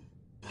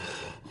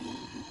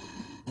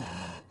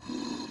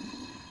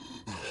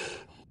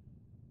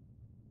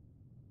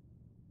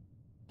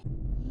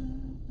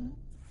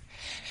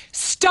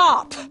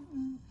 Stop!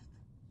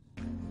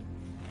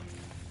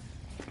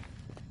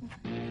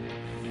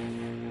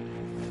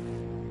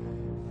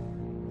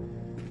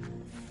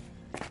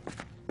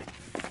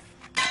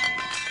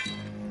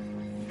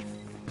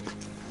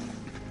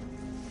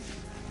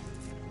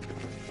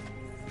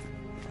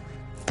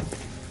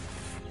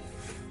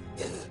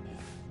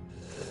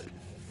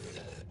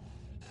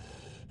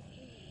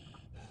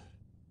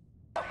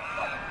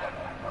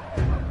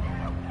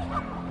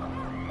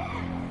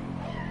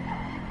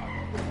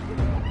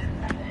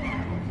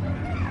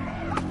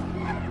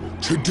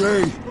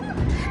 Today,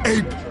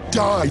 Ape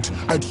died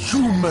at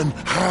human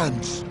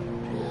hands.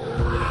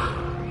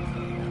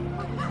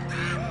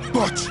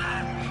 But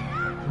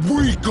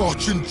we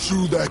got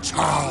into their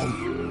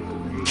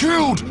town,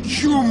 killed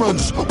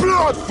humans,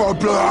 blood for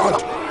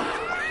blood.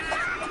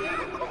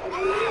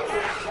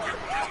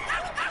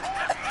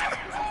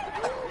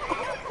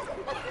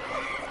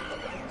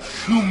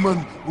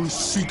 Human will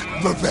seek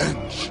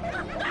revenge.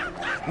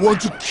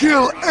 Want to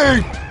kill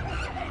Ape?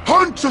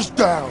 Hunt us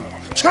down,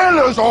 kill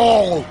us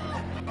all.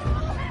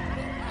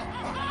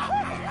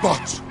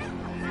 But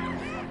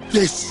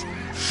this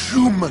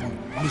human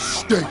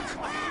mistake.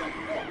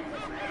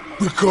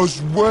 Because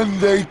when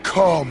they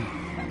come,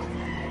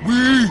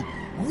 we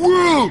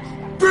will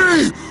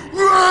be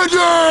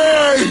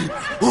ready!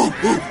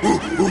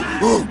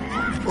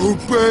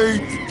 Obey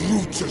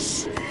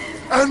Brutus,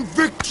 and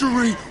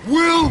victory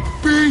will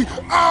be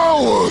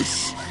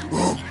ours!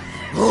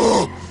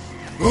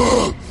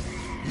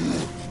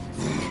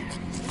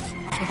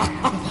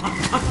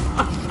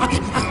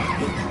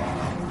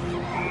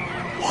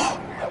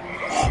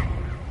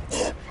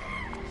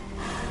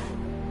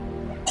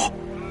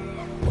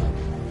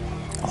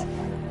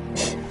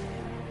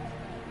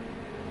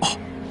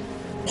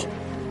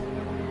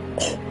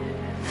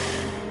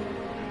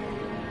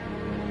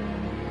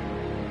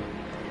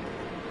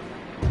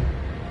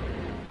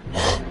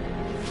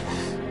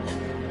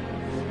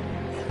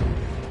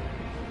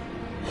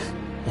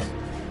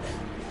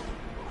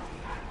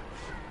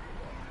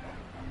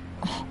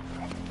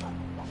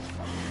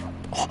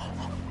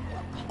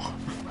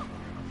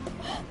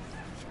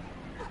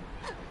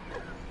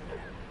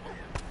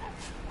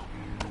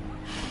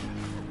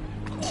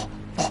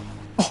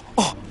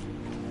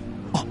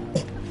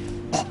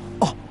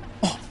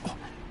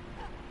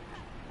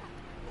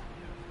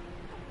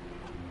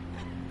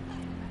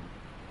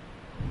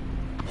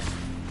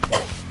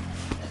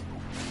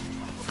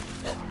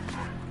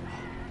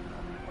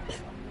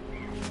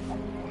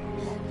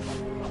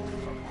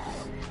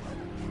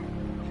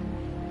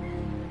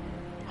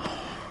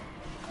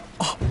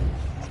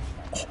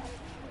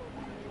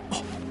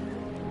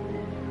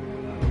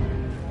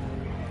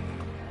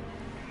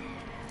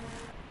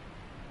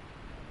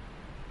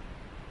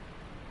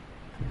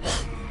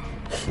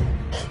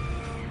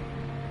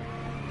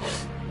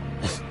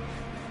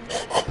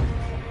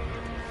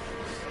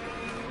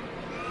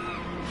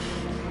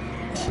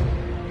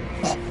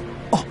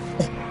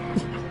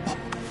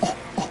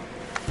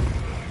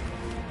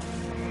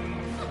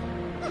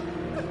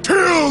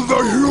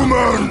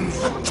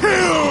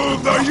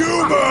 the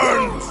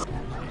humans!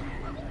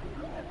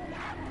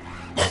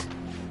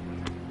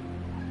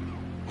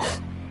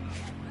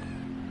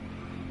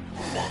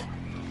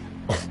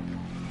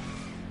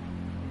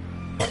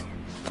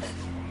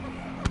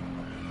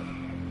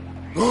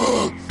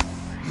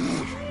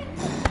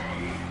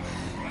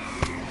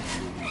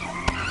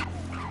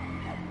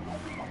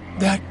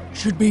 That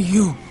should be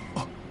you.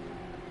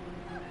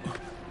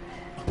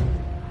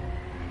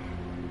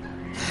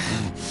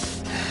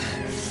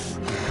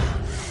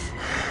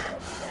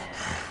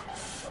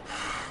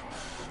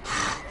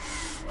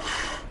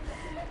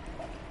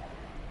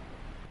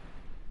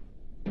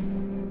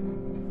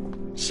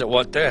 So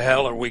what the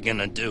hell are we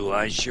gonna do?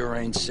 I sure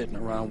ain't sitting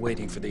around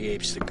waiting for the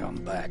apes to come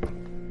back.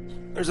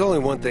 There's only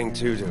one thing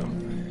to do.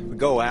 We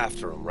go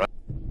after them, right?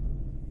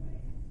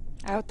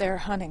 Out there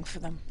hunting for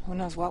them. Who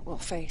knows what we'll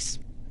face.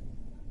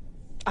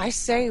 I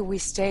say we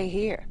stay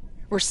here.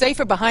 We're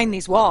safer behind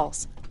these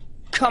walls.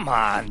 Come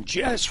on,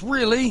 Jess,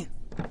 really?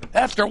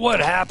 After what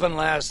happened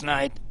last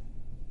night?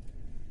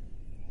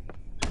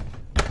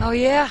 Oh,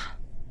 yeah?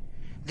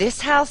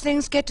 This how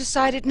things get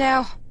decided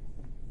now?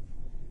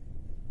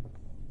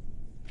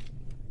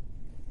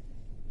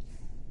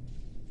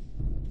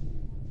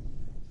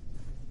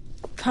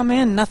 Come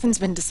in, nothing's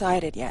been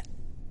decided yet.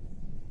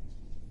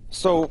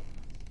 So,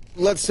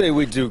 let's say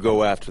we do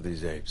go after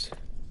these apes.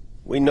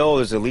 We know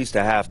there's at least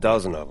a half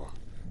dozen of them.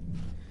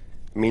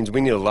 It means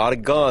we need a lot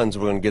of guns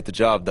if we're gonna get the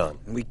job done.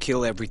 We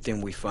kill everything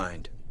we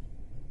find.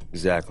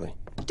 Exactly.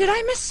 Did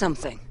I miss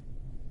something?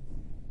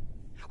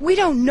 We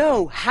don't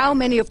know how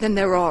many of them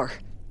there are.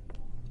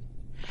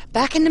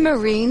 Back in the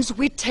Marines,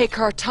 we'd take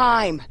our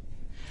time.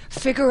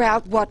 Figure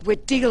out what we're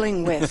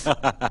dealing with.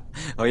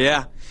 Oh,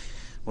 yeah?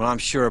 Well, I'm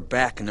sure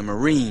back in the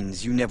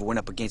Marines, you never went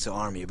up against an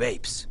army of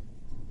apes.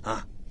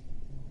 Huh?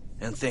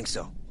 I don't think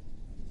so.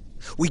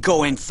 We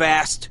go in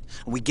fast,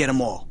 and we get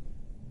them all.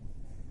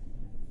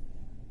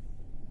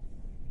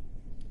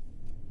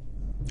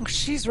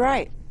 She's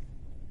right.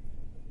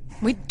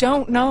 We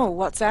don't know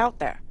what's out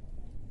there.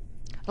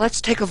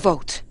 Let's take a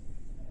vote.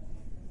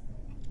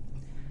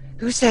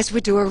 Who says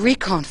we do a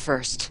recon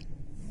first?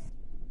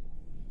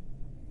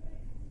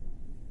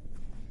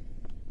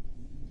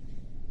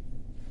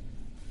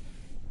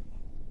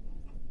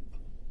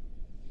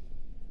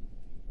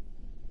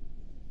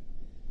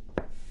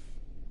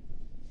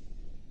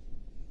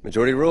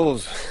 Majority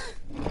rules.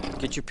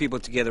 Get your people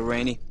together,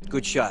 Rainey.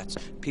 Good shots.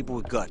 People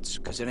with guts,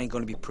 because it ain't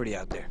gonna be pretty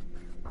out there.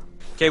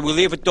 Okay, we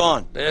leave at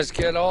dawn. Let's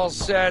get all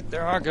set.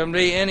 There aren't gonna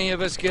be any of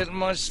us getting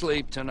much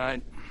sleep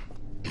tonight.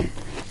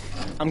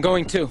 I'm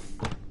going too.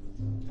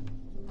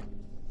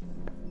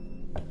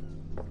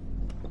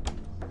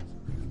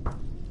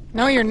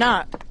 No, you're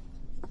not.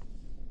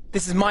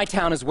 This is my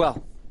town as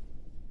well.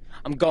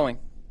 I'm going.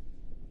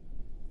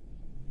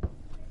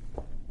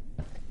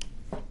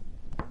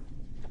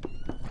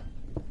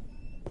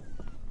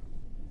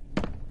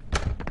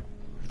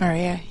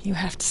 Maria, you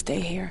have to stay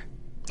here.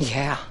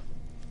 Yeah.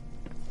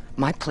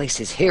 My place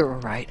is here,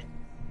 all right.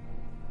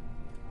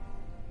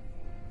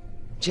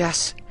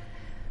 Jess,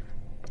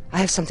 I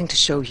have something to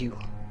show you.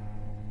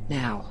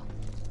 Now.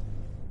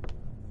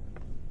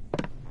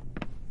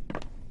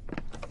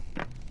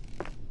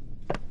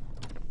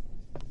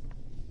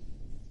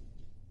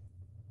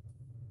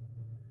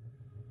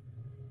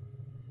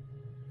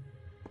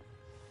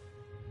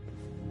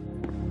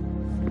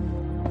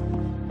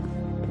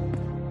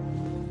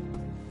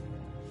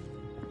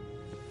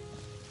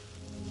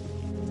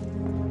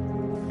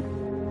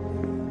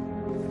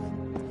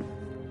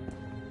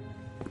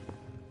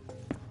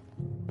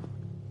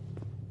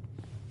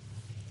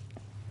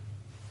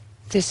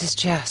 This is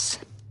Jess.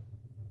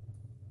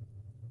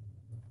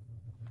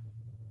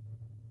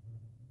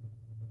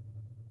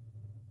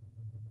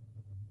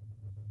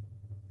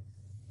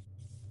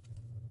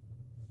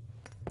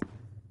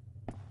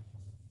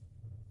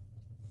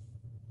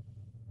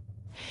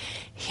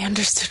 He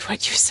understood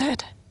what you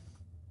said.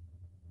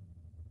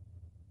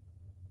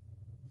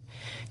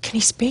 Can he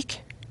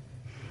speak?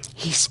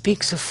 He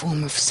speaks a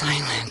form of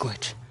sign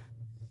language.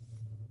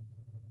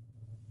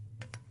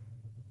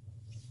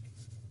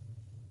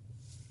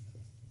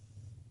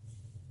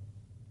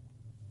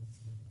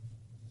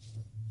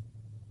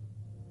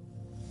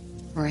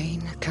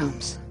 Rain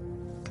comes.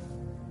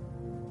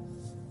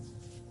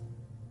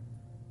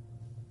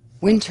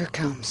 Winter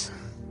comes.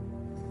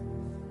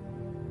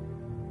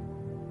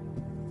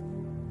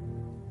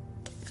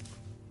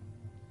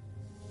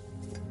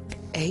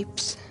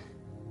 Apes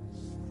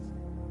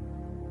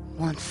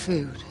want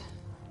food.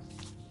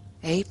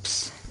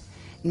 Apes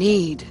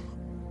need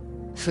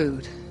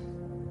food.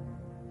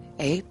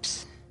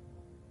 Apes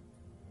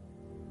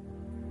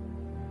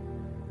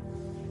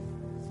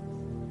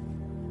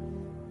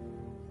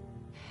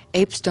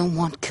don't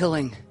want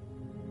killing.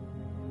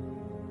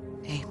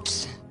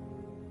 Apes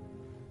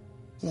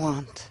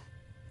want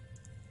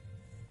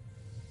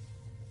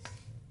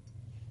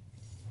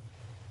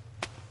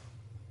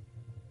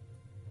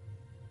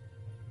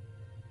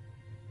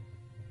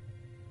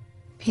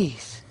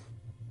peace.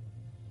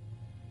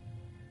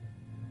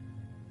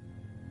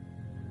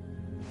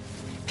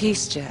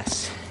 Peace,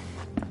 Jess.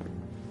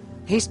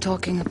 He's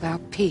talking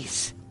about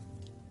peace.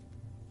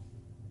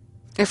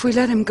 If we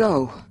let him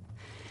go,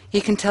 he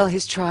can tell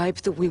his tribe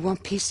that we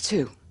want peace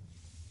too.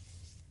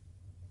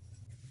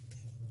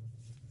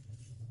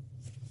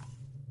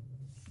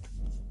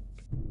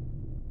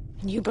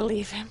 And you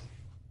believe him?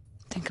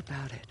 Think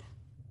about it.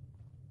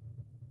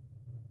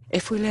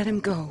 If we let him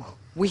go,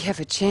 we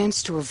have a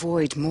chance to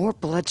avoid more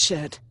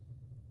bloodshed.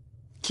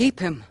 Keep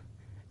him.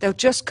 They'll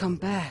just come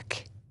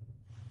back.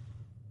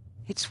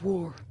 It's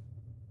war.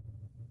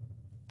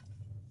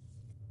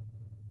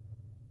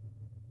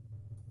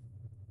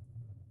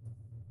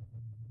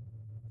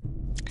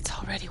 It's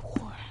already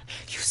war.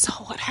 You saw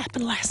what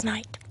happened last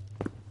night.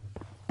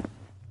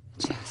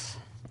 Jess.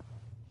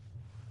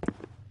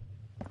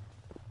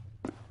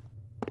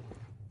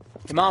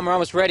 Hey, Mom, we're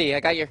almost ready. I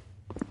got your...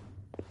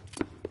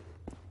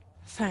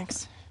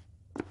 Thanks.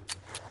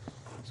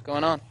 What's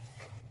going on?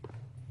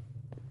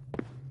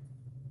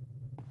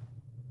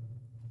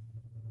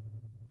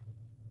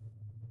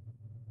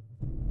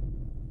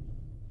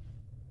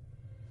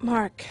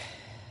 Mark,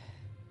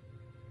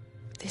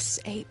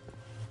 this ape,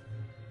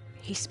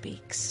 he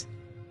speaks.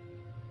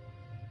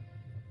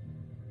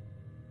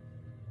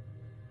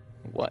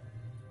 What?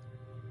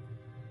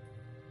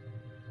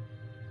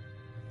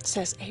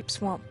 Says apes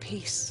want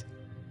peace.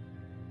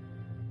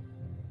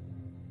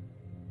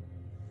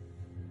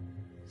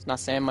 It's not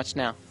saying much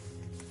now.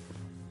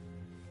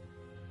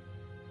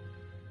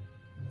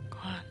 Go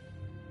on.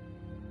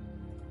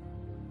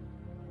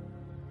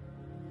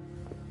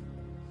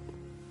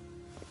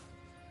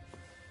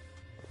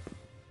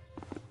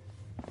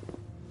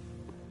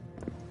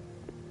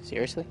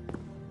 Seriously?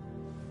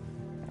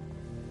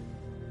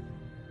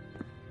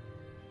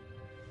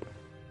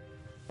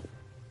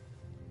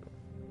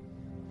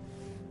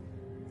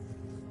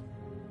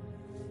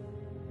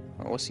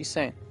 Well, what's he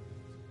saying?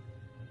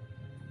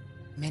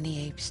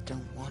 Many apes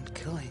don't want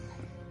killing.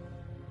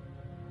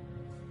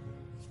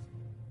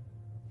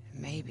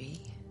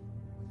 Maybe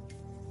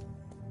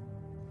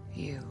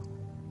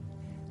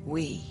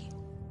we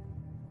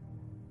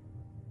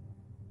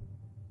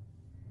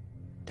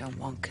don't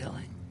want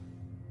killing.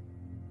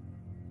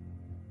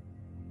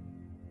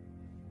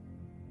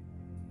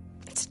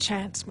 It's a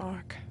chance,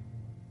 Mark.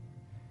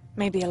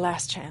 Maybe a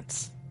last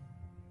chance.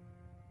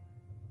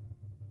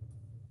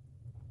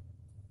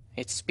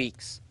 It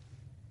speaks.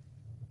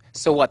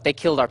 So what? They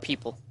killed our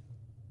people.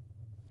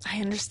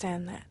 I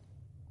understand that.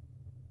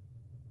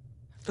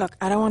 Look,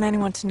 I don't want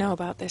anyone to know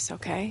about this,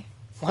 okay?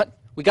 What?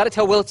 We gotta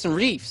tell Willits and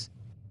Reeves.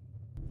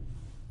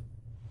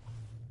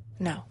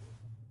 No.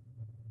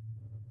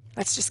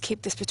 Let's just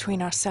keep this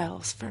between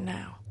ourselves for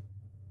now.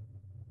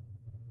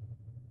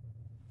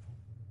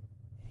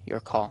 Your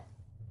call.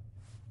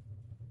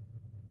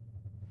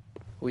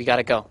 We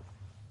gotta go.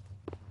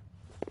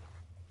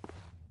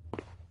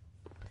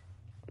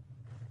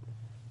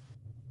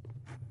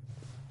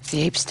 If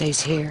the ape stays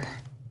here,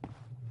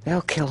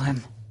 they'll kill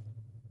him.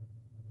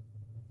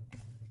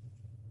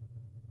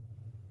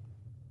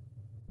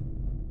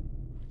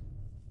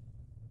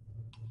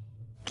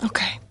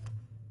 Okay.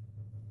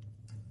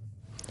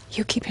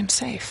 You keep him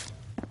safe.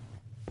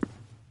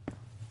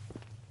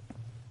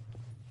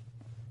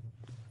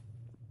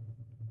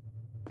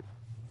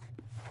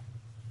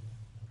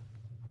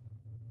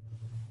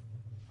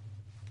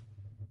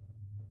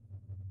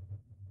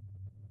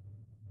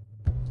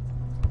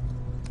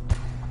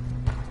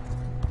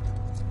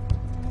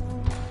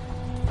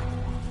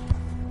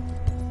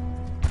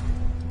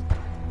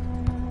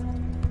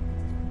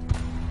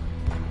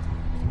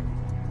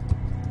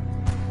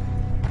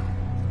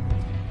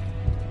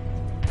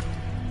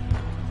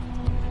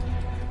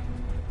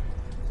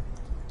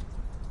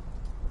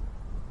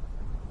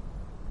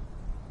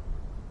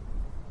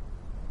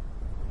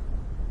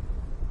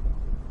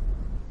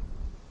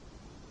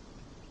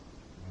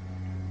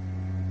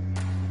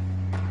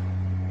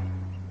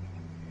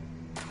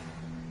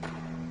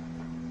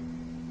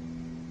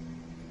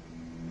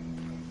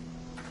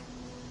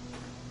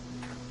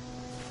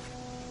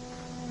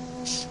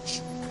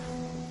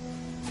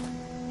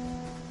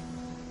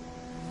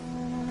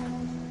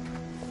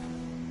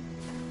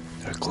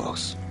 They're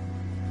close.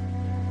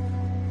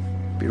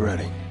 Be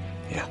ready.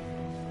 Yeah.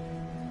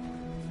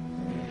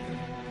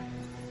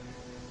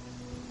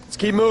 Let's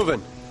keep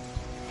moving.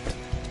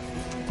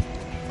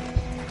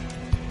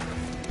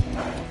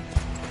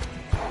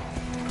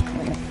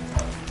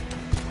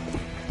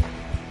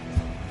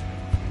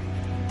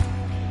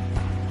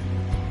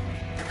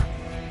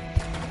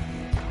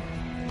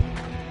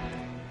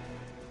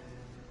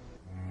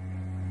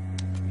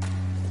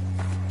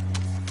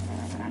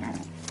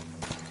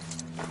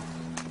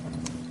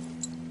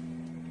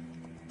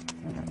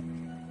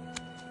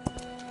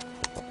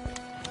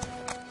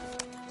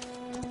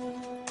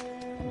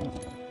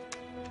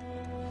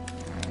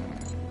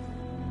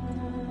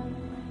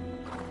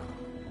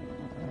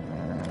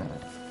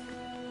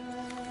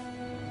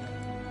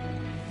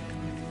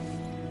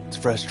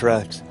 Fresh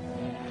tracks.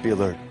 Be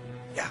alert.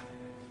 Yeah.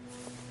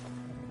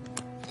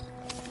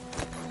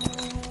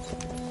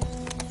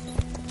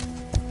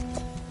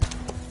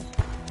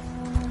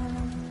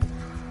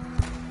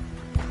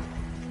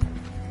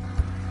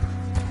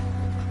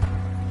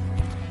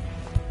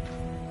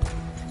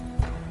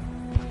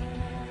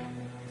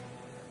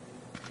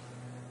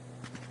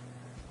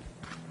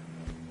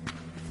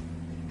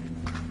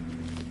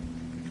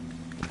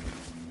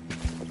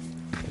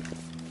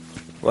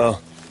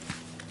 Well,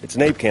 it's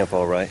an ape camp,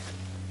 all right.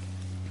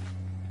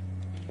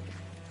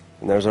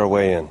 And there's our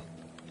way in.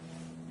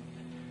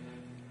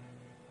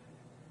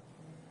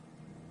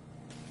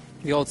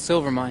 The old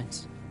silver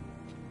mines.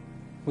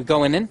 We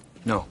going in?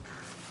 No.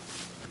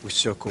 We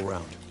circle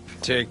around.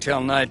 Take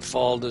till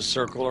nightfall to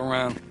circle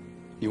around.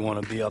 You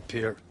want to be up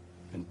here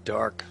in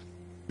dark.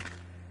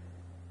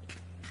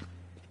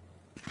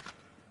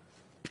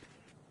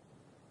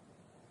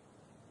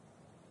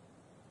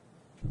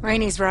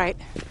 Rainey's right.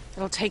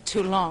 It'll take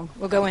too long.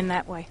 We'll go in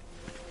that way.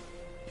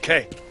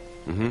 Okay.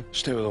 Mm-hmm.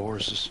 Stay with the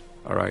horses.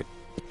 All right.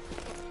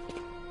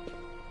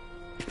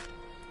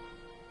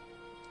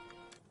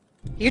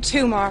 You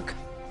too, Mark.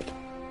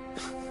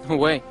 No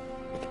way.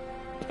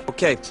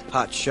 Okay,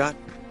 hot shot.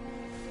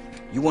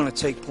 You want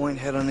to take point,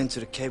 head on into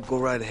the cave, go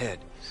right ahead.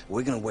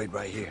 We're gonna wait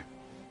right here.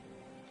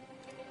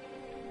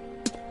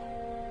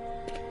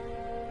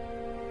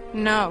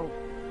 No.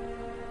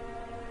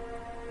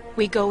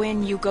 We go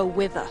in, you go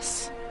with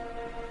us.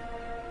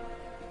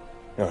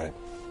 All right.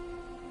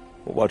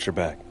 We'll watch your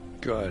back.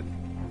 Good.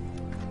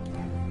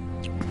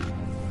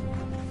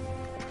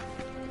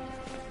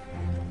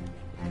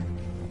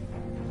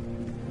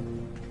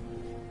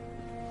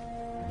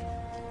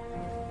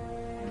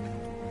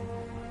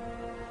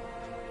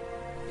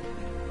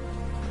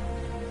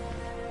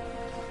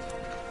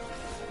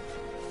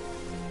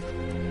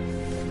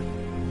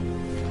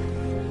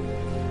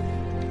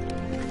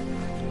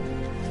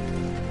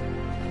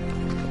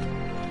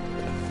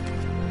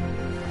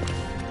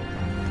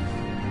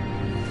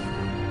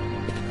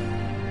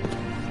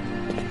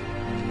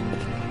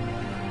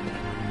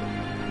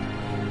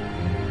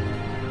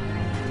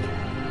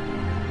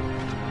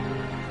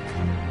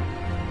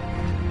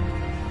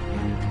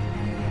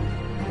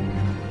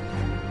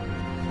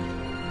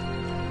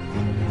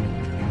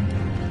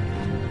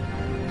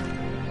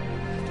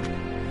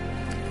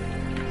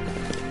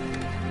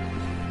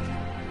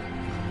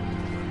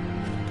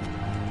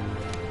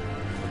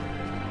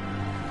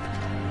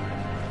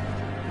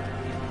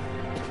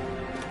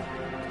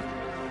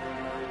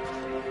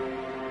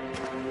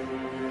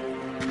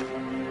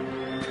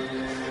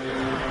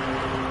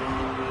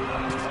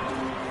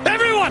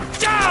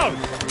 Down!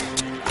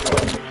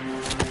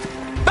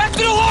 Back to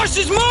the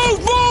horses! Move!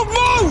 Move!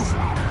 Move!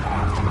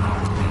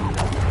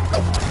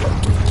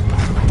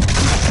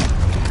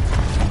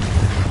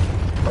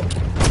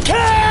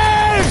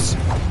 Caves!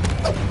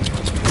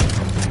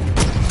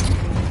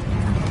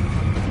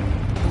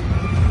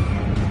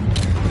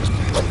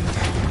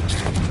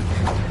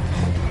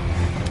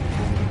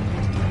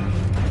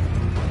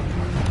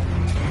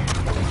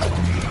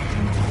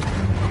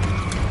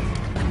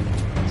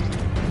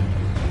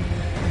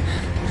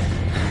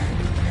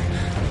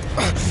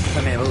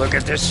 Let me have a look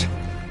at this.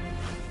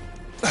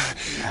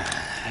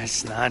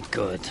 That's not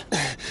good.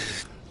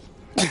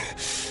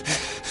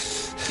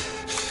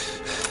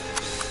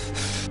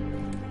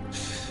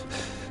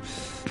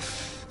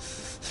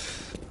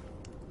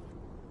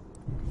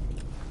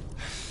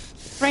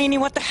 Rainey,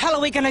 what the hell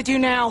are we gonna do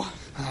now?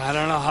 I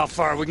don't know how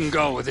far we can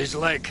go with his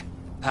leg.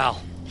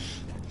 Hal,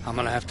 I'm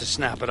gonna have to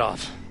snap it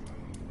off.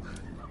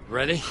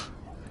 Ready?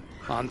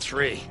 On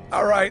 3.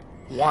 All right.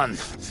 1.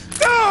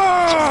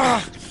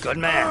 Ah! Good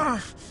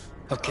man.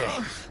 Okay,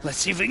 let's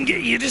see if we can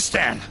get you to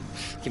stand.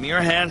 Give me your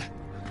hand.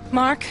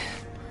 Mark,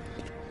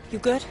 you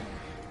good?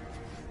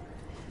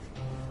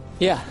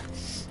 Yeah.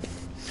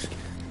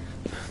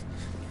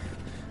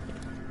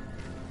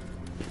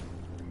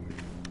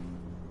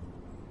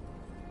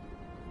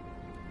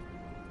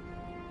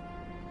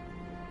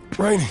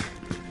 Rainey,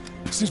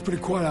 seems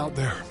pretty quiet out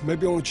there.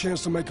 Maybe only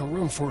chance to make a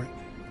run for it.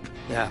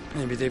 Yeah,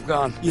 maybe they've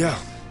gone. Yeah.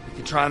 We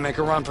can try and make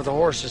a run for the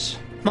horses.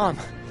 Mom,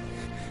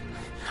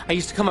 I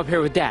used to come up here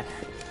with Dad.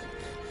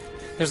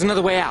 There's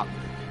another way out.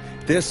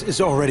 This is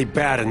already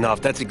bad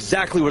enough. That's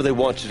exactly where they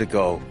want you to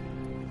go.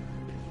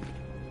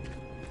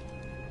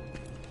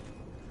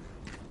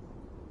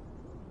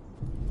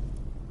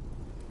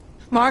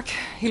 Mark,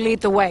 you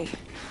lead the way.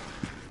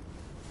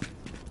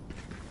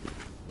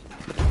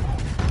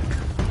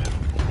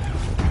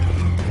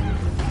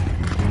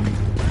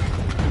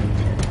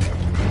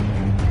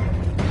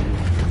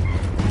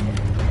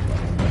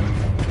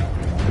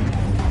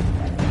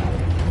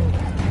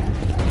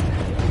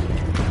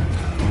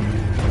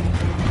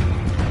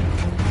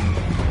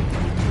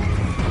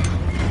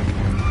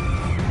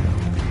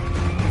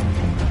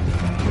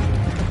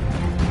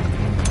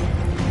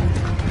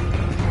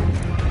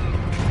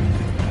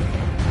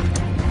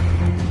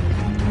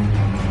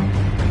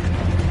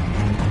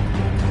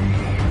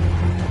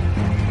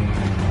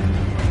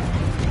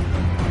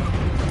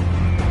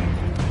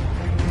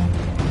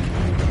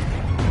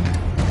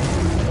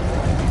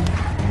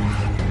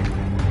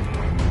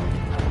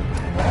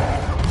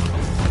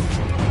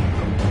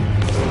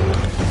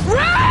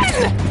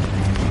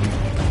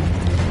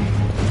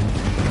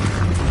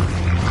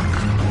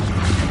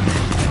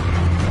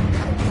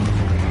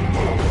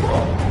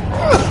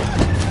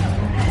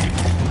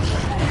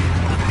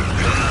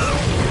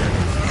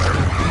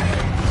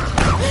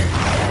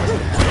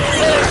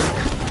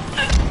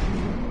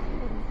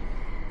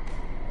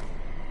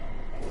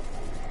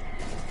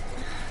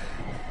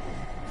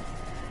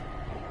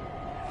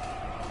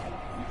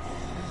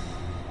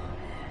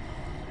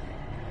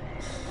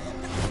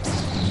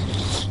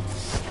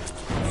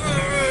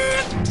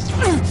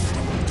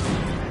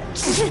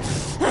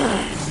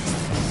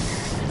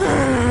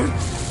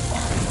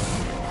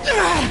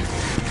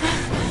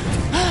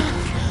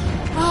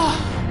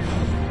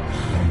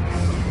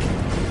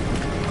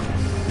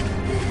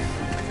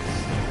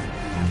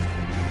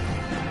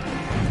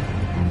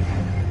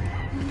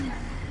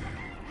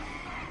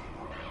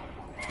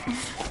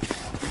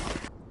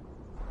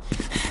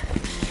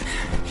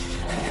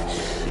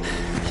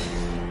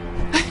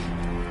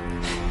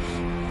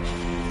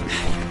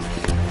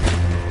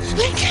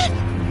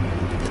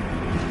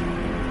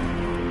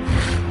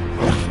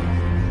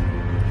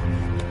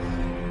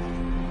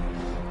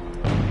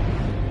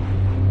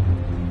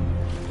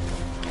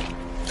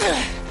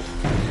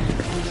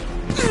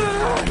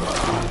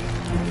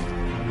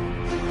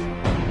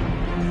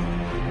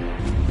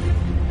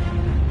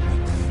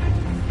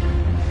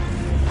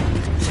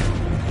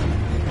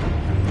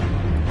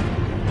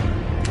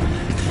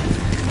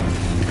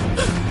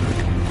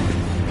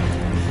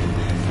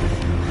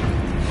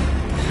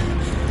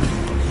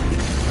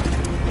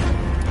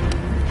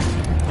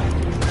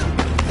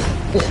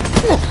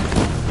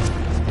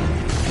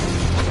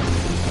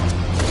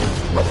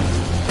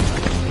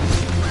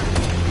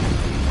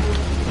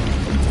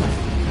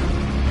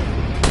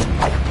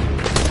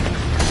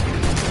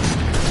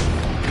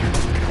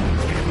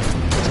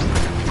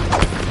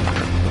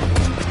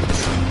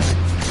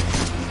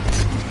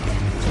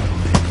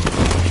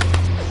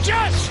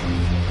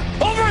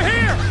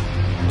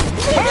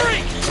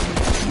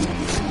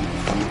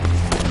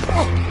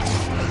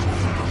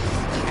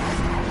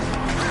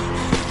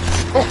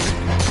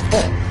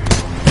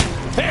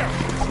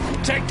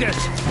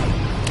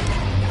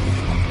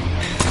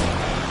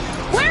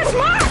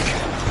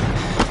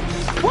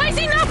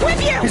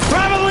 you! He's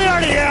probably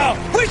already out!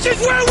 Which is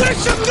where we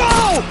should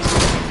go!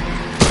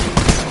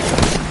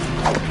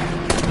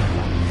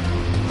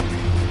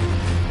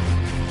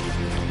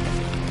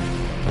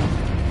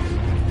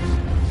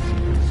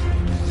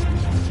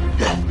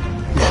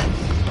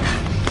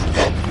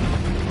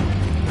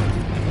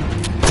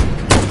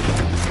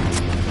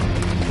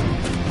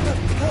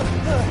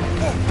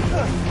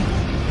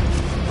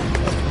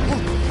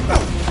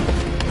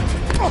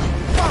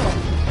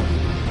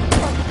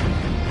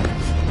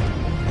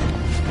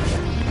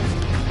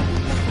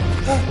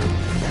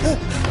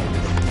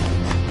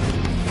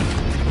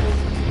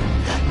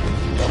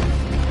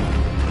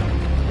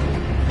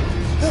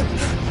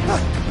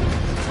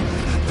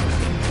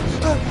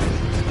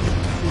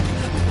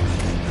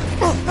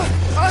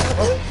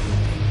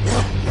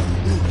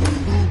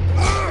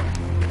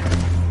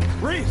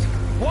 Reese!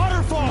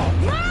 Waterfall!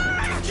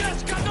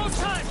 Just got no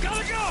time!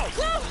 Gotta go!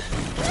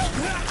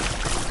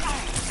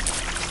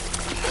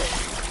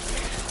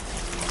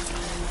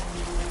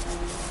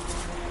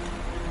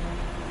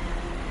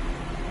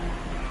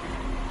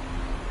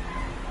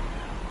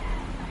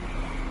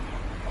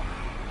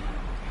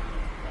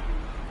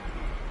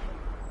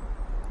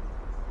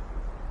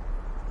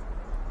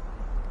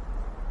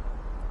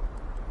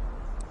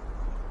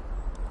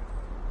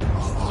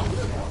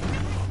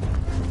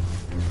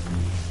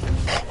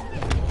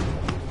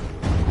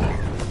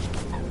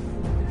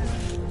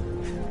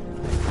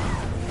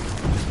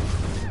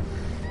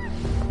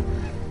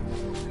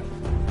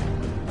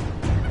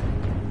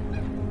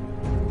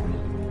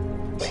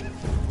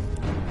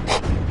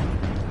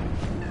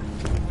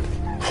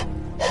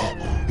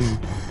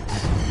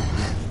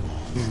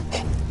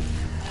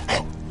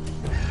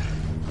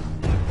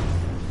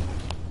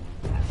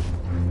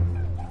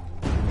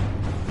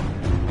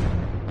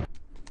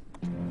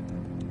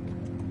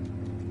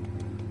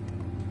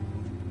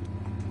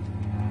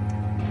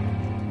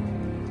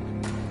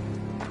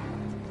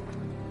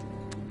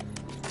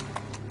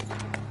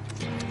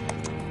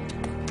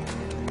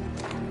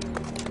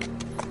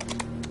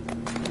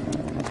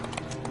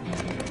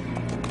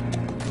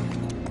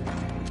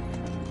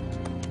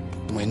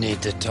 We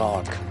need to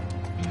talk.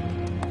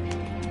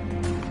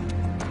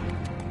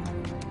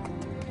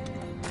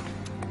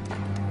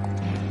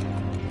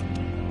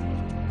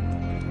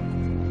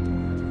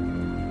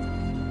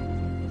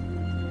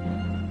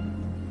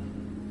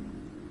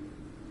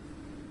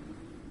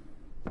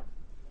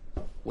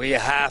 We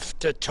have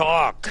to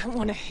talk. I don't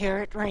want to hear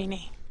it,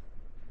 Rainey.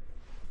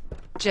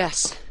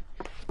 Jess,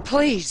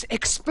 please,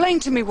 explain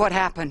to me what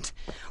happened.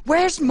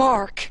 Where's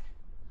Mark?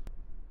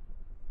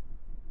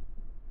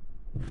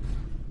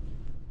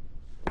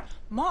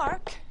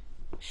 Mark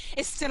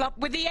is still up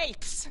with the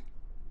apes.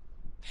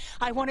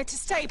 I wanted to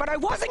stay, but I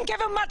wasn't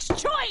given much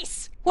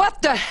choice!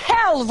 What the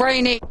hell,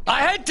 Rainey?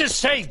 I had to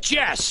save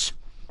Jess.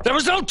 There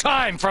was no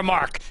time for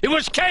Mark. It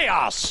was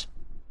chaos.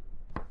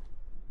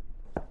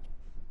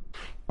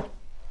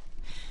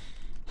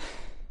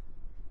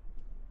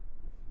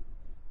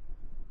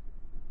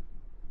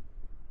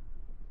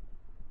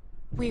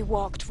 We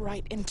walked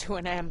right into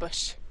an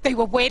ambush. They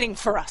were waiting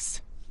for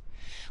us.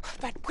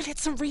 But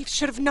Willits and Reeves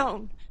should have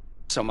known.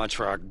 So much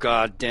for our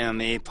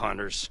goddamn ape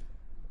hunters.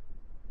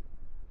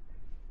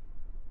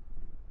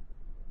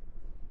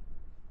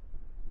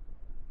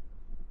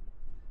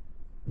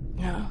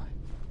 No.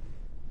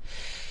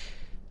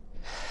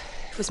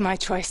 It was my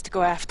choice to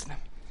go after them.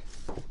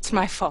 It's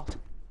my fault.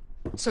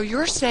 So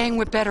you're saying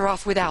we're better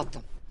off without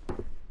them?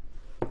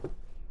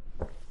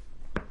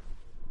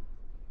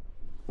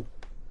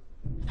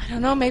 I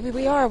don't know, maybe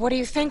we are. What do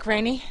you think,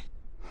 Rainey?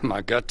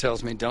 My gut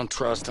tells me don't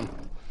trust them.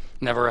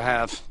 Never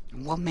have.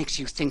 What makes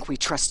you think we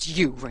trust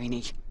you,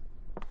 Rainey?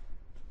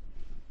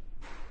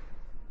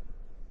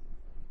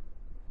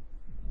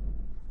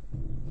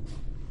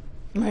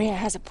 Maria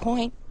has a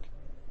point.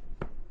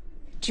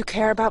 Do you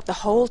care about the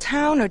whole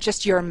town or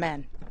just your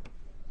men?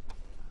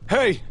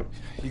 Hey!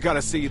 You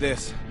gotta see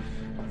this.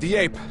 The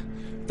ape.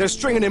 They're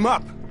stringing him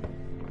up.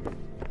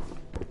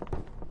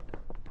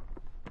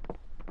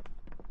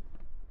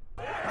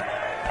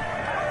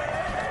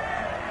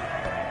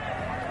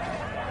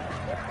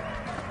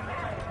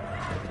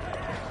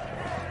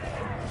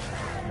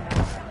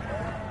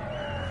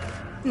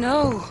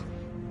 No.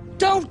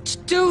 Don't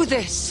do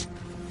this!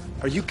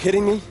 Are you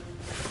kidding me?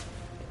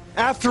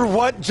 After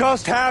what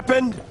just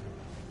happened?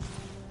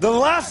 The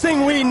last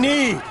thing we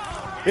need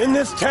in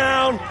this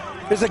town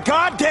is a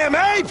goddamn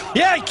ape!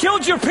 Yeah, he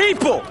killed your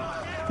people!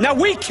 Now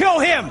we kill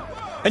him,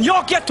 and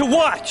y'all get to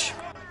watch!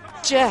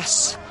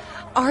 Jess,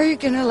 are you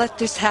gonna let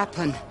this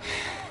happen?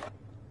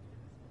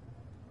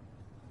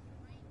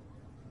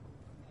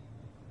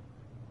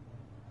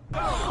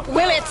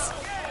 Willits!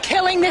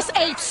 Killing this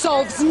ape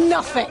solves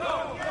nothing!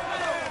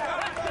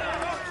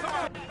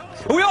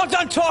 Are we all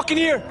done talking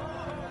here?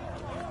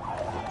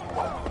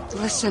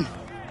 Listen.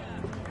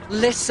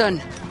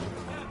 Listen.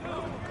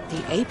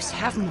 The apes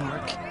have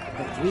Mark,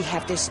 but we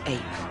have this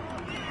ape.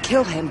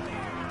 Kill him,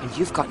 and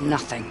you've got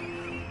nothing.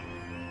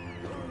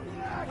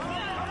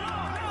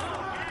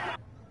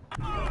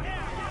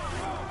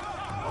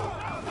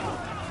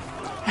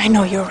 I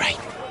know you're right.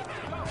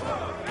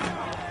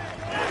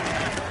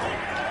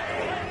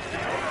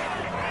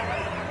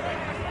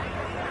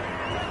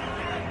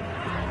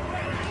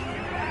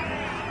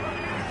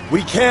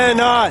 We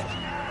cannot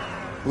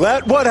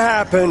let what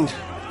happened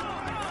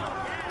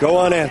go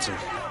unanswered.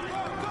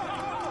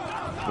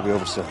 It'll be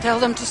over soon. Tell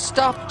them to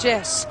stop,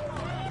 Jess.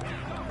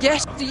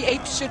 Yes, the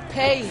apes should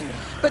pay,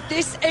 but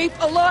this ape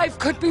alive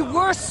could be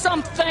worth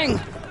something.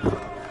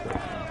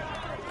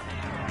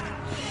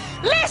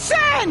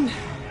 Listen!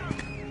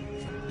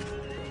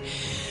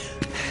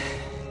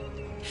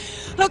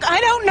 Look,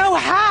 I don't know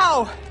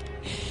how,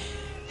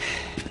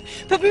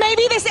 but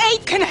maybe this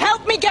ape can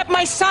help me get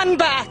my son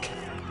back.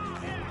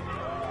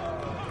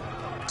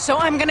 So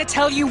I'm gonna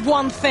tell you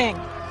one thing.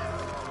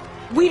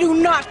 We do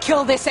not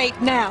kill this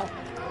ape now.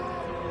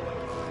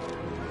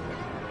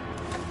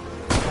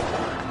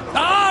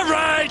 All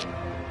right!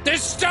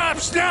 This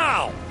stops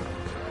now!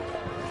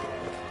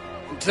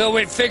 Until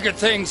we figure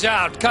things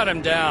out, cut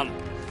him down.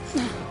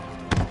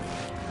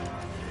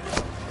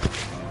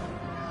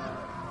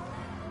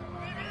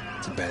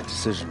 It's a bad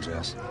decision,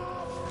 Jess.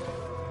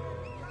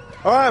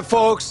 All right,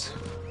 folks.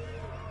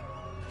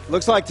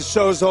 Looks like the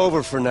show's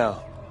over for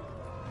now.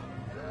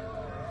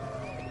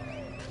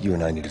 You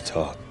and I need to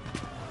talk.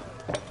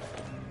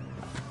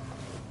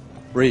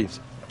 Reeves.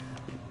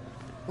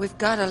 We've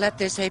got to let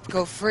this ape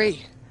go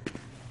free.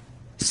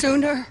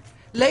 Sooner,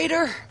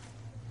 later,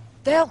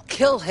 they'll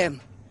kill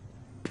him.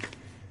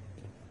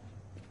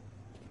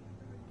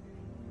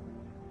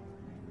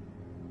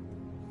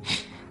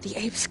 The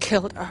apes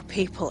killed our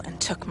people and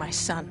took my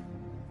son.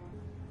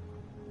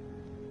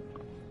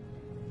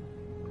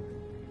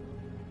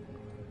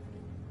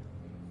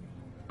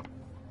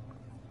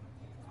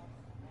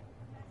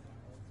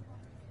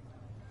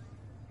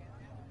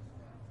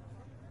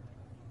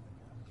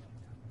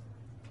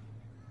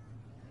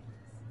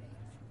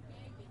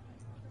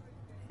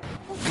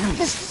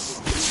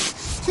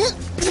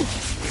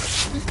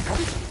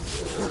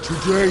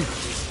 Today,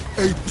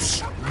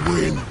 apes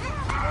win.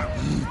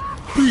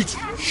 Beat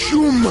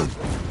human.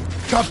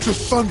 Capture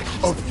son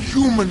of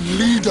human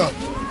leader.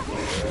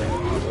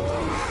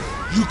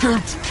 You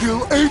came to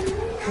kill ape?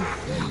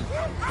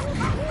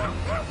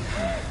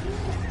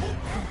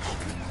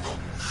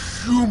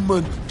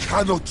 Human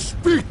cannot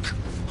speak.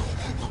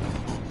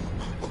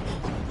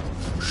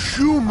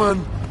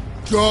 Human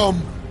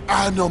dumb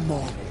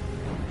animal.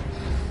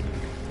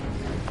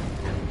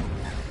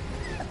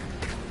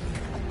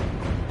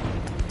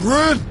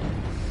 Bren!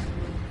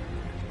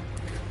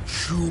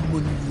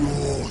 Human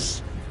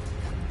yours.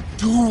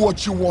 Do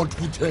what you want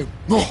with him.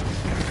 No.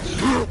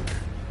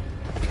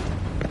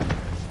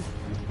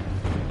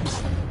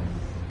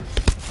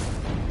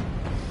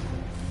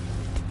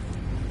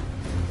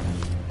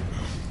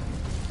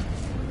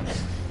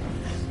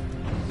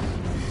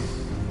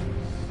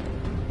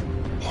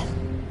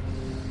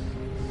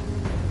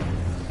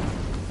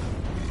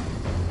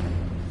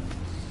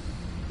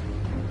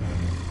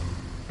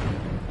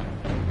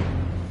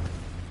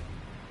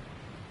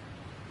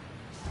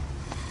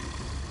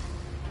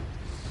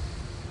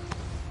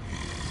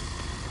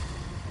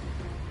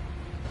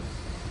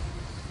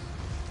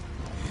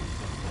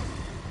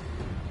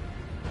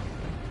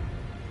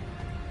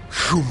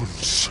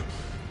 Humans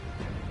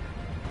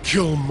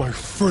kill my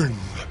friend,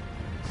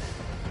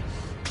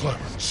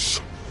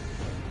 Clarence.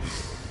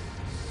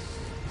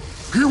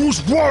 He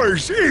was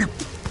wise, ape!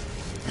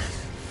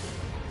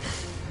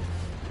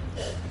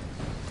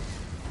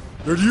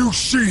 Did you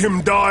see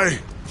him die?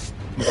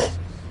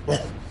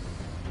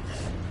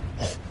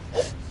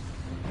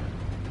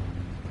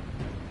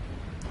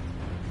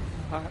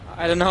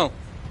 I don't know.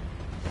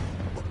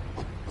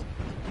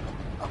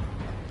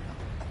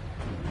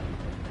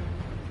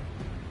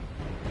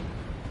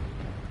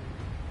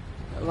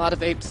 A lot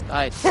of apes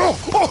died.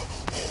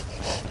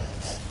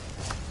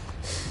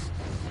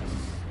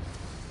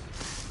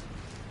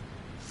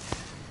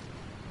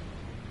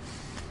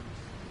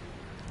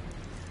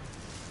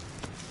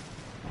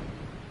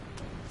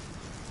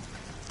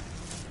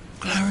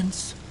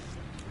 Clarence,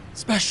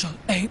 special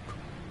ape.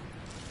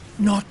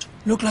 Not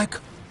look like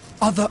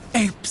other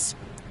apes.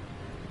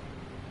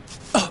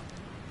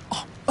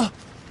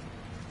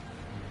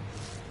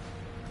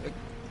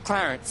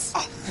 Clarence.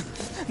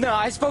 No,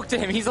 I spoke to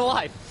him. He's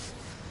alive.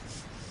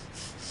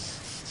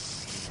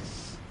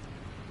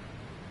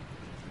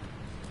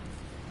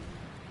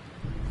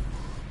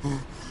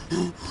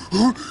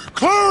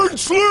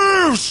 Clarence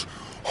lives!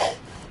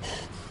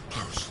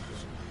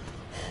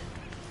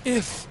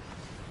 If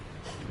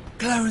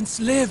Clarence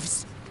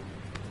lives,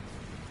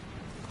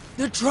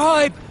 the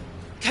tribe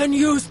can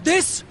use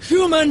this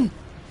human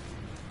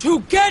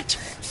to get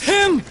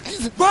him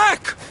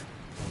back!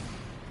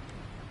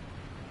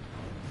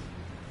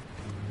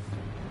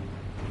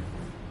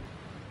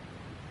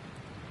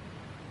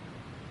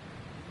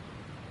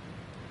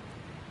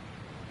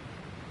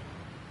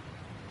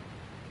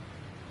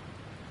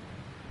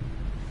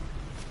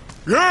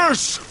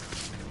 Yes!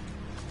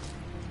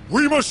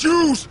 We must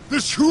use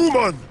this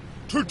human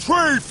to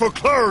trade for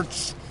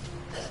Clarence!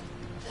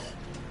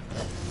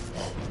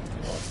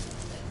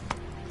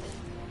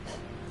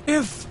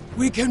 If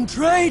we can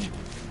trade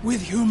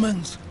with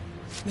humans,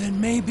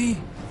 then maybe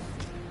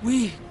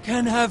we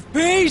can have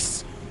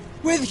peace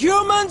with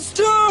humans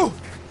too!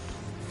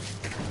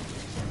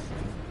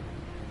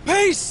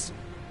 Peace!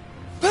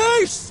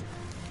 Peace!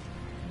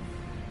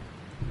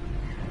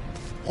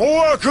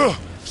 Hoaka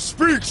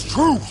speaks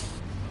truth!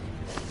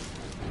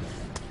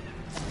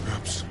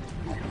 Perhaps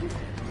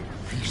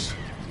peace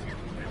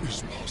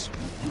is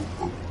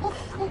possible.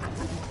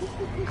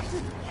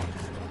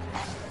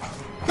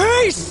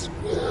 Peace!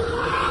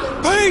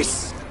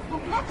 Peace!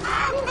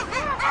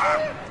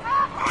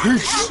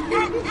 Peace!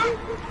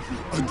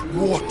 At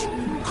what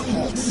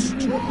cost?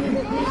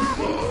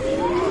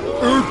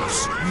 Apes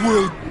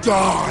will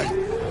die!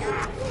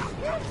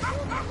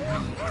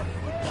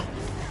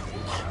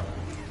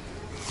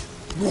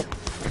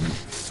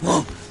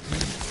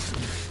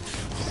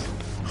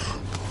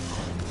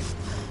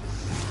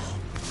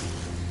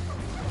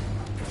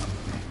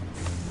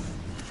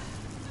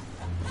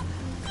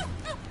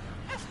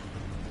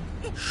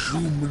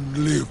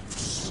 Human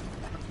lives.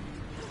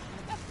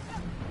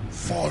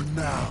 For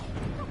now.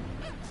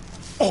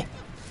 Oh.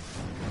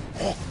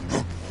 Oh.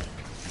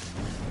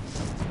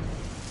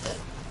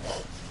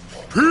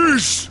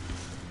 Peace!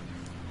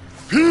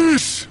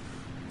 Peace!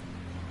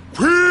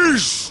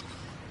 Peace!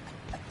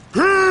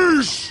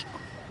 Peace!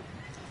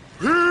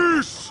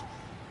 Peace!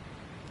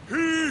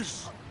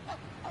 Peace!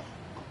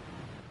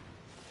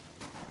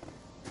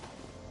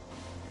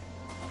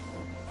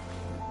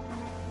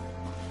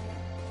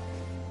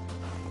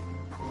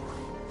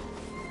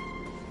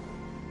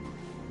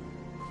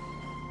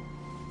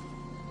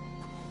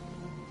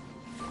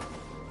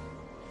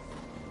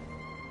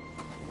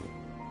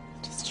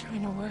 Just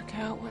trying to work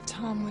out what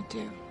Tom would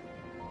do.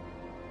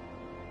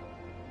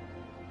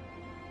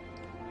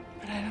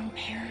 But I don't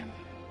hear him.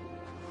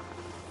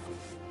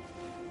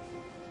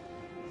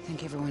 I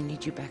think everyone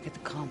needs you back at the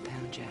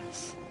compound,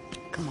 Jess.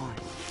 Come on.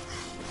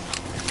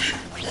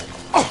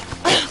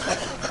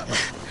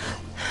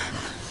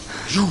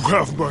 You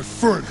have my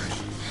friend,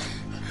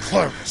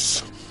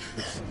 Clarence.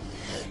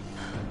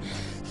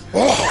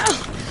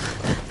 Oh!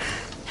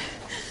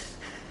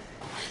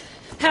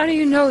 How do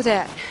you know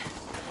that?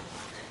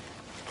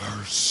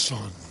 Our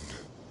son.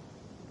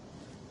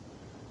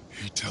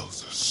 He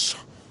tells us.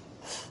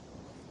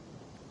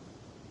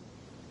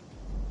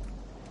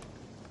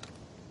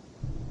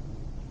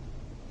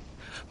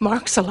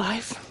 Mark's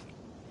alive.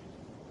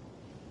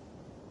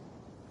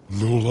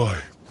 No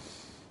lie.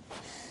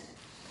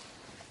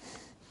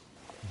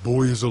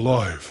 Boy is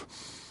alive.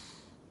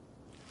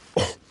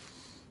 Oh.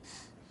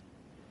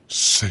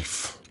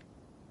 Safe.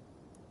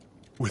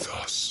 With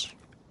us.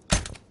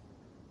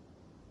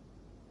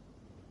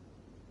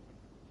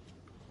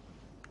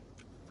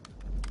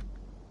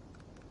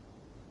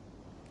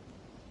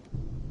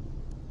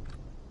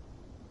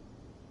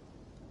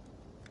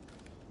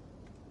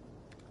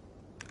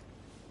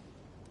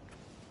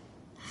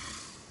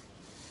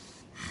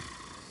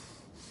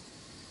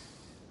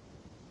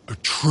 A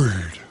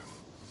trade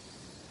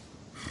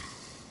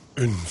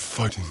in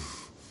fighting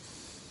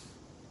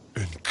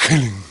and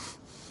killing.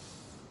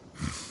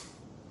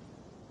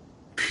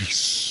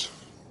 Peace.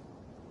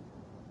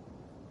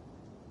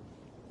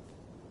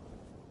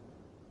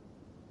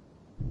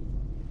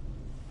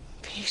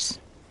 Peace.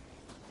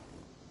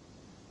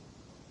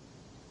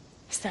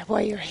 Is that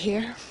why you're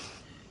here?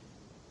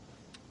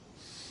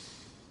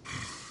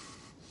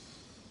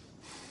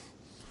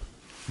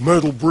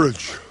 Metal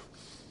bridge.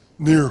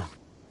 Near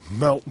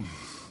mountain.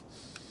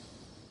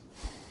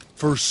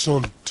 First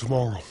sun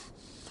tomorrow.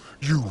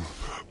 You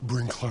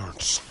bring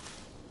Clarence.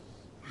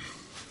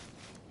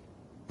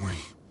 We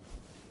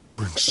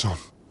bring son.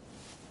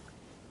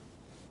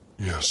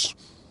 Yes.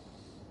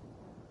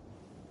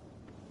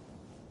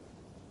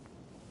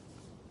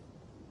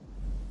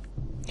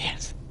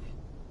 Yes.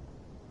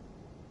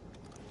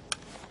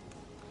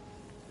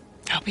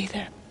 I'll be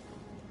there.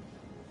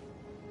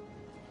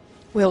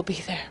 We'll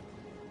be there.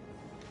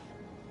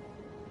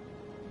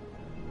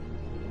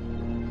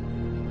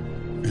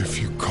 If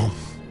you come,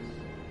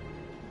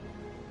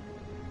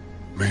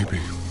 maybe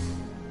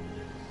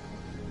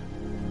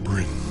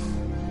bring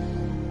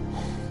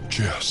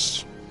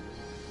Jess,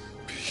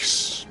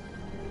 peace,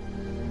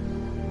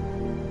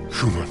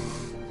 human,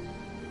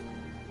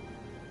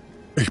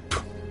 ape,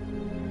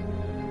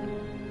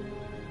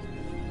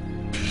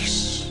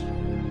 peace.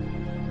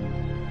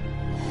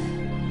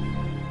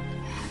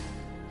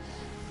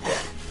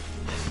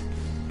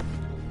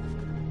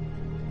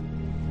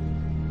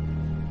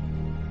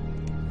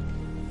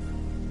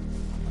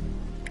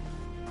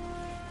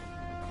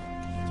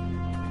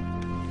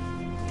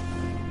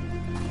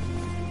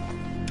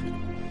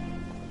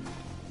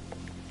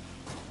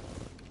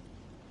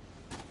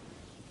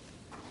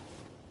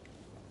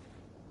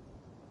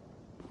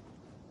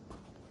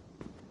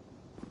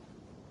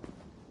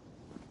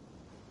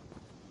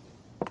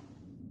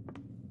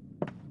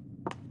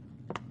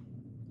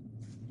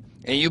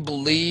 And you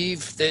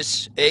believe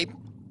this ape?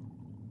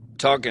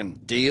 Talking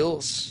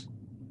deals?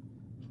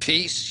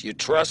 Peace? You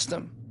trust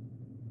him?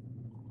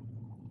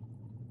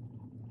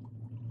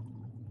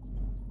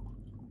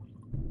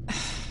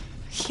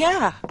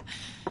 Yeah.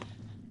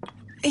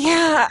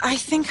 Yeah, I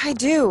think I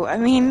do. I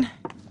mean,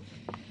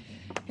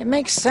 it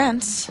makes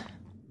sense.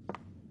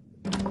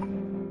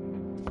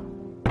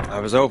 I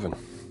was open.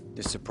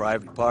 This a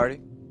private party?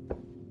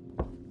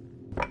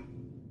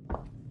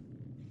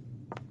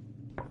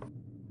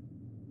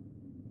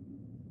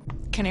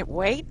 Can it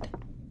wait?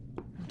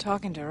 I'm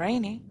talking to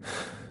Rainey.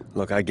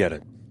 Look, I get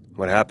it.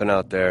 What happened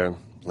out there,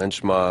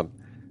 lynch mob,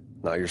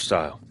 not your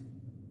style.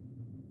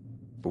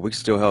 But we can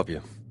still help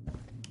you.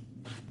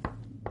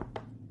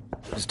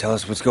 Just tell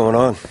us what's going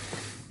on.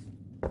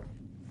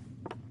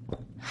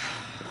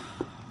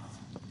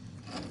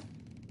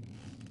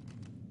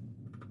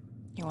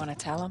 You want to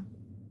tell him?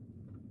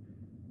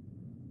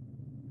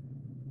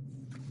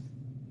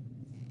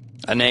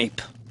 An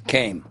ape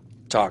came,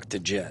 talked to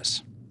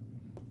Jess.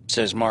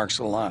 Says Mark's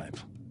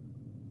alive.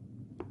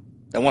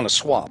 They want to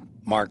swap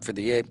Mark for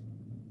the ape.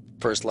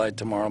 First light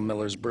tomorrow,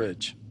 Miller's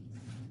Bridge.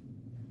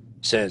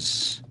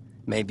 Says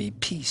maybe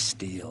peace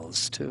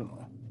deals, too.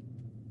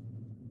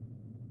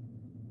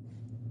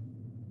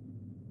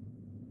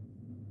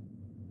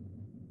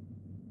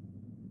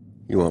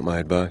 You want my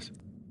advice?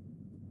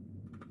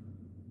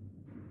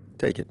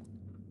 Take it.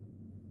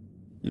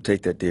 You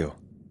take that deal.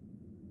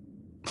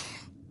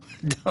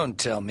 Don't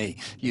tell me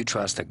you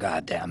trust a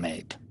goddamn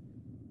ape.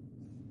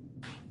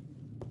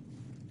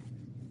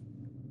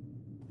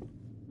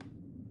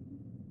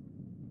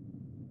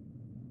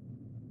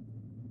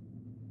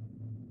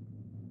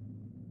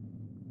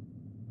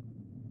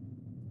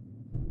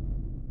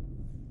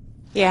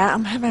 Yeah,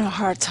 I'm having a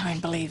hard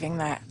time believing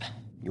that.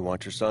 You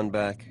want your son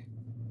back?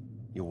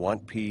 You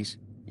want peace?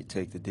 You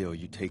take the deal.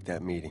 You take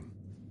that meeting.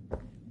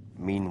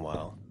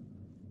 Meanwhile,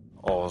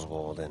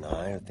 Oswald and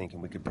I are thinking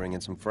we could bring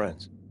in some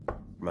friends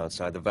from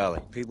outside the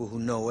valley. People who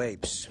know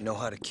apes, know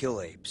how to kill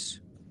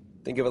apes.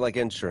 Think of it like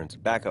insurance, a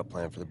backup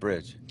plan for the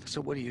bridge. So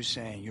what are you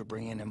saying? You're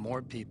bringing in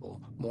more people,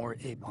 more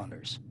ape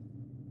hunters?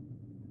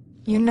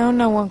 You know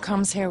no one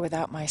comes here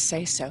without my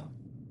say-so.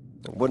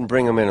 I wouldn't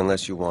bring them in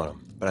unless you want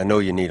them, but I know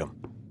you need them.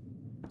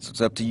 So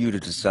it's up to you to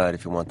decide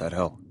if you want that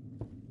help.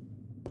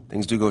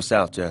 Things do go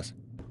south, Jess.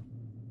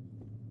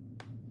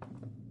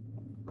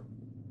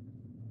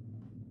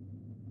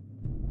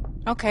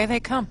 Okay, they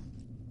come.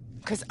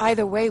 Because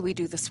either way, we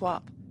do the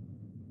swap.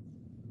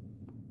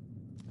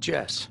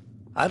 Jess,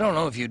 I don't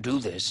know if you do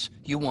this.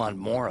 You want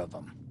more of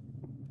them.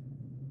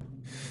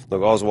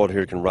 Look, Oswald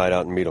here can ride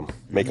out and meet them.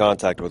 Make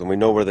contact with them. We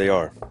know where they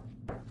are.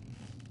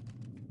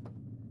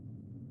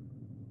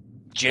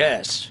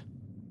 Jess.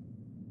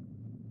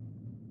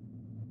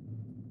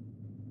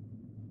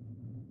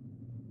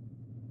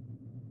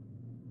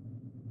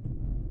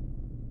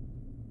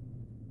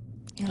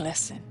 You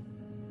listen.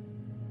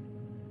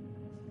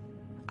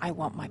 I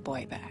want my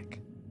boy back.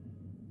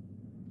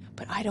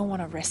 But I don't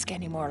want to risk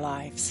any more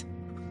lives.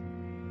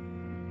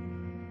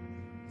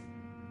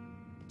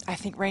 I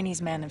think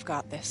Rainey's men have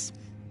got this.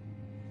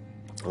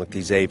 Look,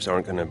 these apes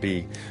aren't gonna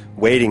be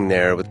waiting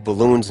there with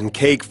balloons and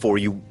cake for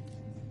you.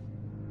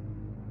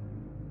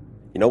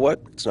 You know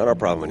what? It's not our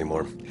problem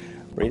anymore.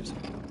 Reeves?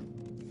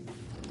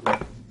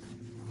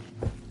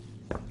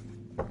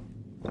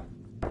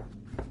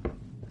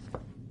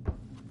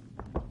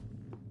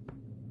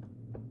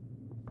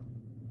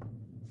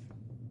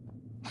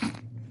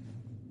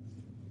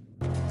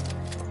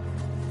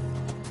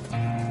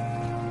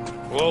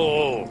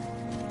 Whoa.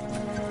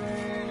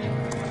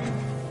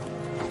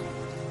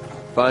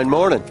 Fine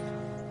morning.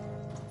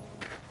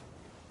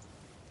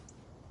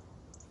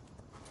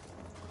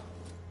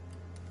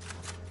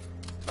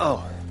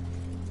 Oh.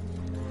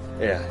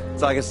 Yeah,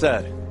 it's like I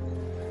said.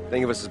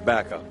 Think of us as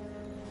backup.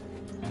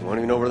 You won't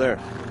even know we're there.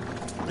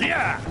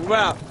 Yeah! Move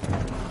out.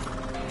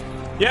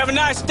 You have a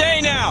nice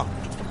day now!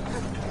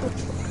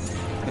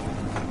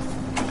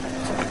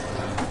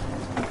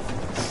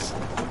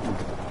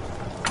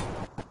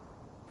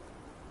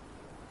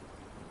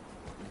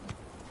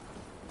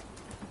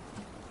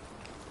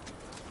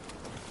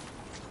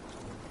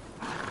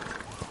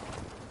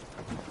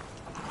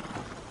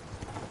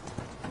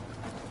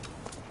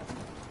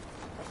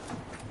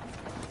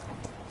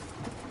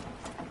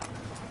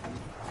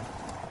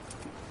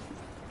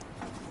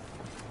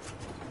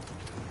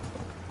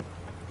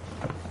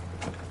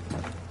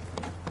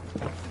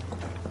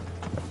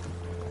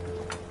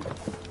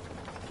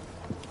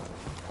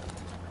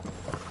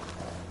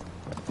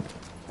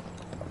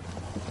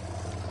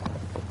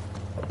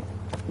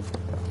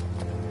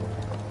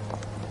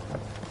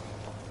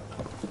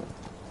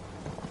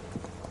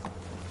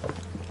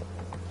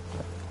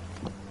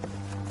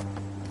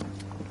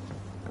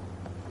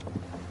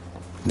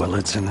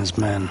 Bullets in his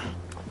men.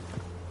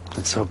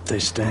 Let's hope they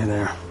stay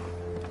there.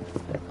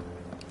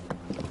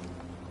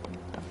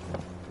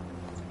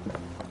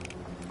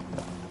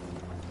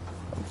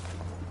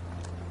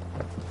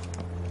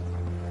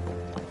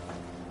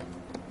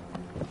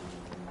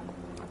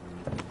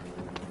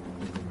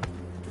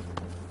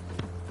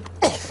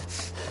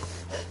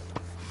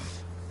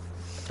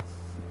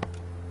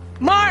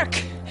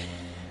 Mark!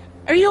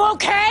 Are you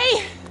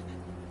okay?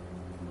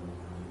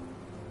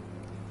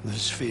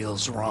 This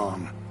feels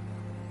wrong.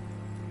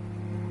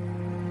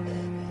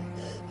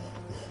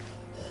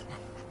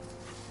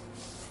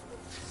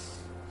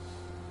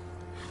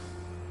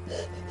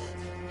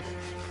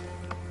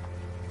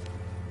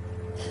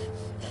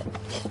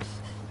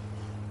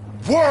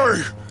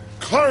 Why?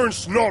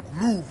 Clarence not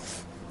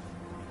move?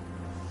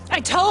 I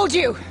told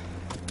you!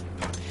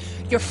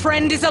 Your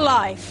friend is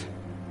alive.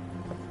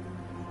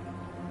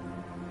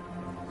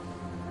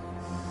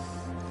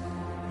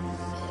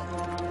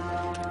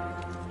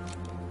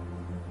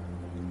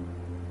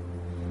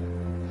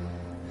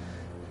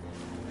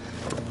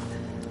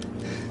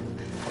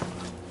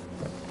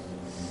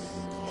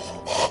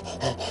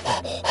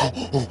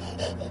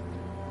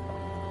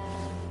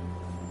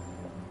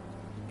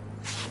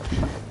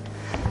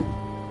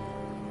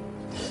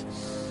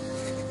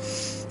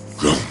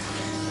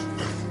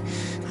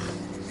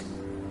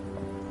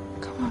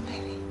 Come on,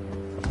 baby.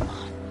 Come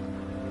on.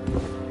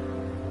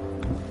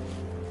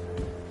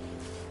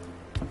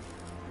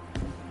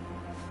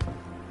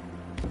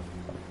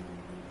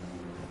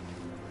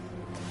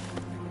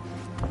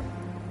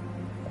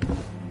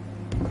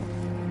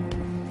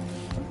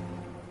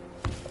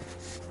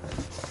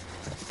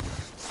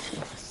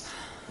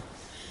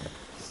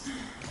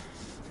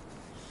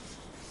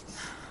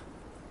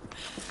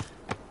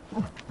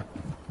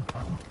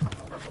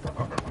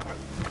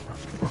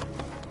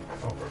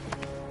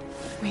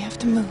 We have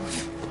to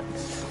move.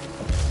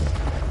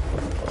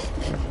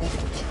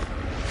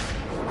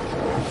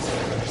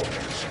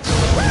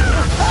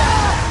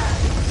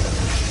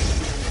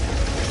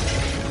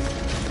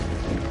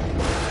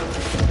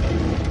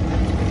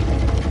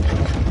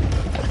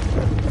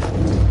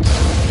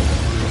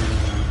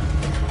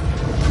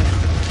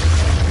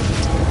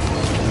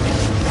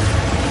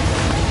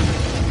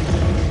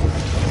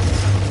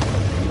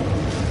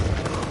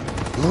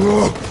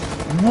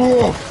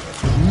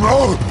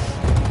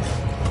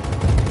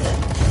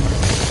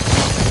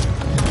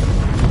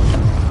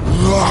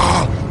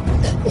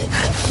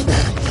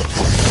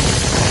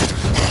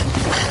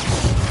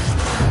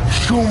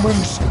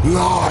 Humans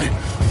lie.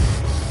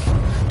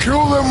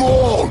 Kill them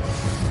all.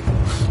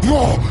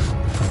 No.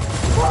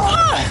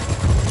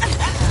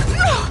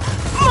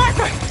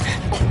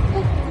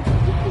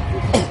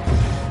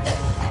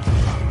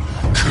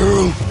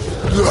 Kill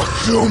the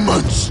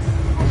humans.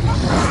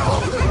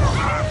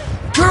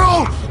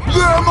 Kill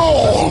them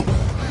all.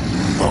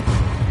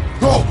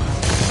 No.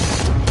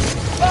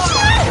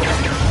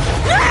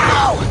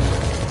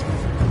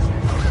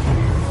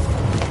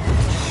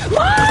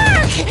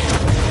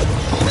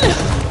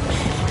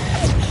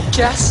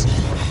 Jess,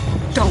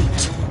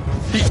 don't.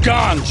 He's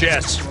gone,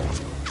 Jess.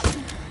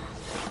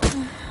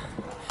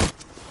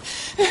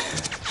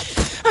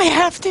 I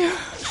have to.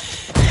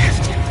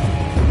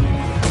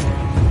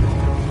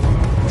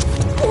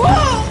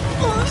 Whoa!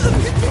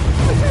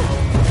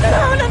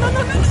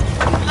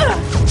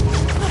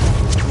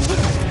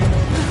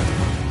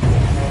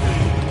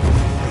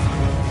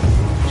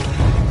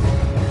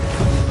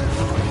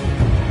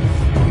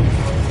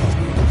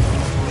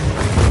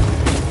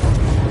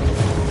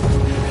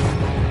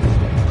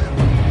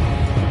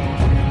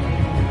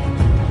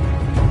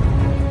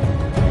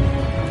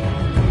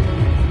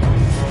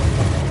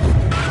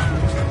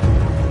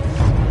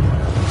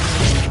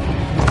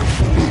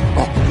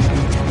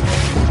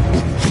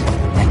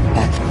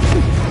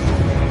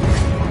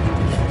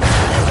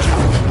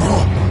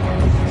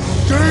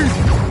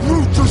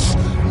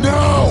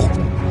 No.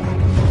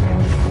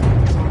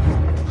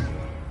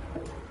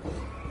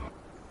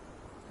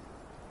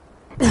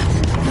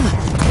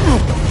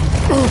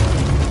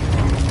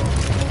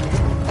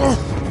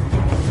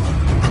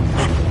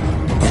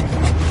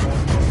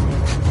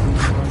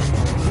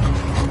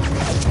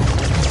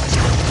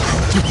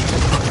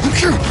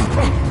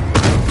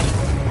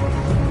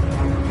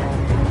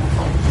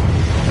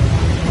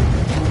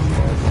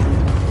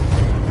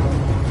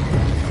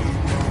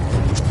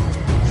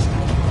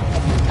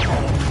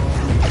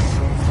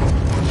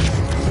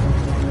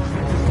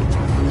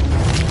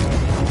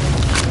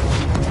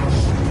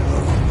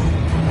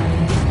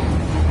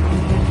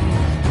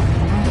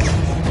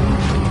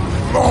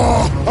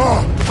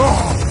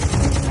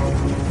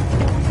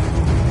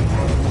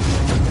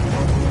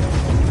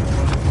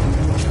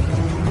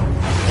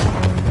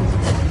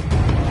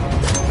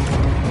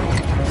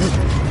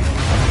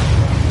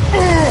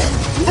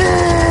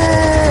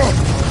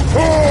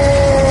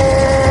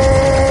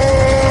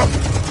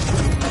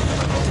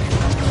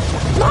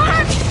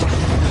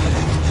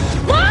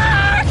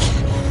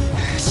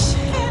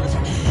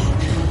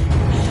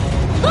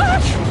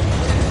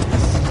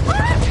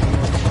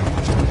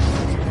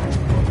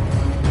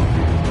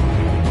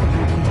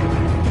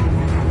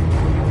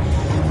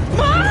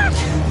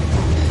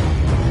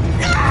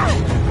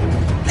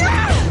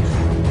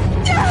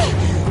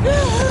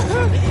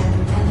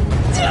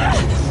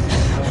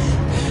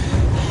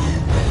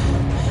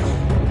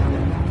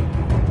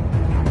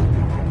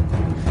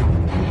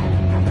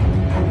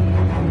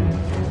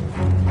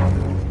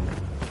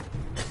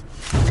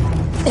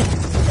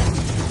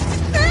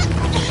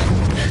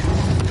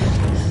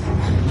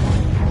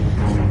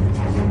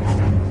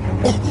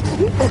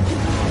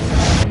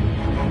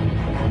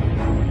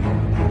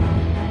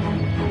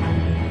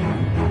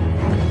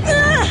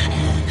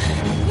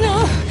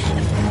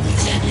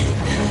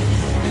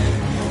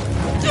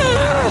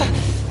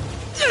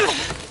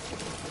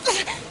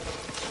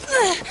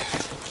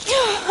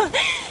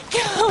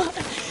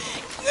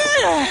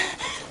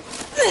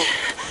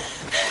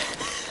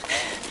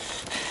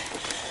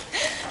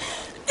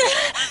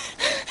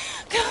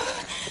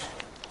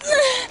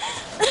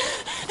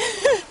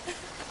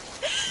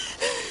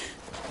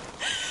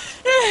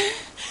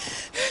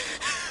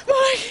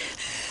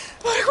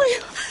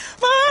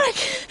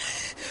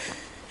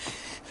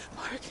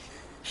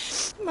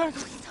 Mark,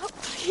 no,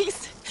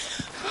 please.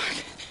 Mark.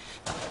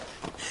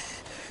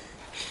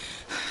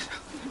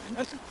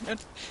 No.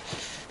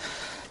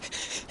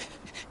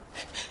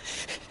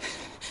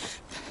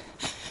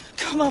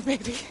 Come on,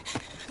 baby.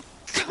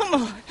 Come on.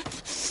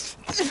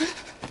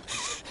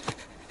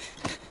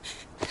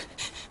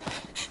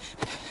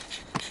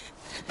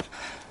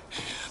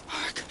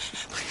 Mark,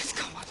 please,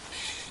 come on.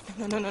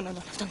 No.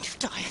 Don't you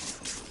die.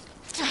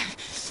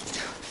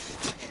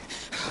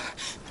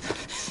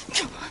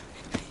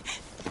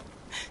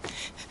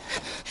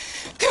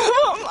 Come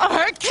on,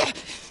 Mark.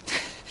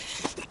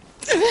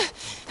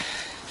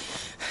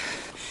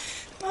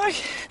 Mark.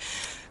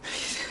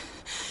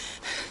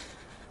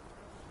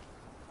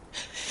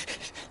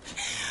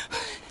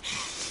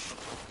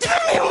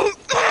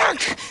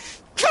 Mark!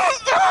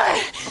 Come on!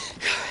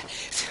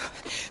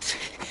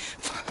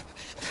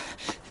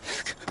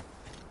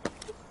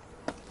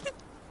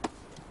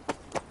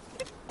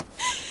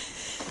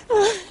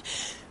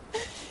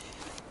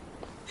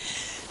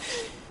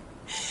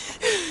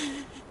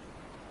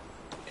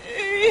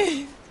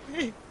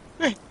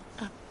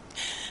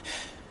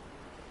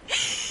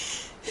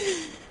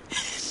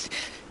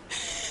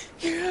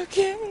 You're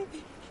okay.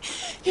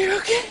 You're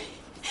okay.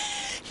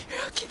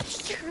 You're okay.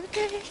 You're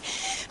okay.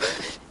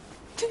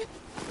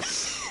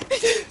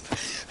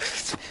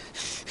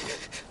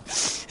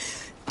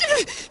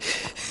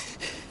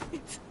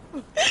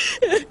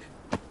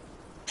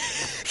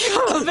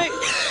 Come on, baby.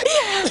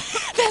 Yeah,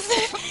 that's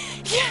it.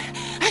 Yeah,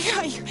 I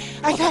got you.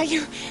 I got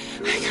you.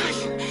 I got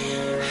you.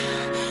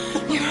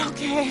 You're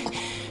okay.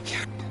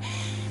 You're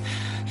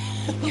okay.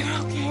 You're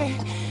okay.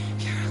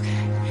 You're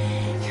okay.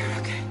 You're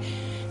okay.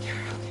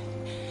 You're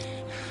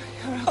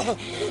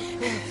okay.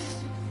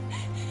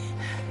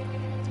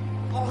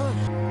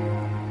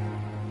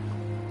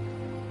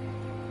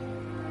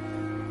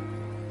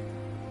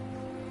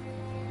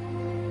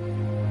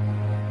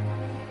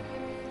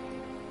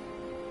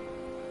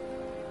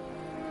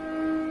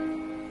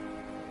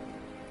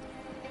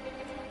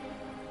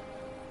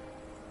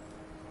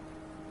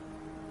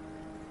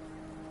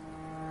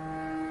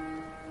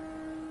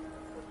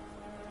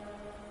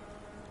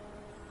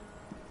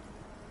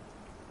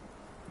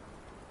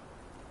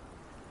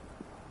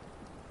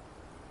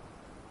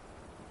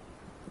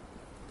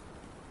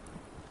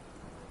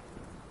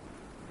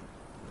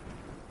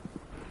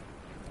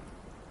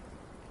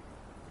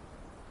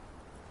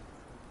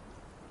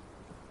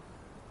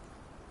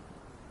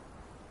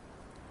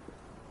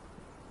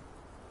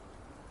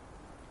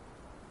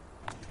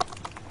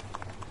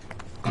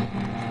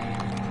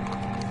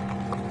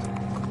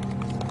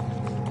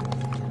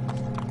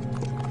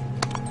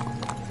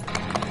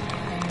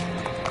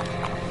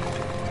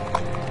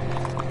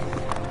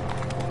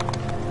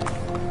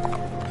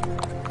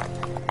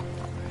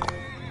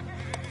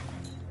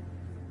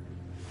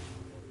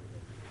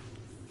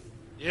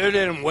 You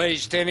didn't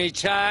waste any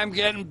time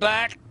getting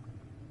back?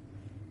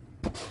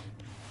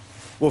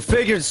 Well,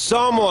 figured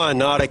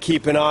someone ought to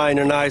keep an eye on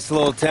your nice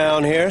little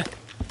town here.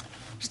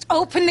 Just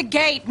open the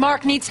gate.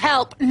 Mark needs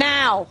help,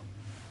 now.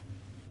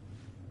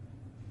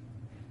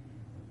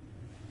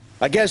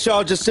 I guess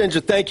y'all just send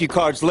your thank you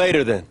cards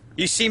later then.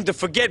 You seem to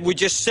forget we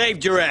just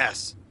saved your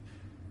ass.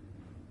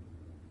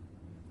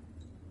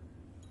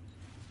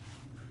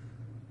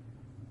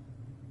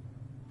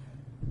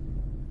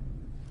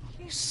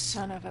 You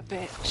son of a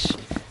bitch.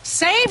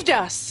 Saved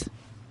us!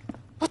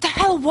 What the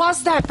hell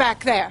was that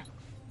back there?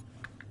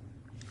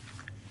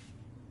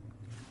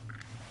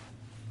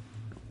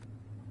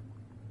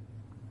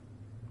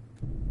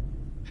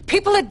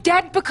 People are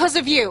dead because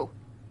of you.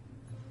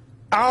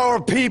 Our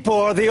people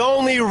are the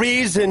only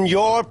reason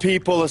your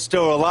people are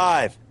still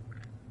alive.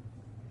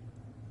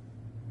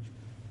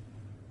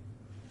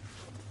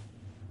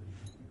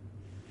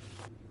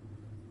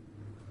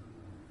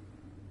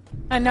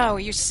 I know,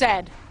 you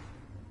said.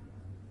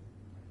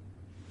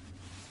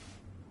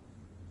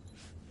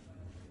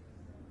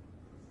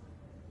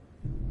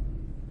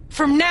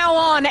 From now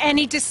on,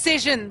 any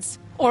decisions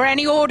or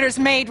any orders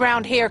made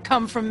round here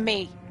come from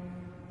me.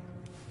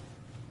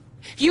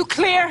 You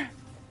clear?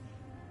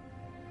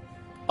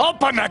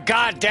 Open the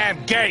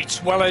goddamn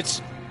gates,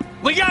 Willits!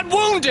 We got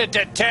wounded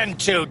to tend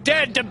to,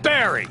 dead to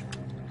bury!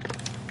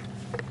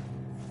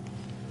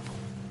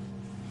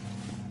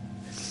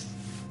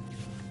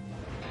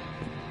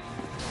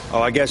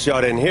 Oh, I guess y'all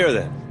didn't hear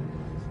that.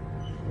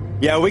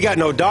 Yeah, we got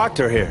no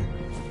doctor here.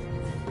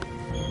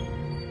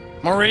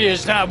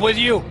 Maria's not with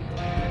you?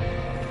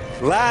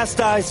 Last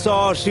I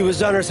saw, she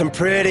was under some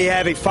pretty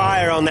heavy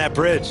fire on that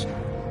bridge.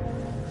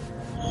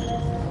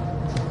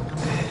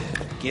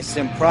 Guess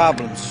them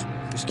problems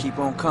just keep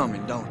on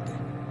coming, don't they?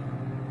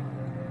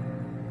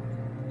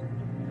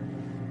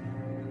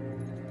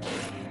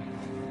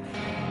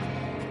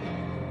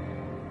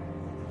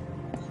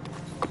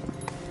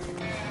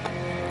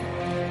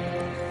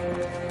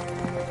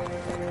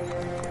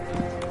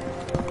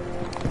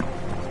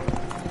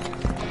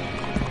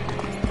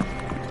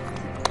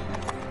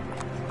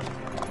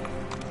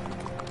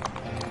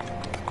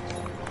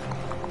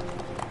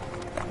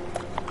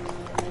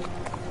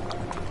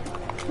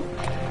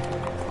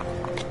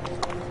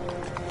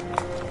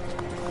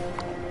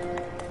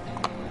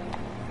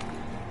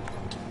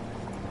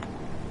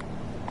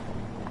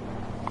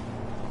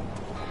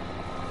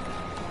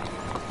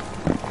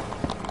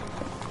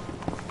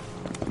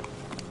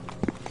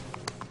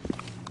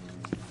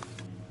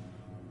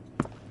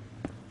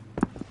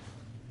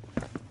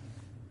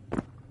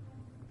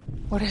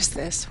 What is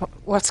this?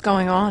 What's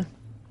going on?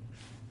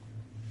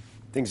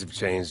 Things have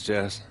changed,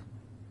 Jess.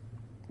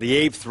 The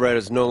ape threat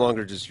is no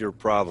longer just your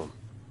problem.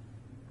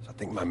 So I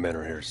think my men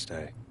are here to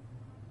stay.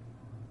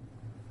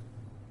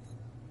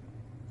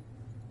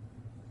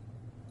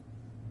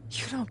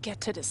 You don't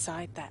get to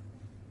decide that.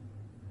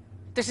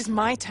 This is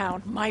my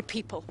town, my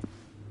people.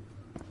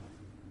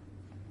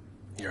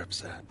 You're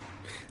upset.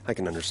 I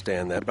can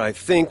understand that, but I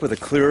think with a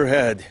clearer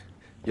head,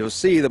 you'll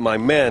see that my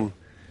men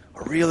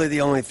are really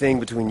the only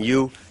thing between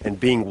you and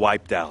being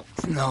wiped out.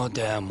 No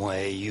damn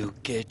way. You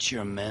get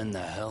your men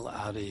the hell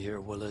out of here,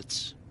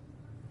 Willits.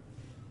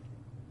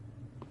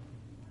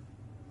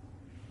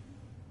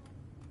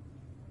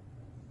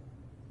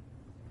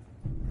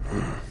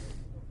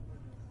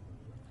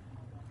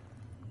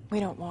 We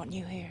don't want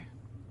you here.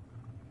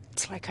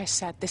 It's like I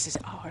said, this is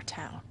our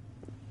town.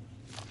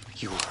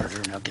 You heard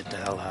her, now get the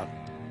hell out.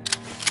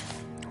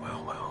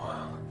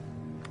 Well.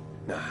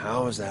 Now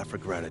how is that for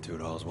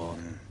gratitude, Oswald?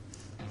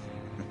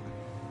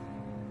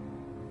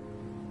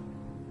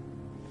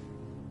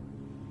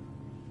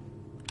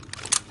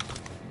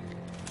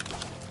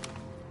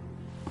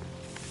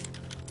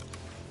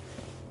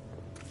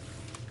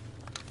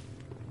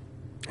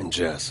 And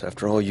Jess,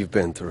 after all you've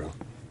been through,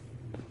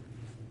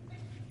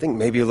 I think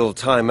maybe a little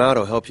time out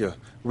will help you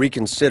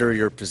reconsider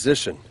your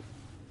position,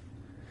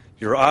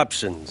 your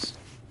options.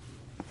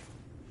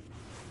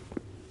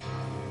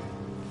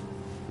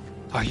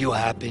 Are you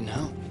happy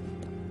now?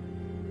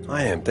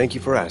 I am. Thank you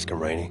for asking,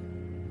 Rainey.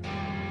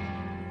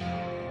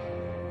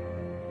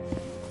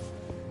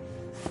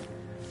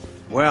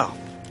 Well,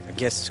 I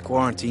guess it's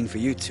quarantine for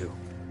you two.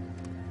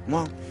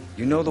 Well,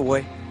 you know the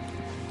way.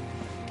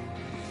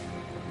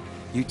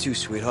 You too,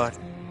 sweetheart.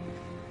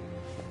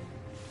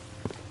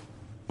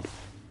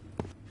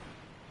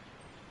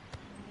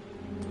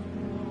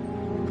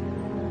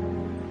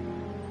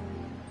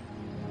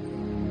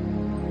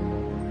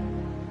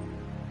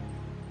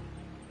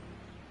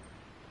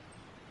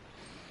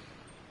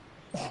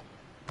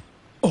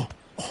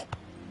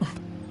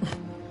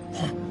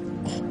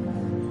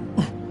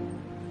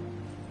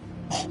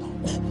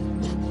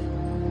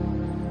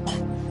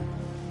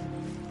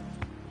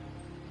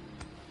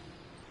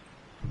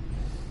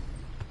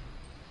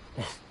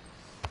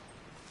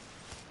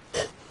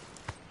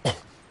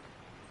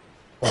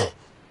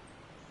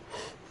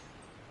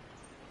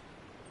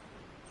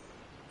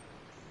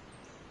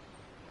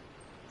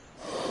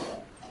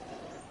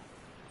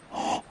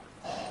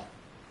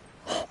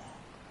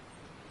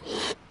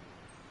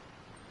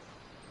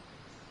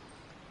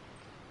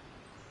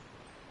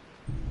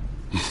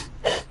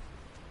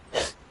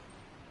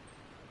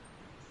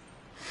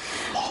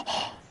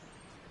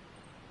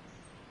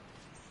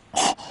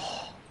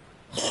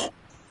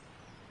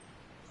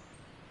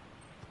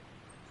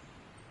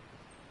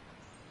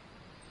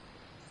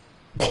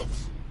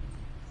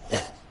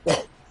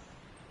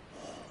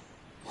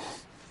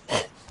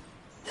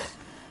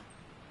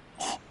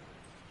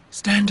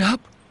 Stand up.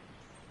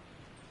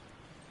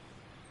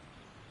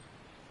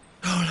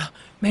 Lola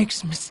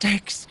makes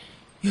mistakes.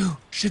 You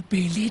should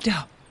be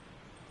leader.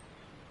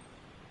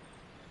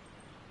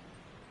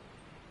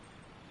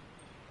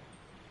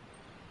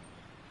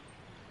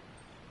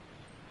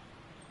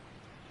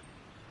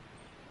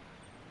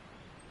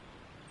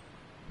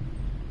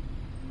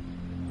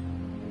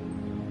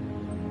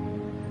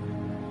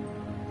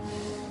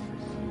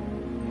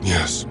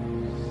 Yes.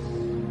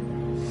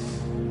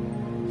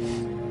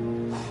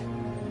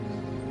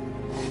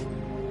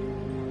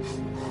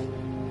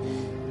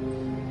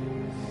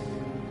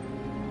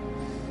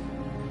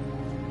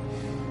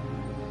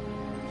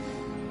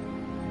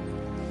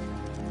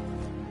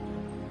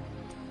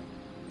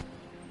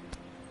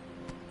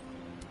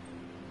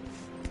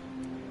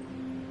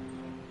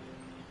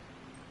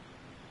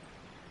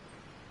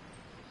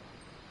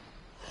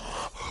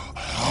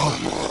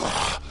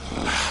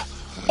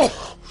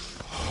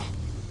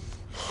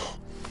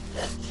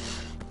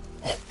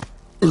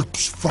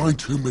 Apes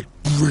find him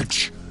at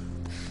bridge,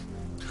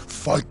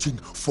 fighting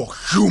for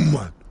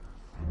human.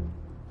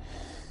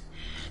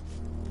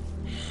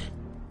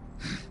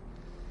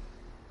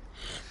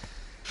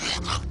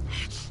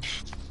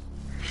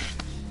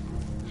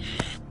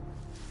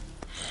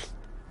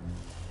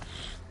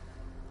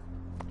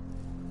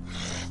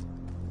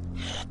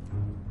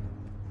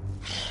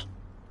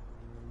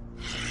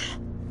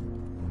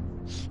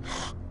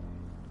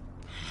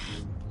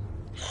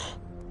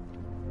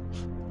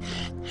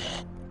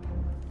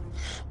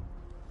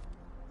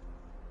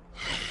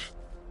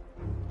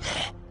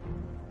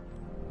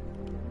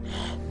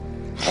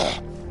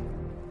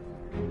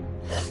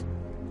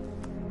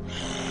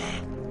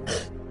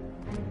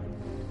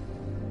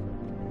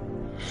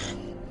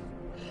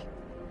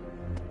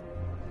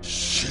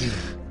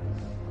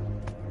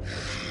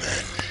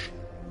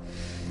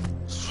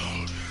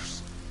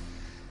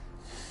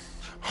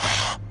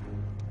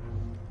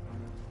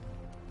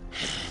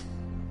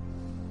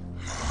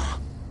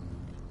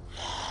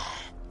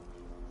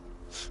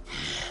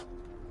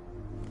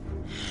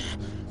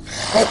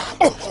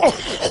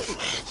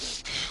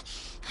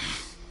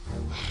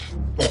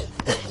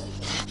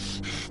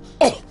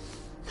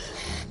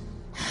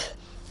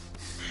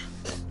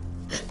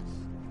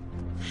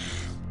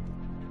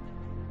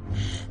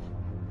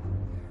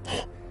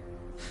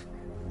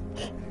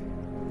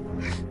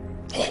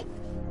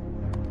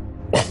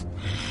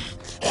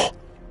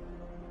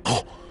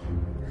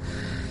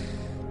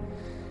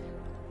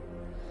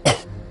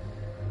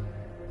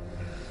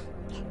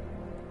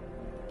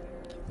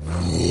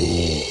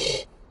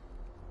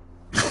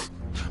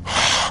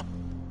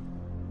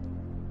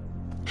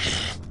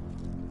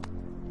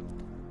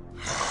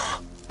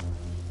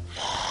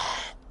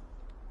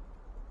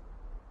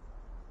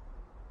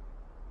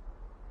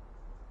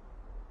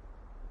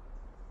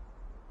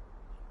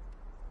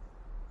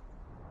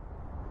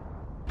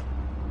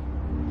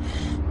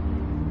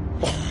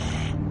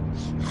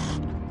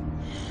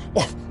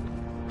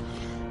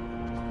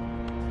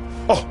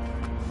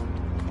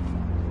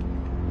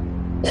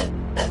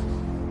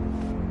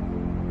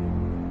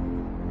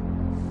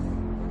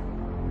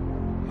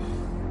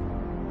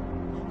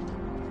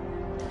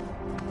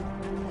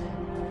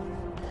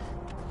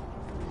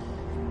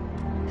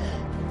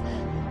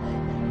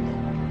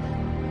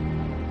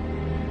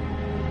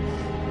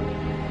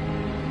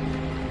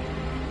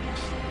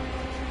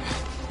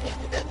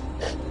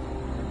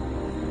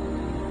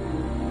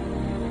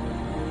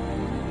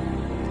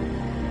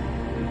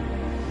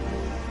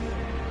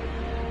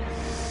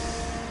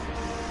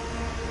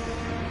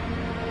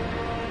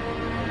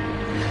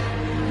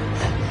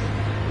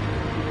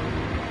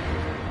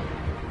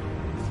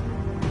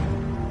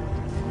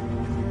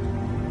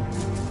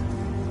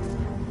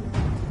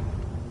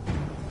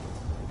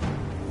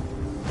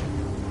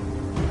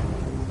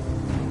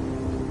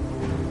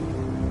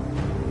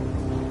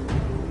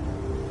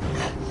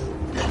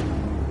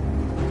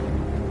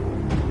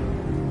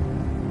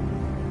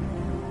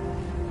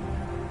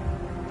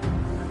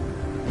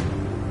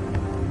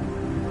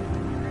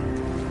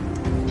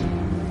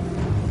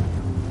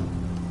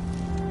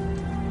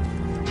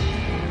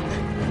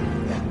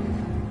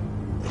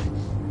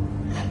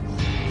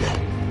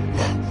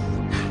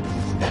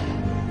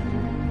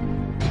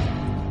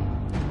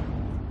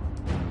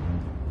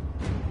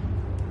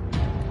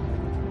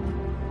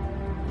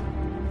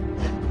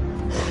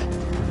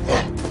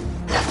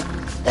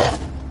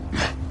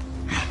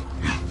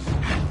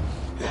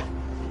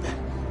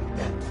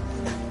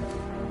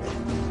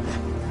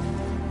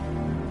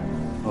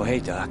 hey,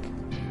 Doc.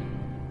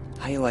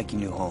 How you like your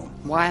new home?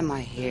 Why am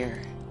I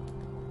here?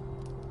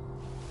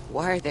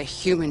 Why are there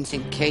humans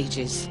in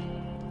cages?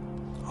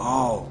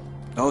 Oh,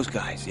 those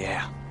guys,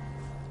 yeah.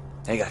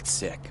 They got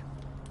sick.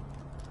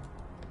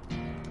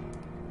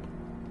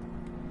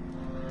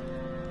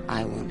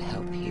 I won't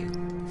help you.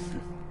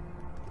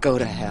 Go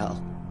to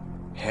hell.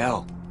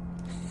 Hell?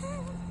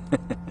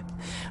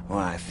 Well,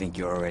 I think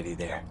you're already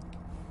there.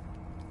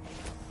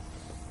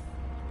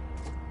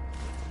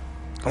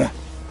 Come on.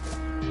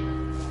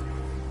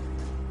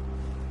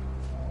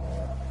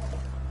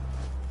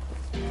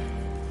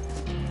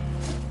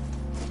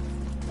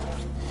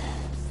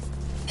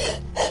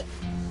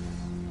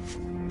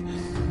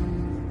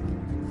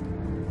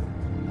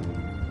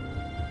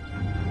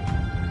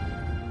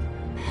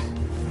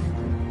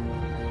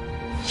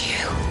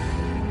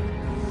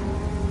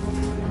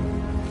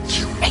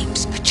 You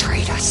apes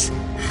betrayed us.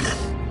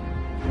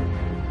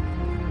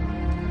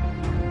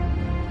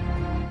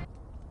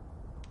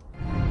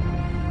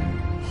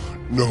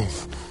 No.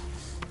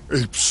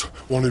 Apes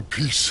wanted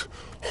peace.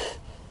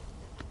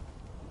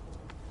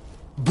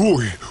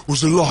 Boy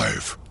was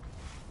alive.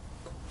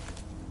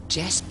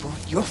 Jess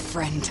brought your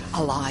friend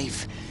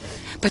alive.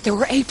 But there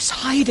were apes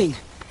hiding,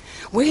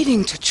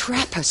 waiting to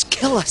trap us,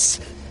 kill us.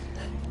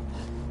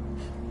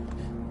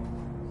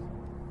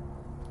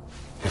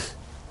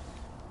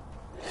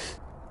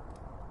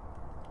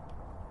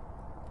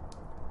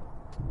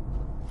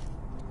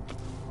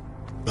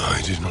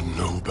 I did not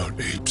know about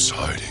apes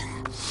hiding.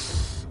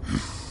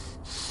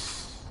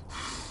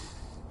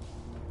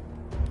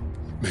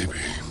 Maybe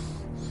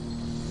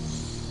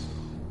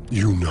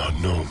you not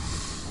know.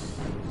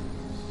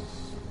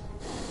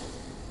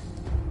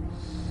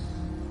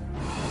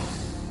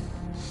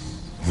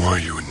 Why are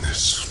you in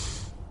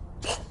this?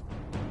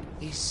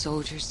 These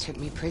soldiers took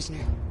me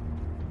prisoner.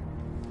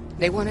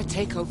 They want to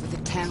take over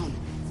the town,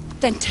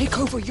 then take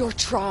over your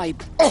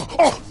tribe.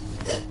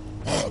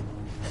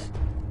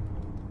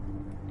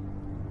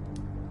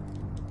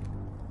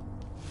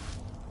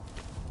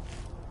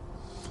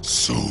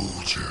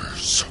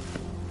 Soldiers.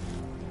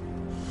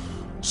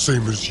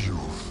 Same as you.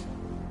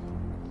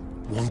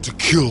 Want to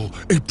kill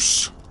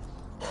apes.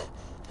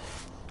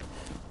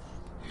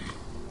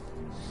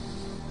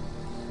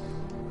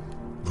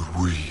 But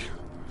we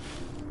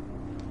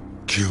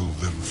kill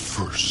them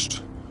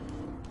first.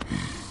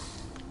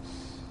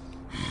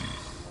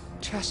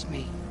 Trust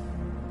me.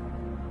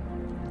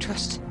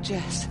 Trust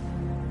Jess.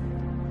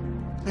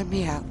 Let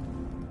me out.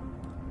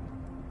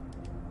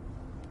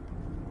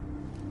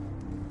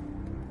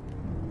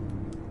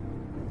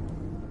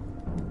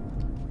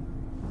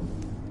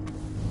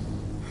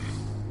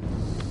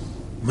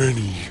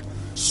 Many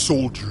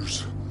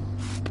soldiers.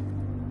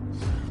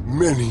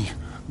 Many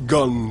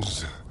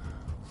guns.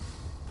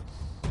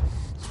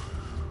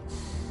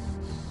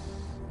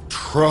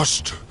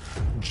 Trust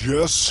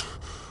Jess.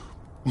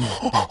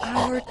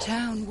 Our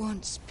town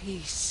wants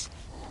peace.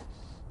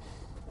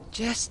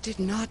 Jess did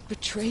not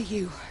betray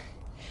you.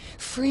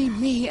 Free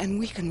me and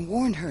we can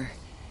warn her.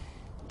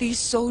 These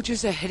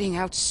soldiers are heading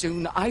out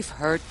soon. I've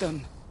heard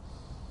them.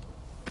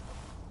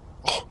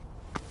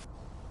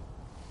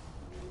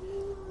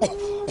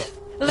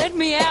 Let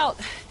me out.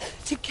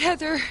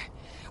 Together,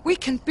 we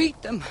can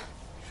beat them.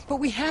 But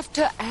we have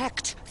to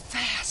act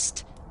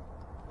fast.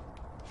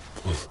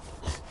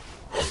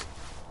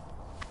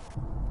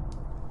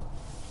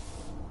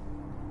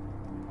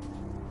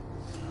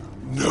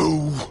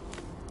 No.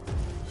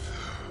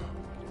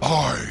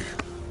 I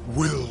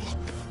will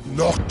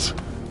not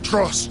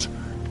trust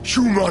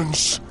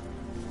humans.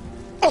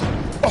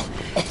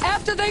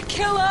 After they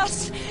kill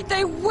us,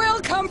 they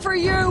will come for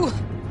you.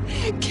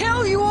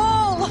 Kill you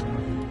all.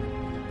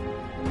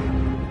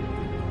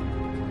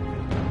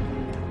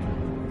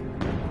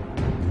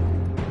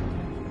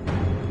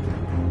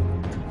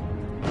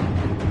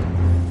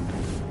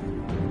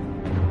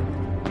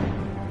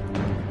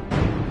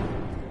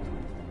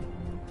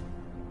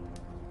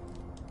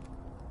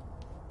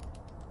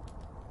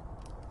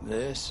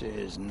 This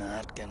is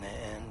not gonna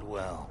end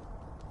well.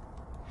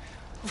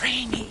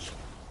 Rainey.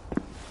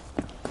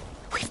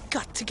 We've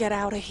got to get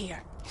out of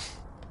here.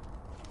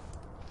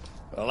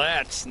 Well,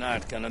 that's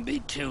not gonna be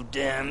too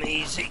damn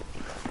easy.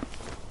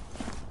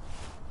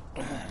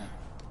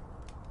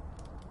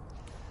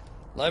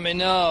 Let me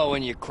know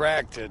when you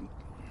cracked it.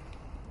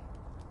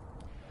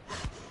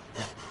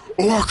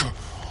 Orca!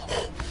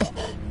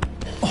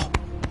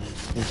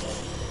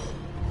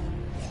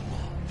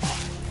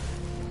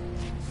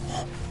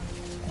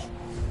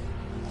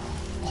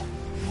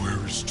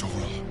 Where is Tola?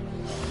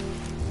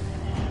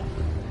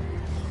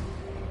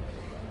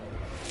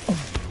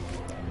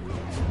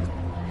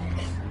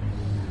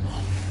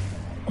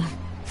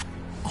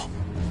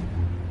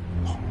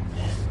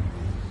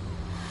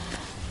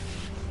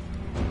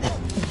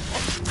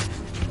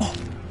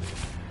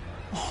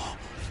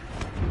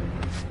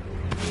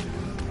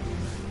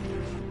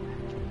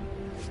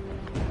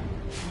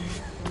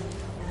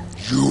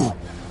 You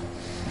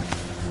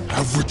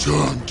have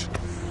returned.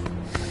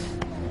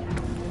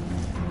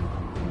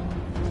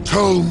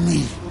 Tell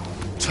me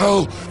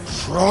Tell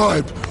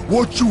Tribe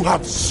what you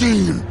have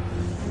seen.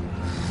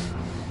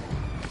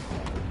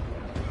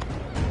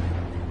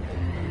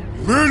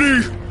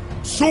 Many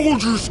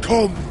soldiers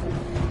come.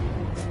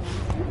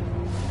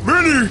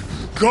 Many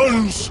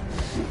guns.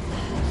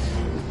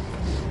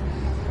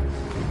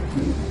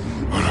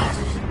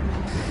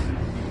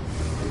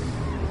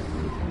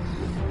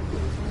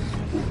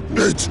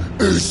 It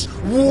is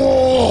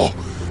war!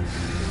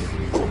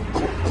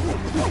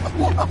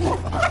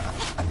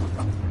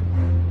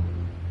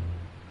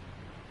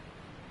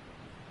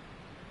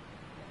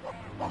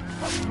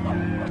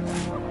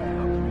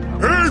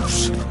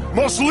 Apes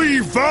must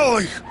leave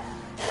Valley!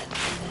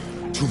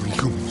 Too many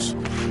humans.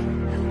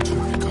 Too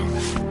many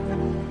guns.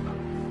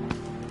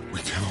 We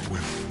cannot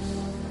win.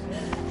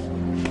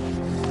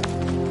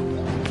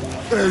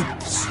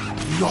 Apes,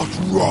 not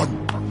run!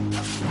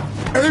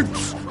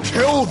 Apes,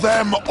 kill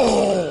them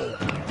all!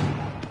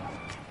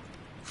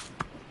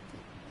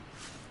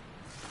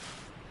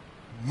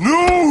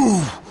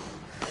 No!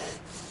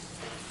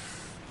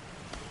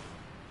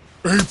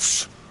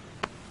 Apes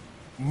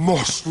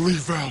must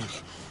leave Valley.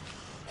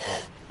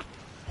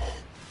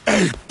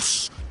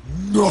 Apes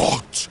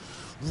not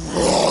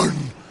run!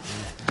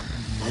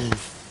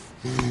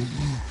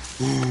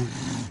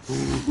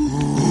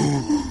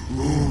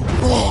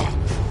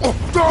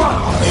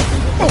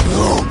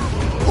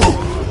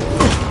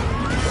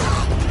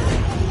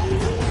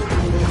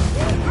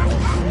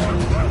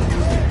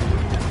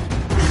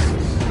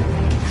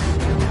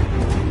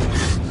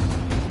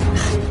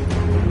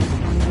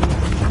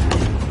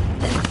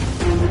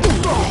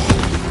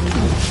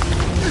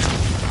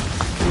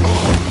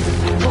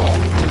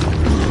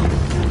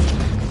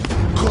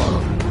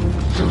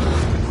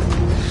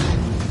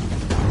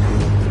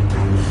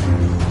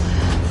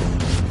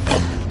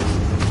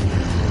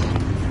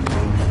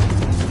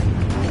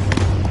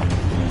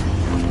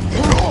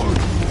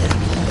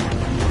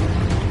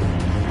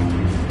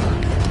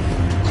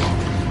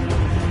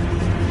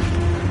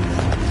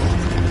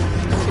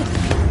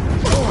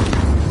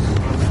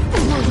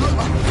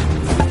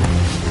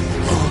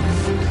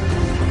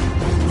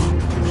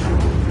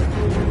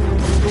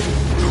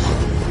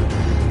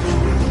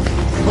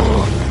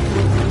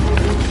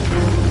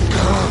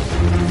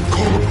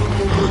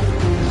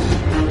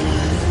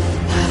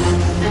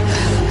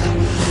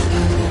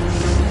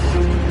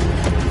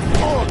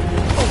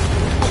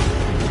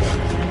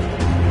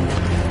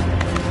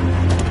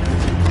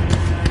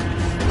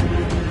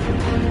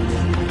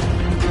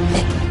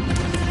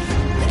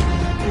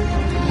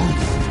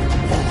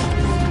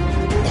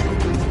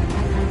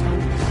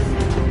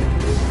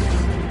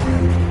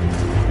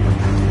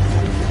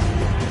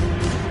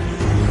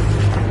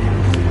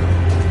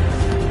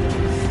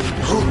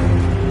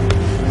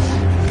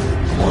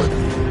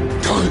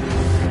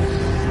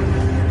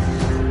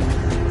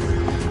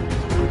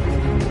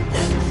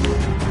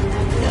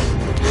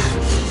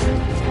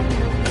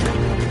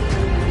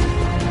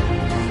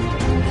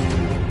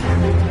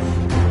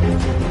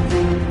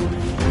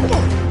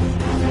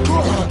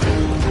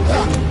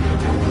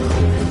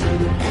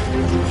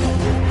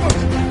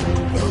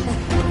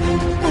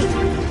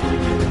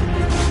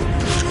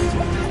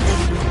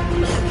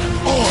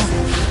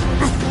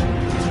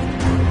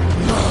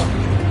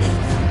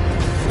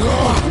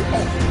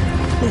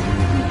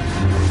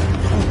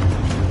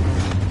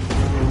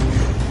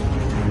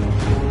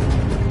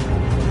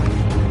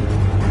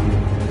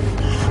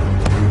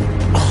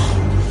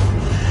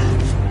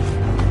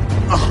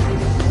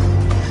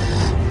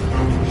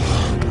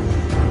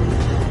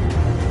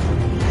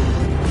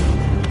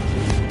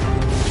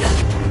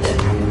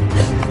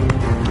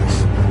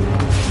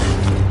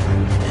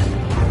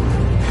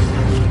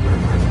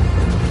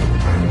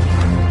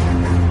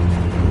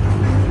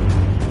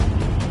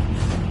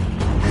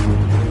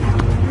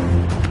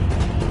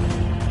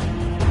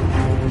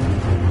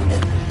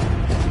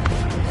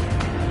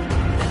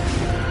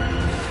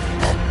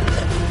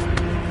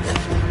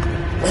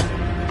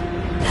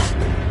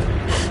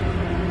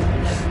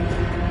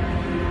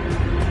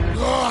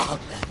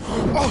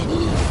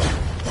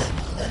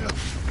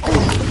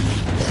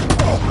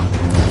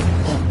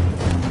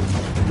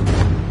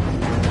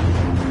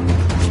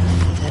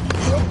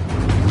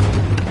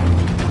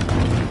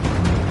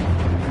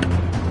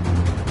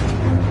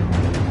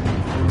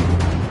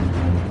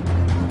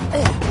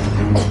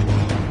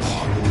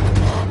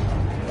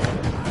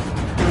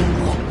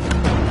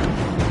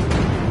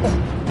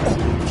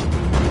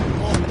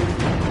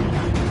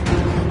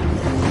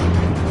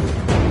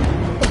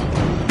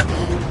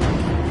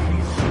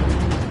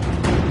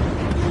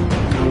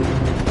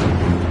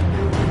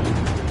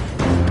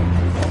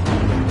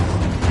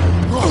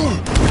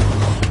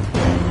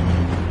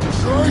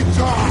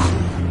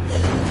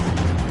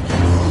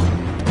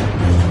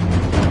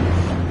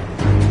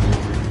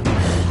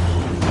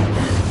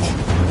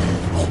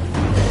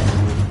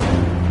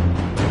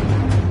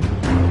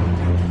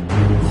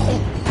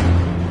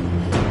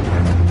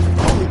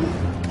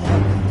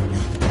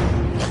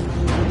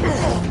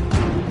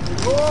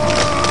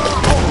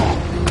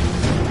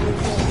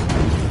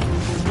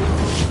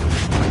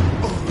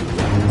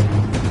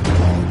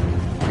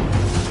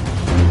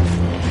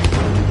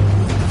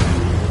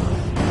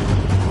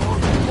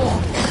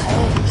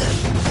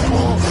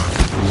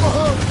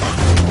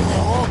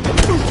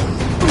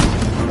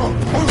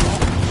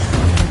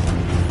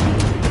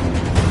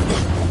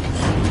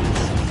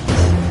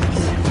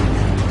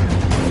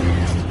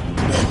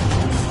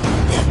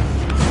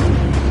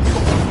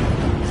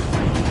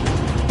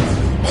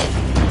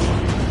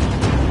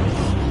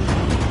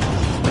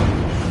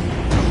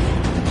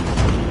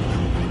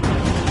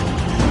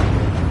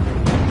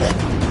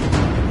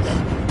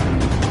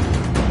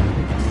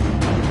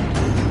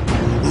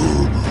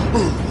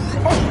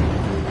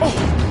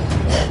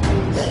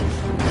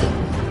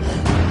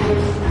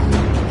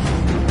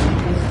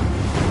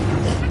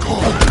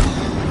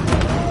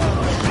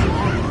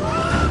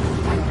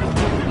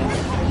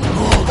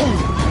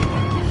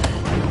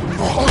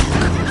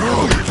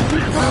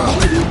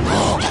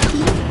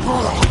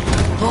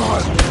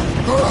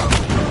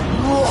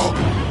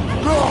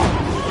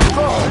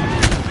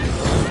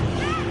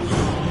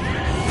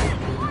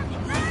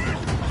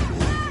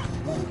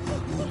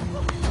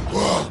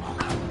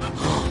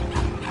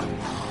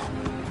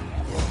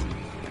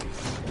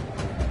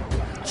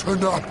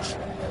 tonight.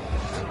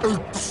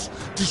 Apes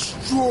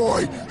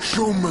destroy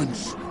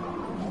humans.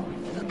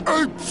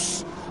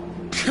 Apes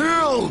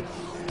kill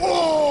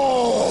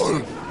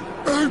all.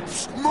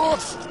 Apes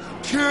must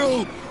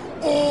kill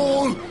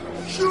all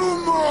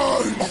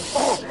humans.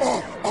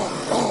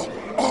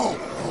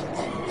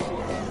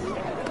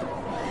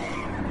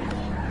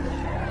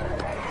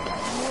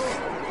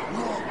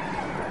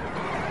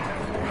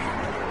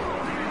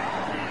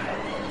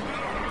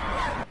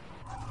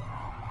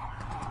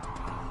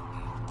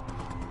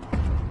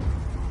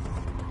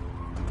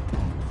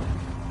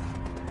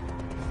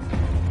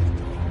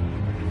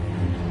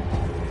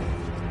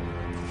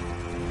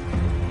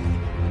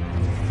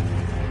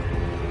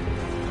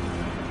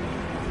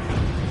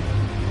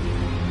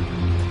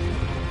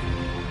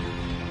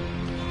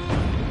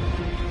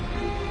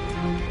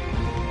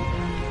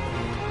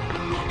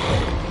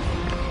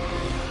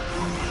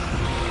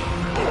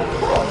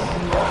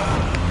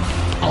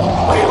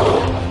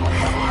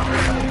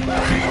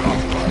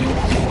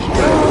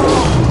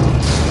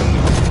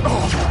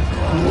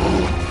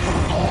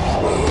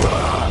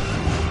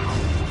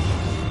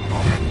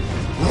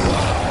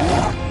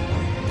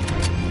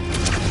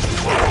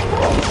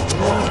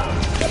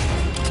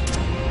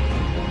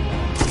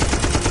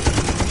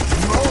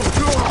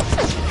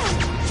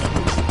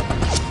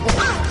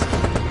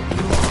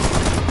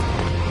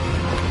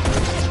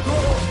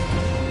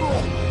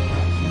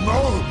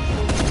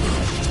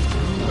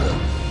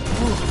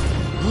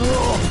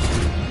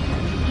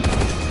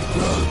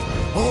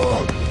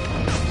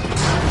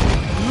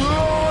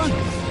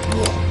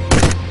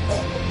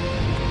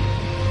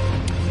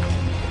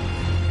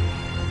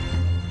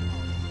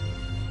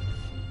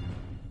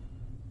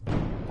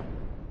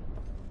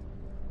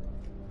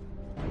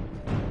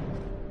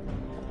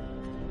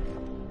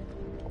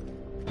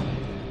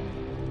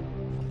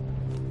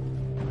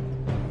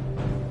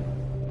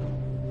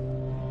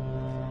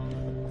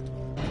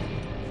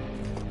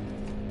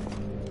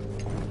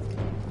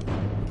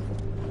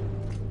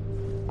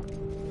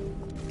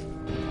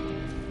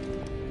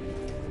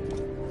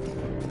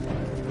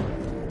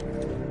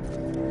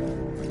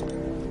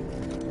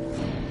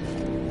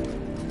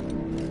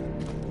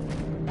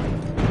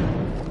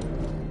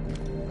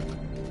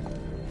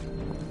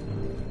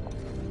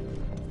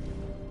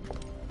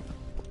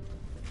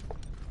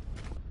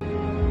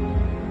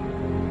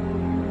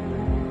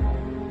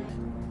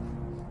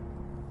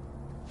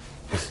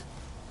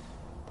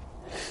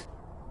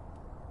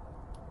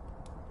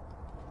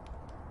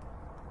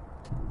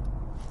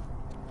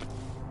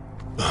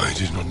 I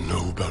did not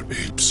know about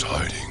Apes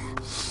hiding.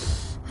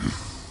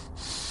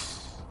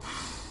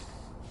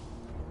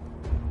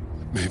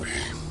 Maybe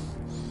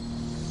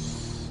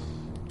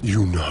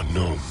you not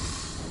know.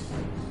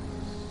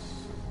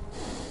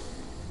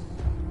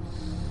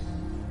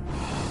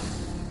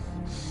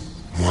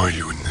 Why are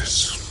you in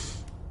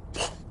this?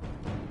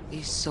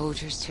 These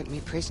soldiers took me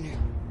prisoner.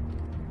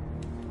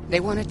 They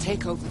want to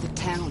take over the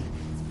town.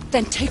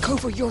 Then take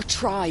over your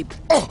tribe.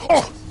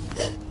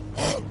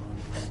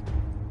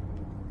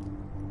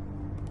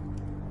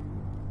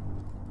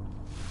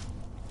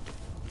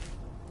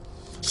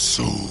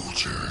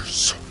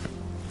 Soldiers.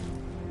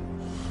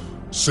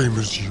 Same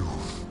as you.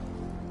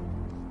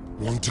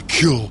 Want to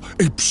kill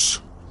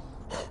apes.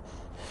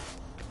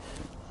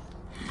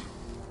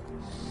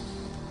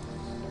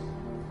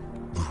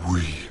 But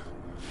we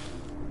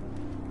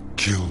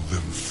kill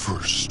them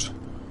first.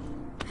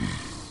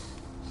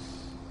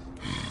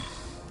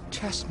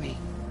 Trust me.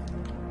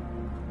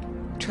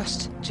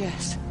 Trust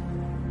Jess.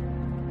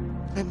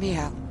 Let me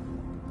out.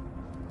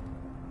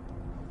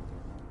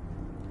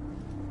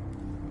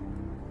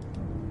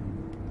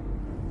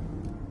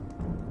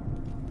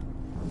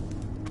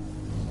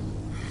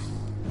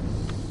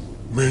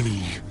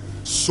 Many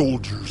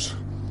soldiers.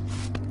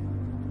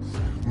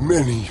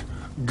 Many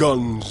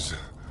guns.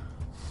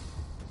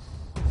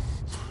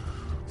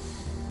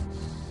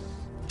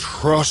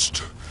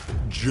 Trust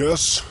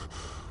Jess.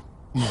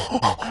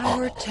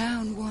 Our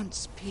town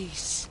wants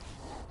peace.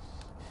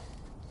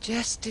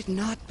 Jess did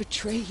not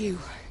betray you.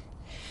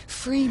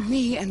 Free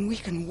me and we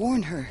can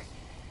warn her.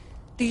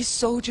 These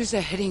soldiers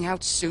are heading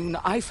out soon.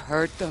 I've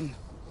heard them.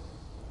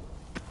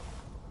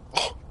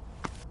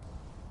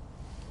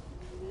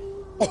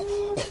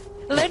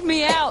 Let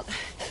me out.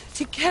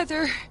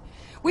 Together,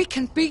 we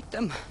can beat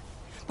them.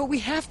 But we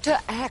have to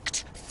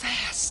act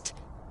fast.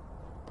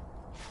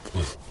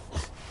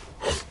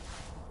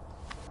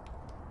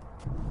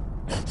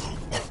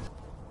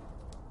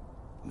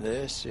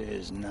 This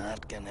is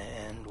not gonna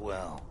end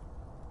well.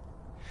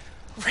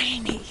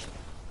 Rainey!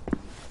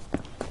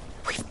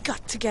 We've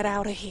got to get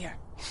out of here.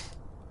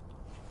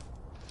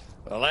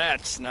 Well,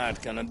 that's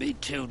not gonna be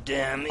too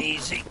damn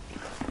easy.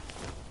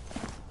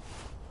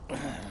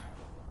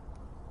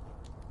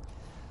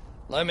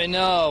 Let me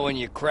know when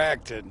you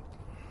cracked it.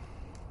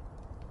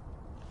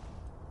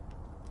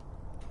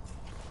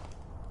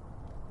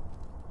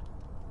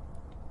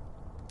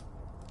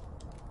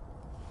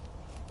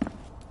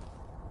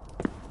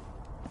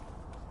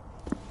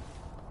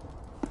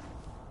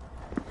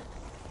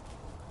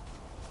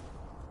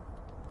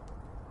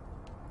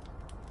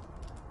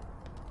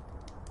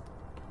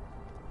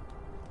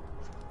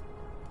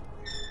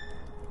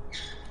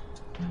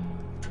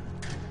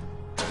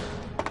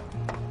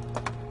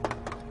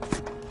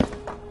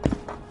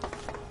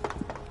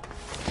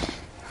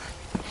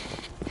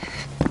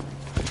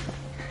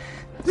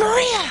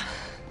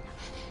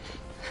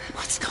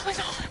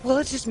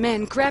 Willits'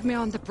 men grabbed me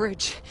on the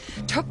bridge,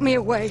 took me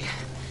away.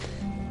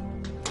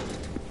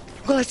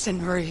 Willits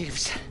and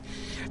Reeves.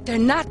 They're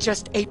not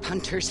just ape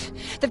hunters.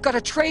 They've got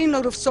a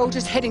trainload of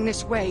soldiers heading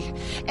this way,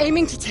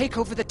 aiming to take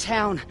over the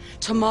town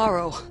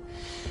tomorrow.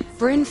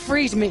 Bryn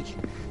freed me.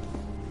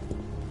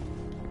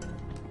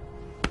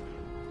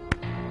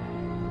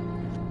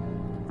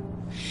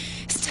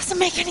 This doesn't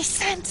make any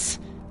sense.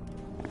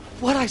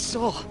 What I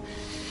saw.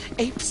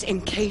 Apes in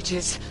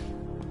cages.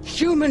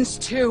 Humans,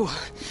 too.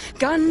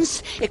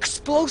 Guns,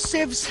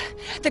 explosives.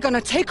 They're gonna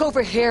take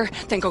over here,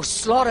 then go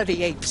slaughter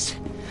the apes.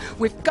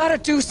 We've gotta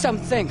do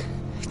something.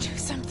 Do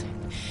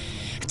something.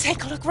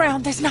 Take a look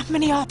around. There's not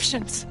many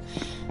options.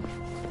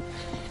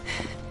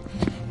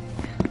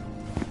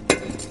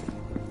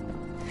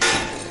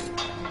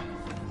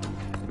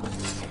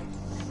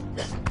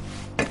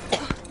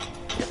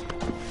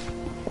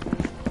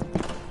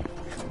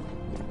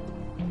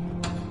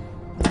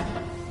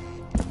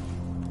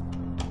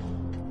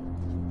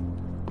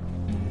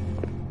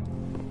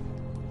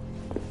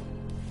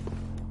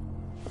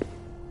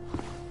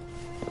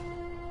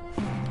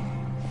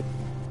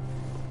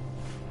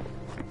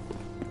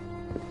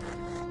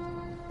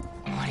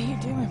 What are you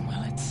doing,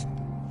 Willits?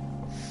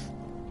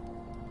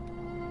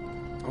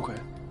 Okay.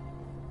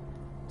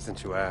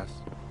 Since you asked.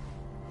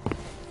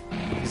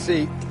 You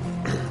see,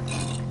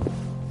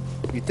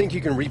 you think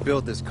you can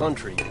rebuild this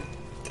country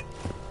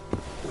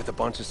with a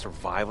bunch of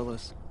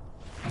survivalists?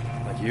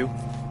 Like you?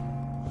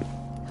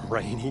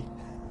 Rainy?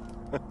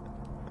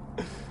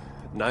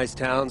 Nice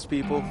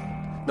townspeople?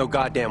 No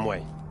goddamn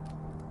way.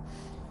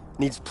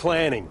 Needs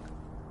planning.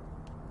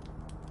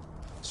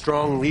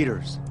 Strong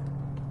leaders.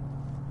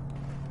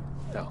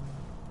 No.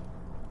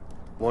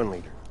 One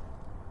leader.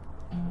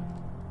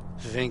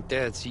 Think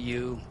that's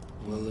you,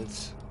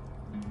 Willits?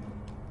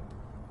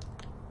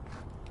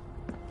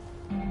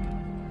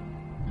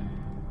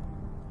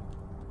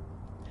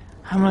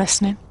 I'm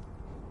listening.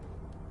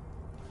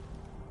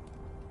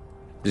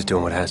 Just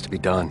doing what has to be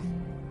done.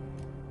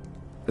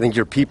 I think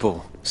your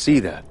people see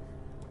that.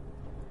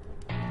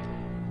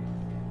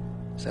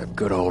 It's that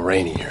good old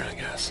Rainy here, I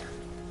guess.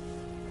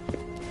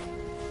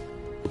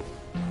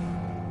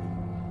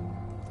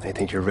 They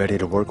think you're ready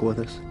to work with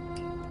us?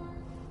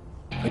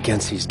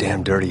 Against these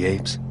damn dirty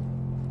apes?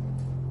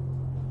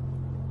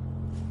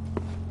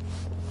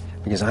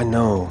 Because I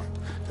know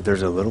that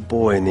there's a little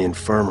boy in the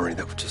infirmary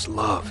that would just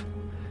love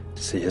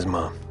to see his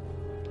mom.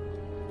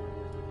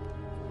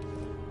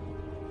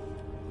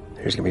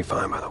 He's gonna be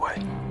fine, by the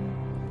way.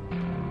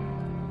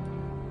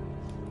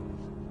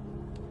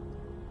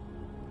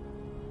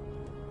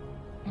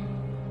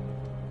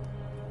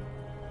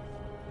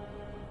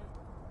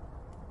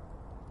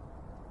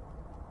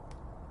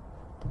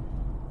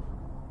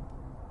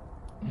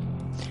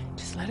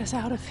 Just let us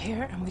out of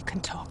here and we can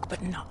talk,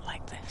 but not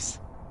like this.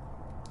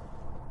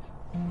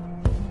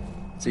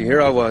 See,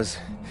 here I was,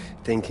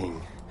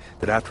 thinking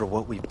that after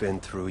what we've been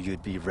through,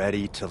 you'd be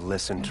ready to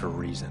listen to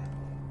reason.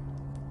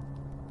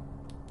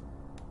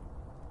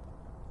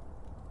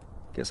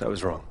 Guess I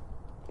was wrong.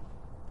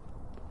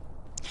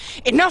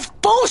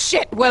 Enough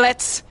bullshit,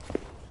 Willits!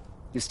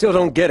 You still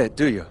don't get it,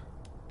 do you?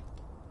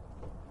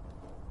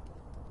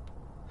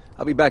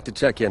 I'll be back to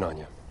check in on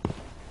you.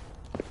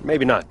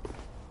 Maybe not.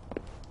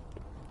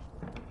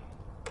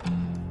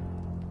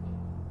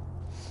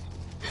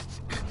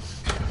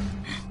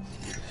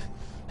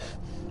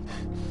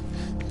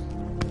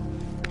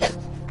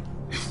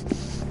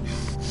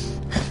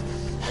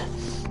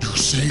 You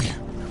see?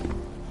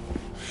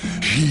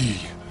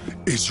 He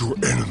is your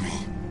enemy.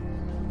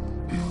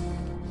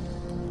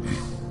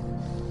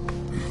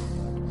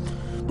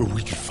 But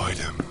we can fight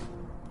him.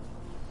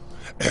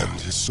 And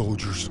his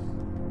soldiers.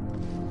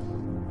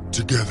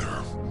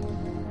 Together.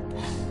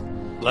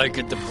 Like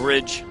at the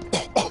bridge?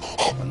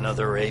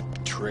 Another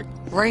ape trick?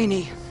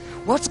 Rainy,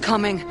 what's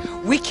coming?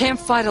 We can't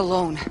fight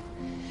alone.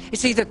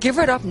 It's either give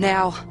it up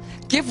now,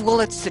 give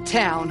Willits to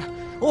town,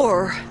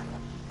 or...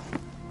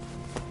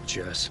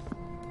 Jess.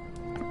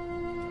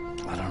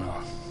 I don't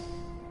know.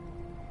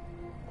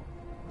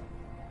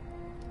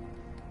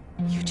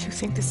 You two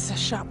think this is a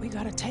shot we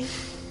gotta take?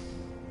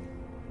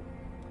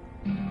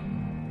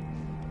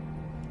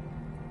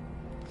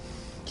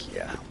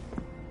 Yeah.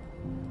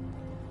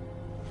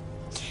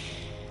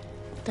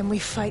 Then we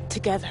fight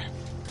together.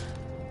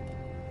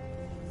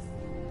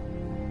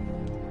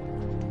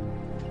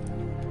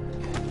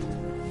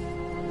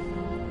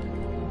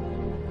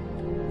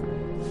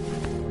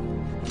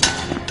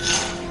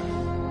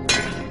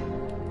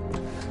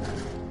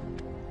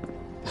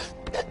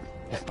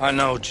 I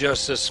know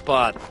just the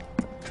spot.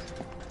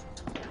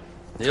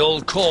 The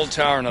old coal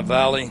tower in the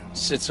valley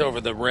sits over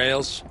the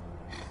rails.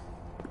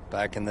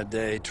 Back in the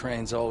day,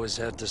 trains always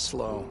had to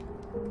slow.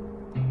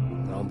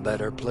 No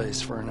better place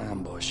for an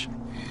ambush.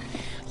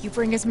 You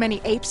bring as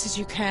many apes as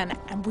you can,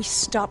 and we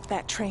stop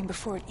that train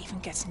before it even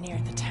gets near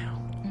the town.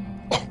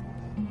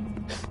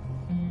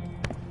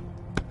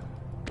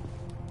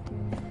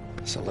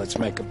 So let's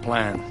make a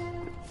plan.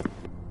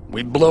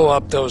 We blow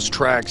up those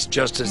tracks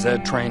just as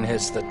that train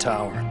hits the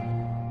tower.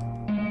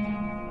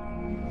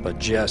 But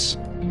Jess,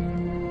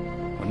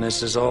 when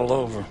this is all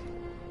over,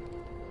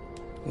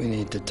 we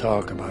need to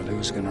talk about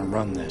who's gonna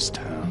run this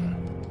town.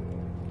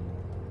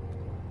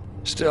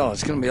 Still,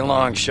 it's gonna be a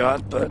long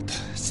shot, but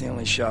it's the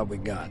only shot we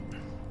got.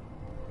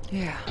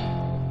 Yeah,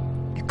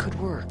 it could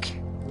work.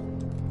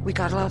 We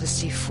got a lot of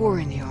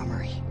C4 in the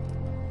armory.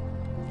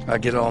 I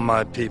get all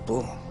my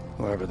people,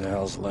 whoever the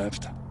hell's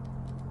left.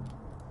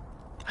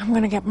 I'm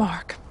gonna get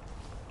Mark.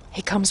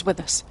 He comes with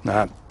us.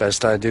 Nah,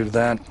 best I do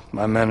that.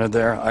 My men are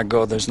there. I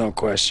go, there's no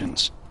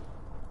questions.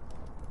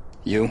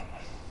 You,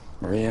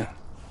 Maria,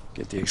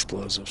 get the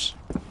explosives.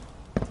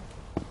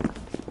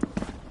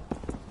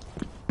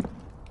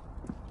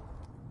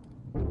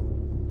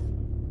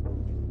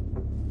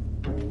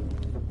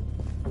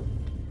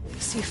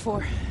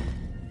 C4.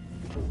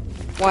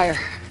 Wire.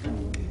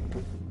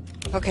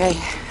 Okay.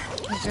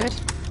 You good?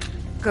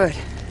 Good.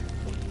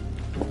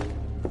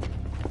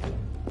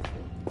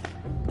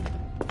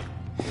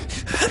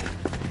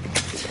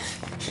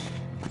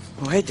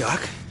 Oh, hey,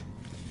 Doc.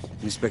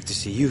 Didn't expect to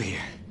see you here.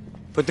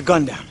 Put the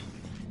gun down.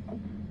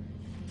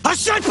 I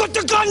said put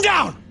the gun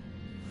down!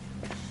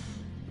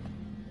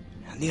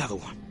 And the other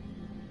one.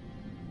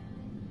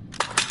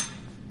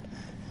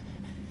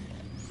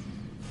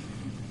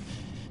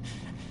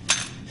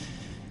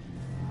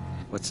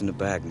 What's in the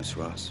bag, Miss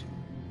Ross?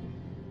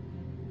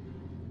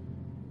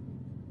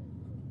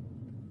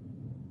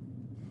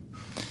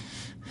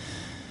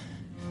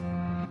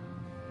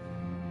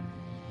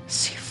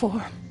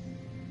 C4.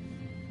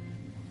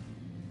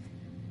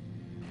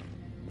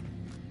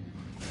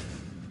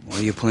 What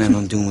do you plan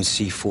on doing with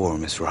C4,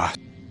 Miss Ross?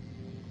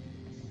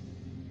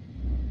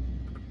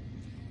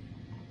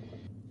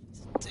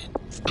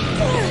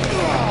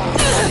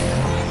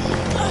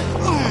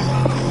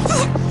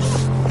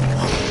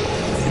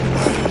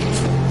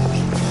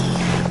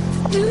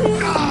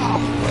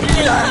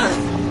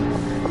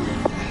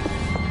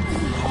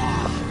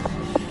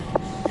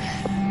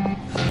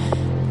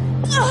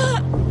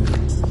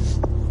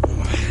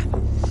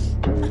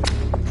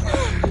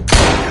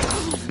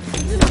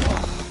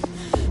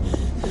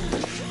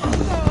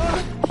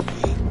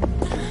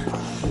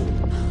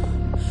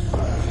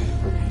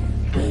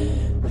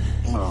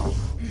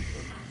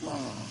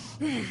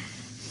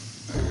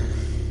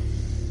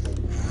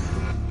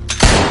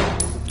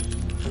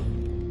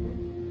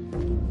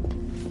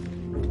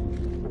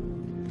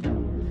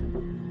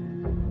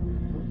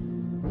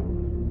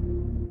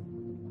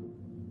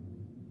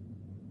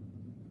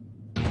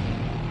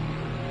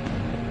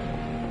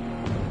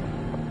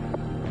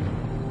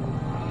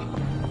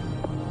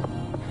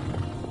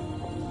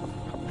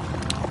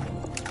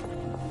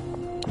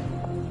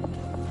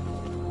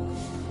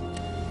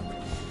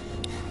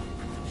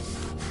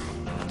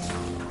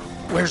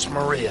 Where's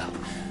Maria?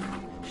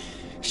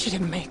 She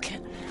didn't make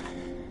it.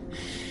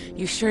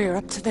 You sure you're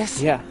up to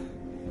this? Yeah.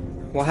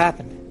 What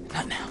happened?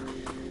 Not now.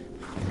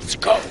 Let's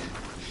go.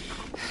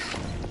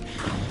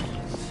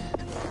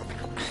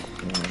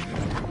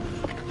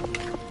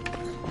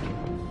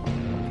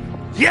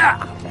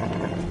 Yeah!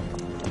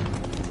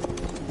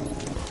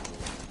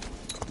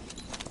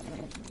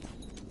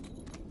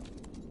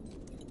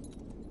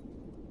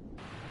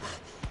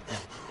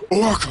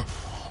 Orca!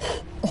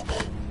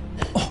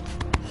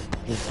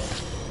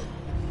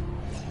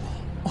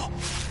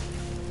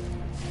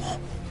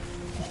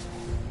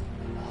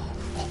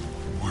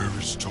 Where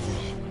is Joel?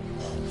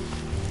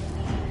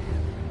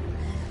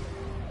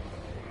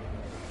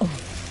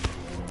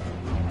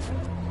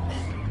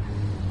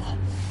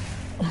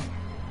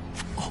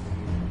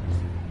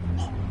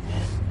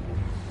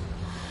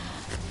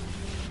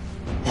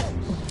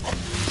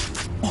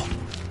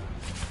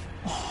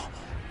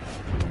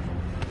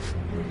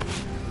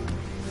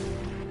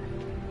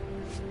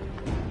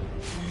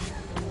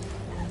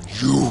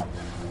 You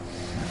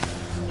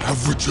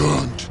have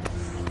returned.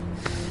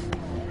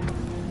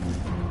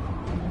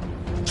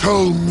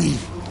 Tell me,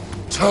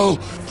 tell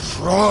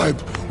Tribe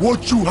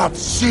what you have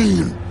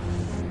seen.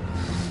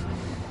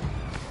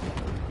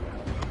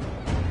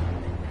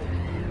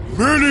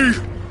 Many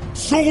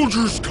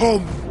soldiers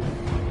come.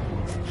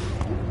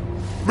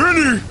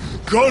 Many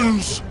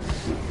guns.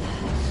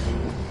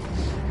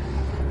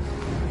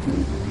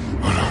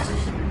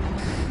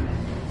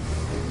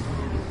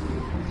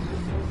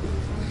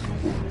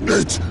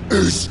 It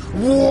is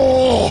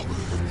war!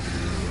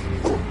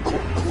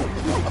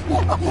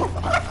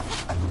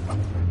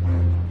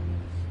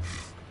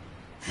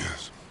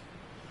 Yes,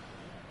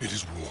 it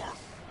is war.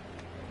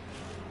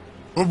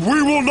 But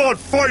we will not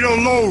fight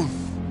alone!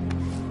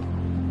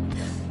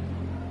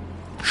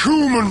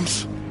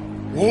 Humans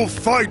will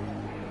fight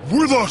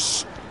with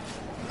us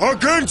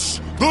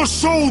against the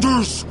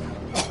soldiers!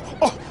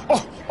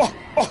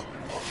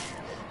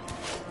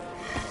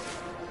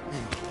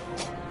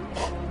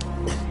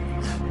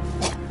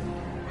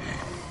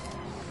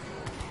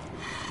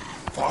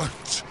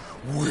 Fight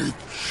with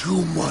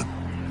human.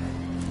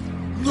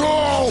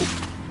 No!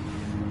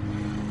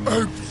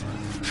 Apes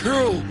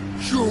kill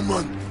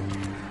human.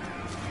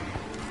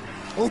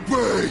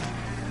 Obey.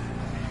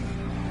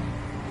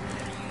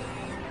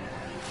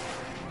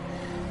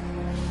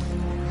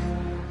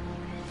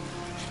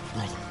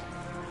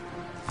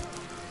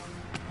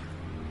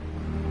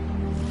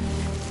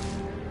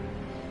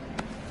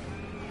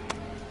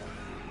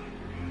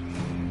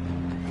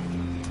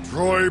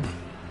 Tribe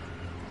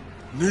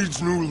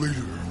needs new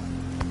leader.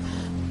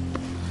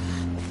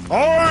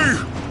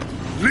 I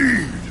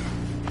lead.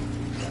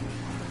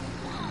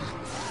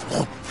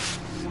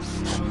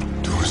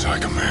 Do as I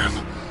command.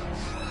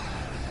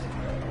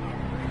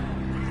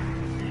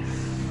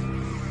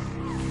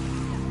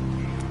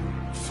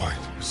 Fight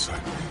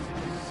beside me.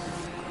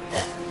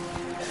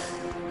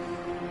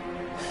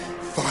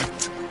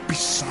 Fight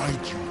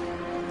beside you,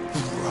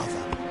 brother.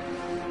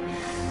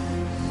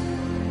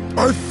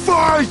 I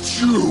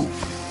fight you!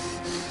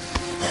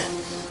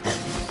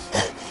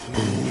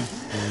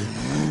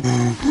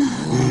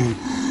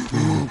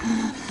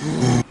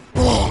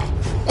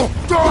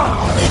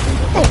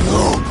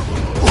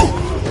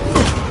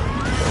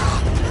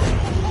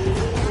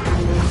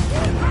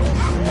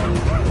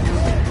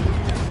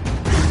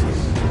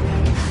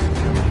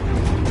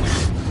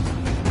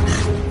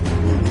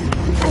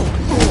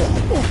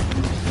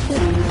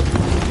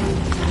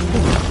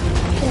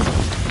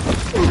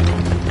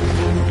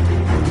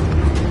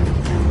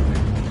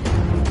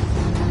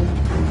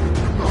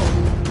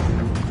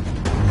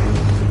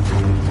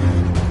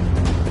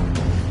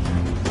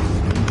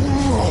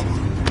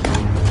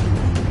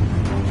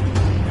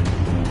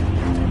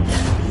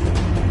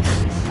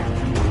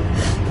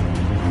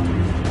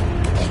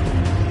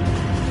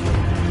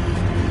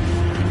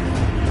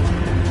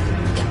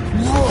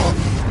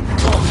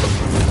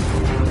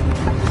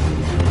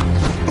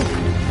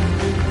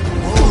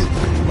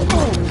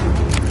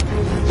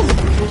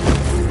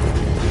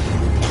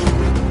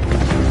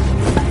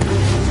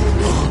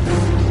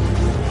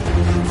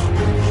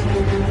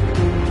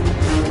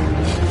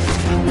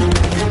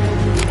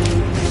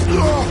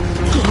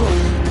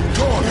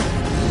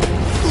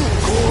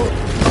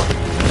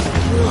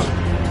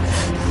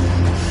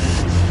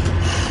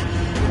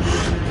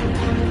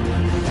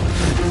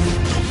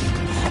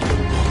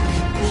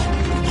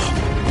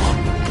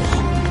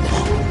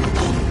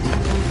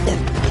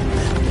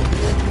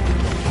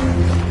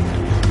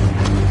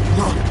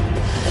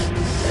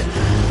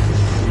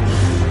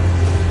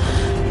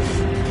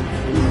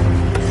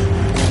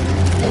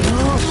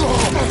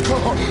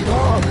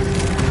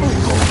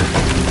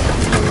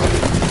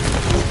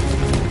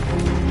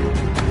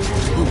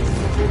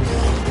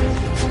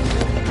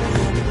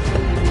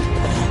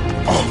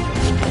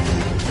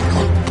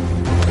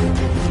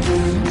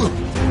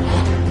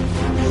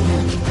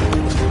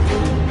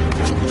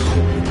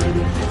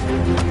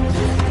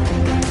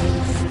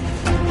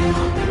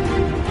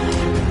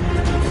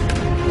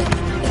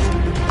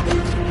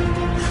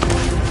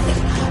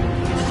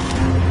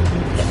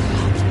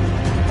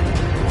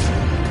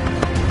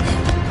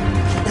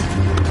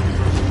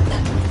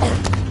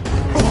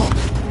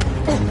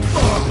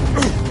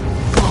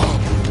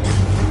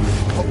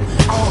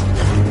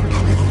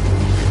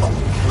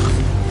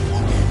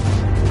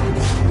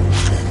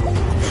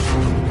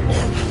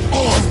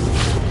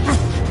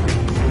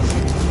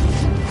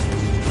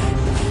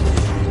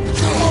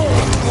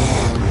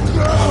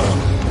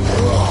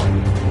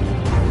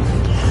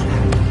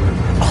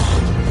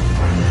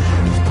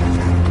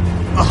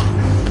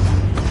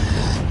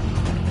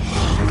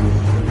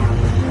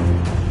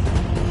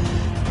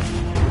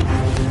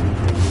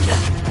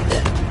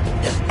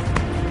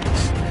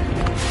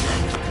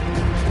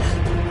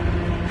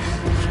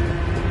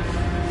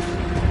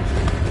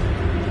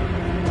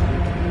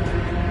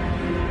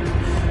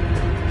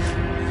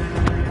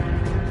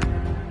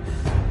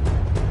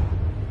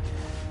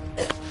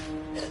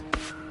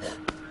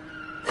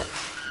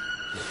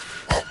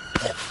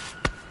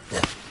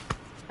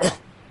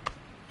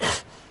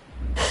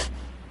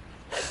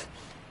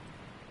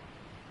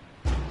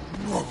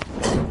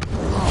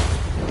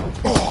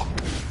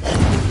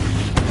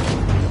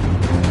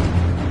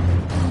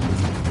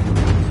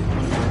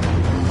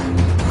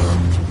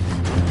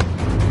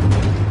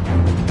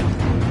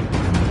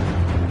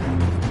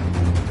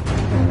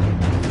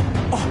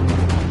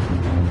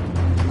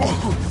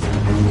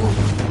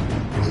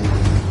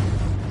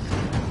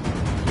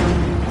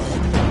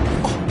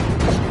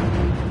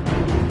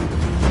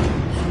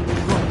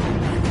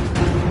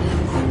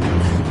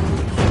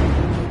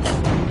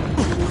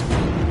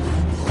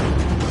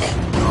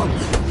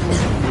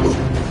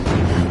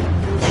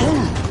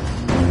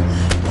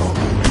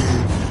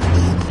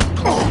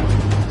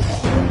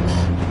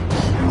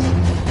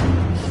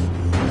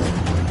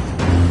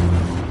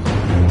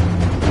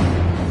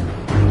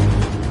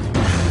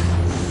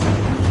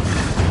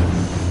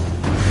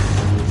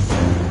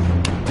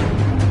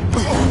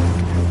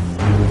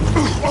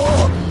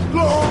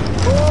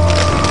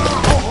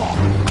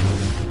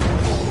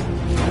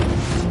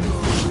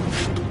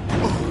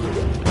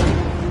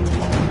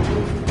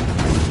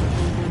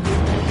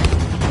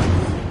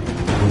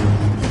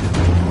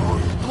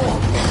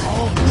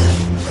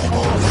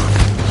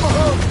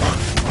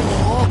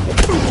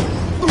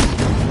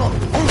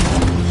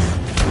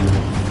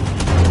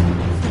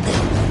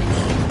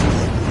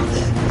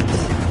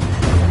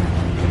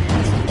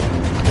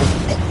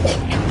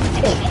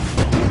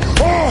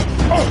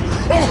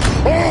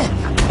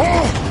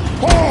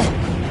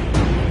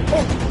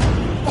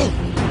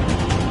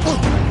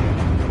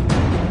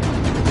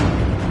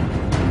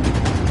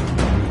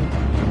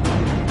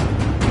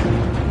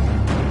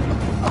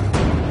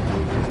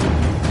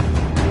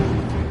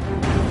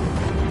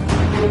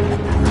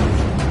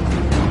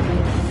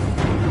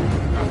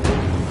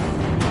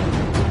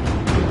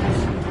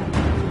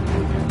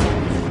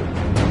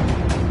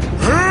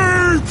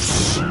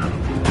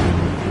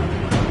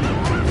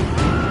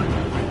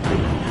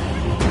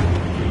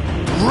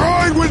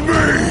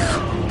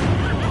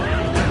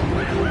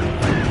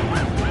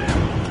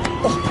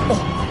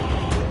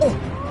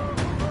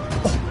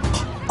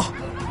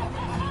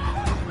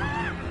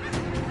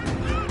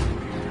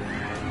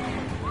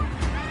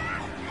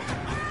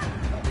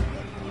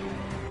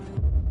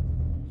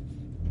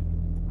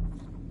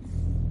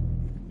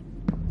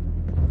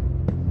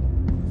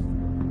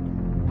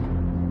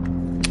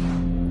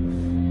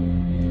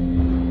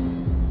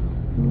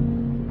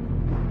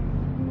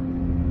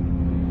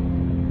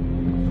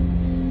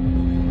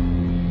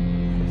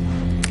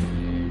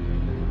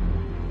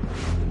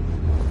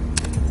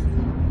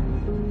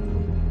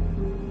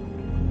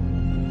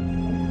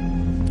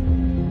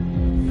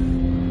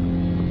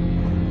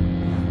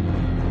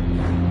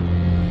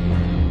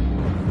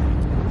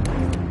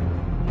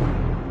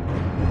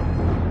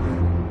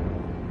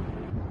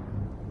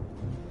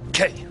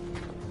 Okay.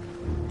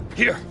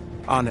 Here.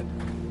 On it.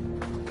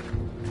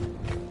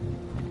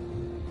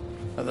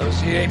 Are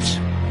those the apes?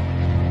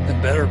 They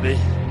better be.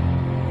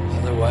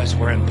 Otherwise,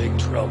 we're in big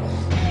trouble.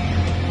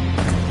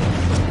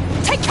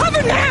 Take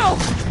cover now!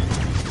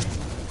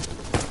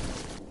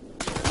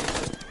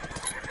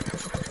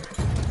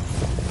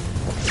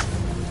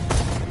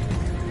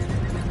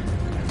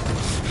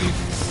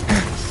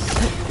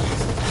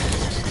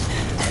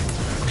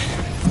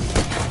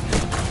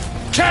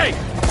 Kay!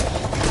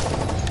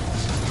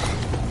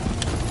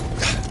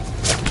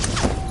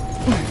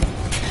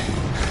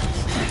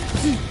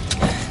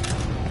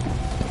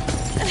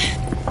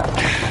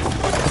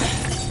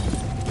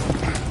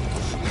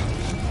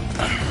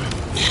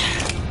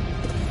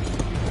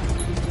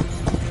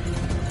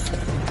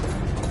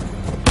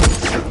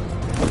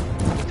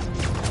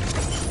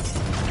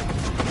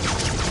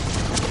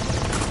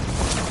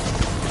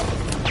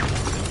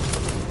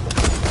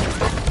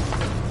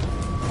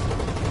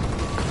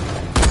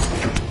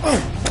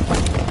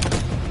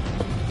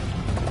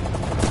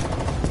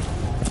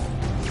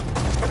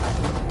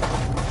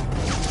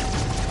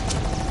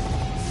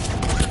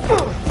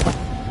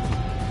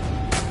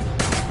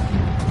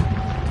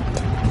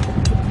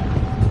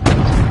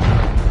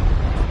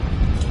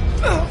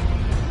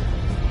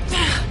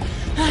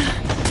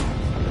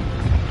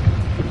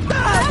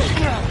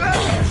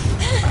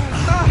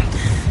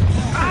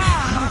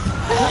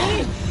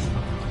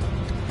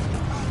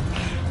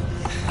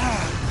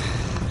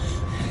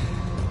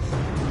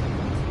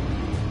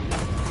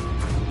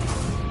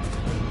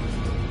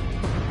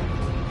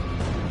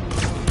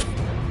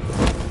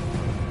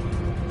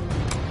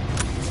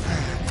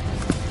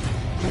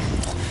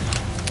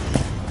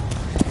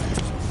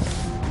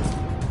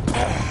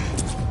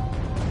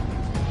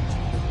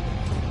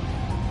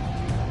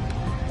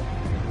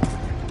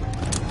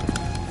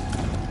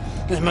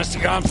 They must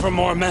have gone for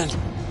more men.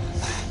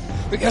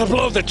 We gotta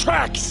blow the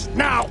tracks,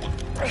 now!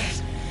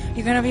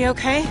 You gonna be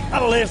okay?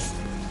 I'll live.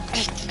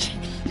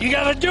 You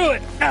gotta do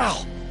it,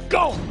 now!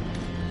 Go!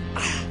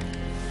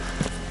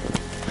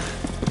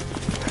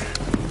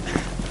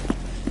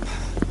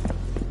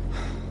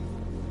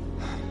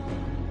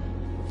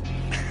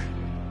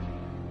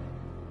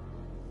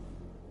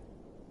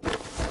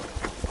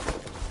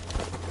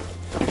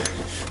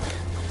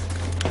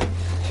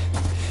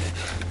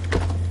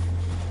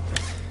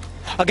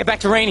 I'll get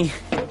back to Rainey.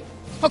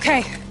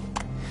 Okay.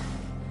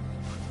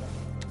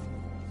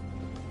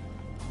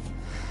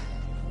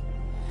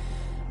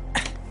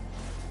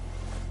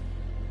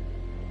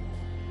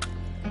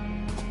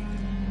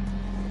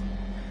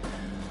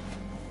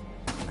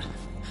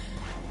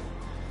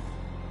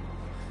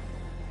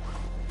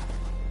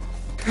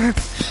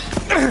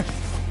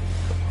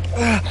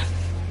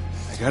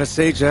 I gotta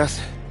say, Jess,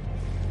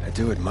 I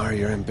do admire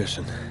your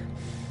ambition.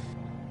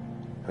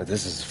 But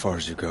this is as far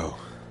as you go.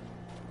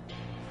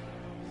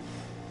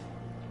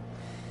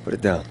 Put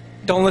it down.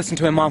 Don't listen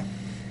to him, Mom.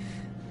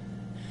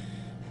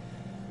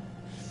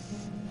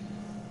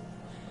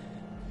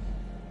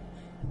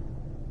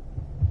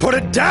 Put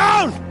it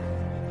down!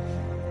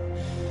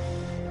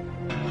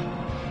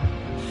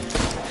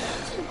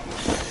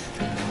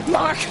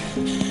 Mark!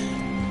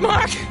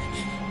 Mark!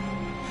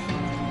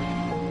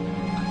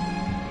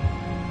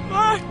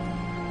 Mark!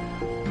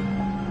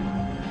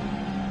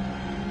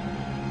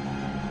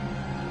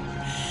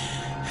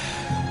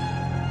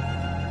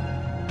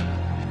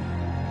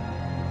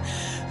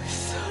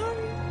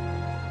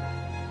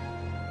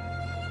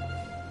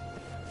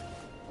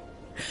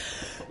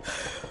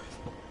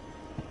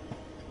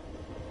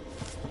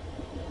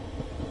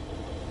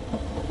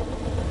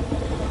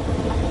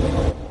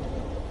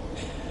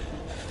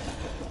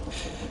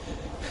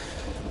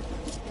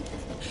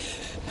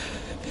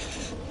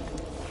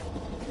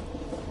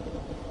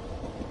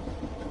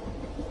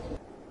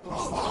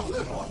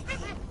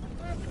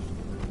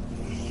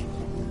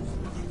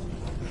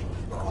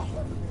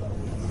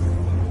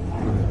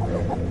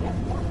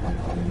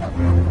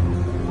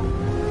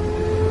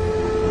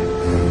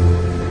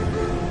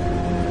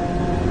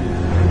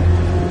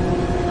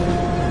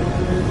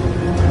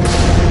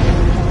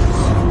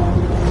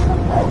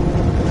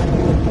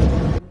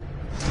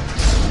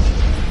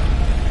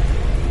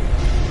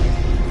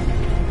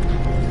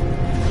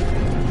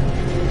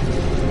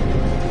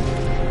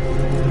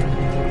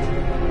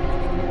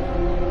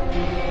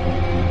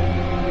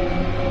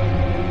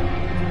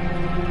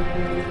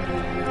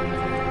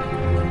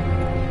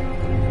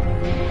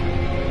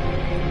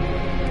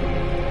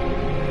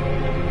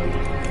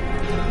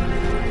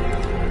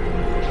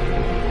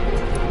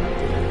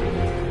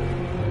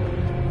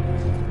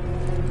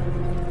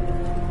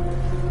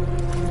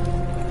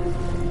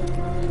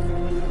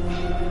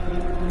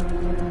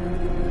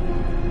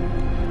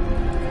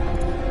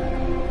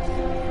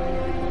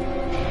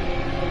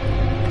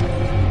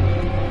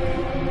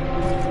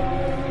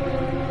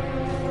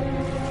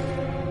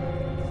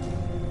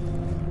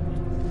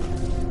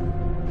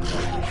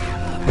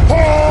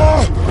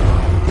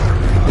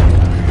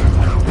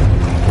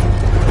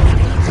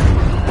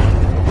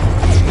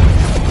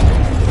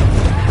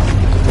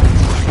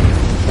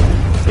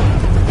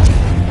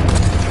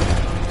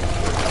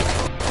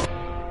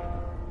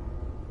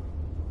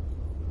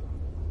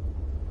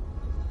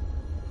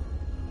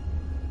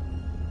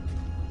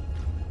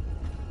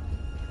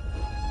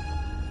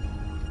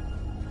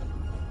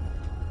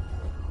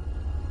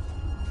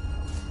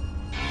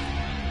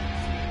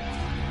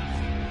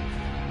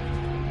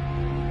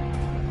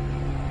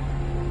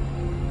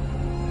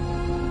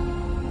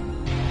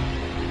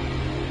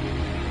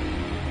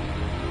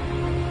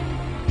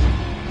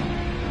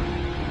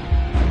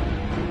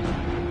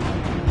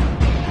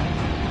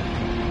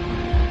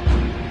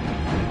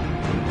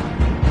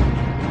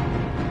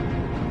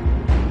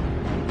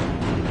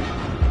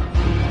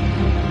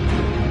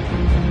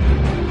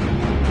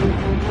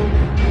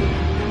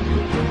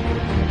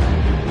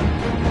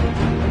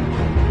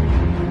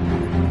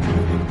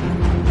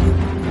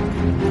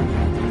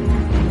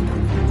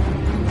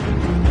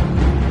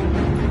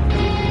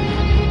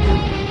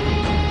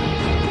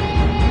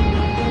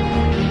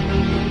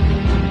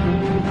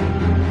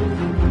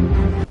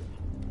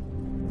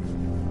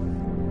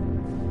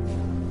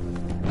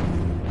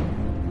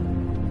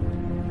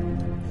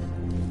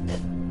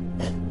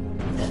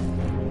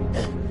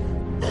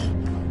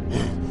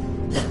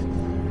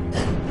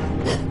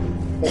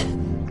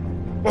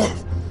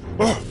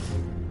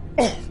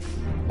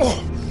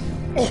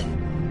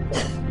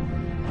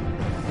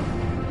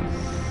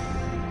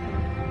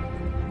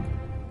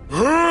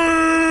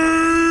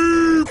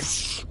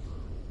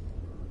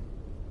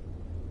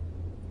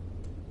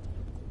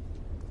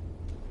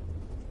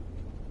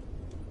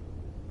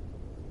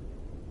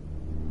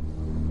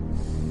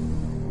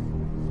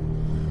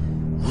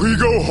 We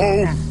go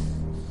home.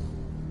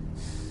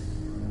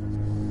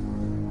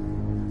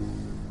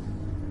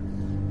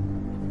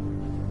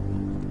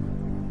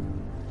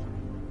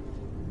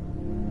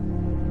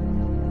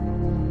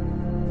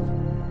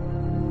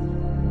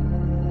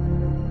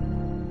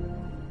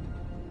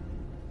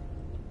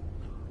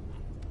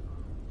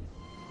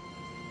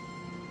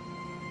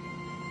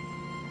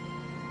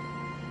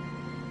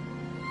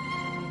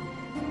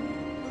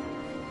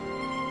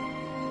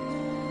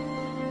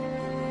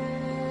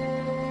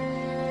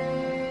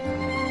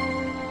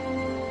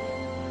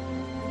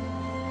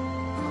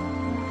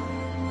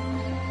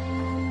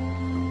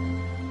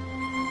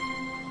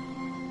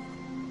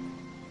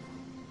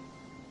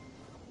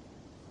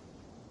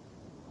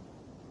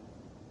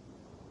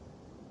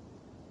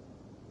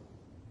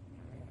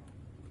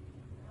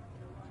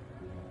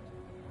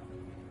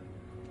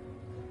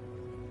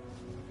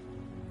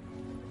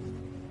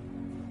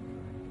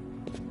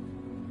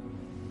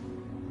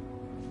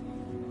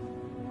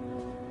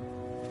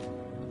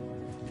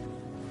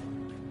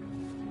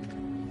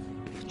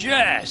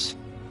 Jess!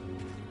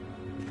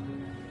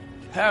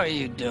 How are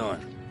you doing?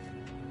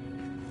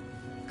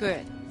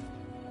 Good.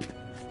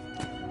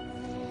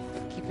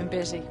 Keeping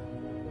busy.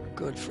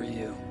 Good for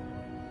you.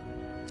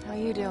 How are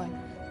you doing?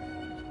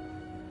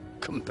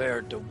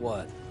 Compared to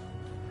what?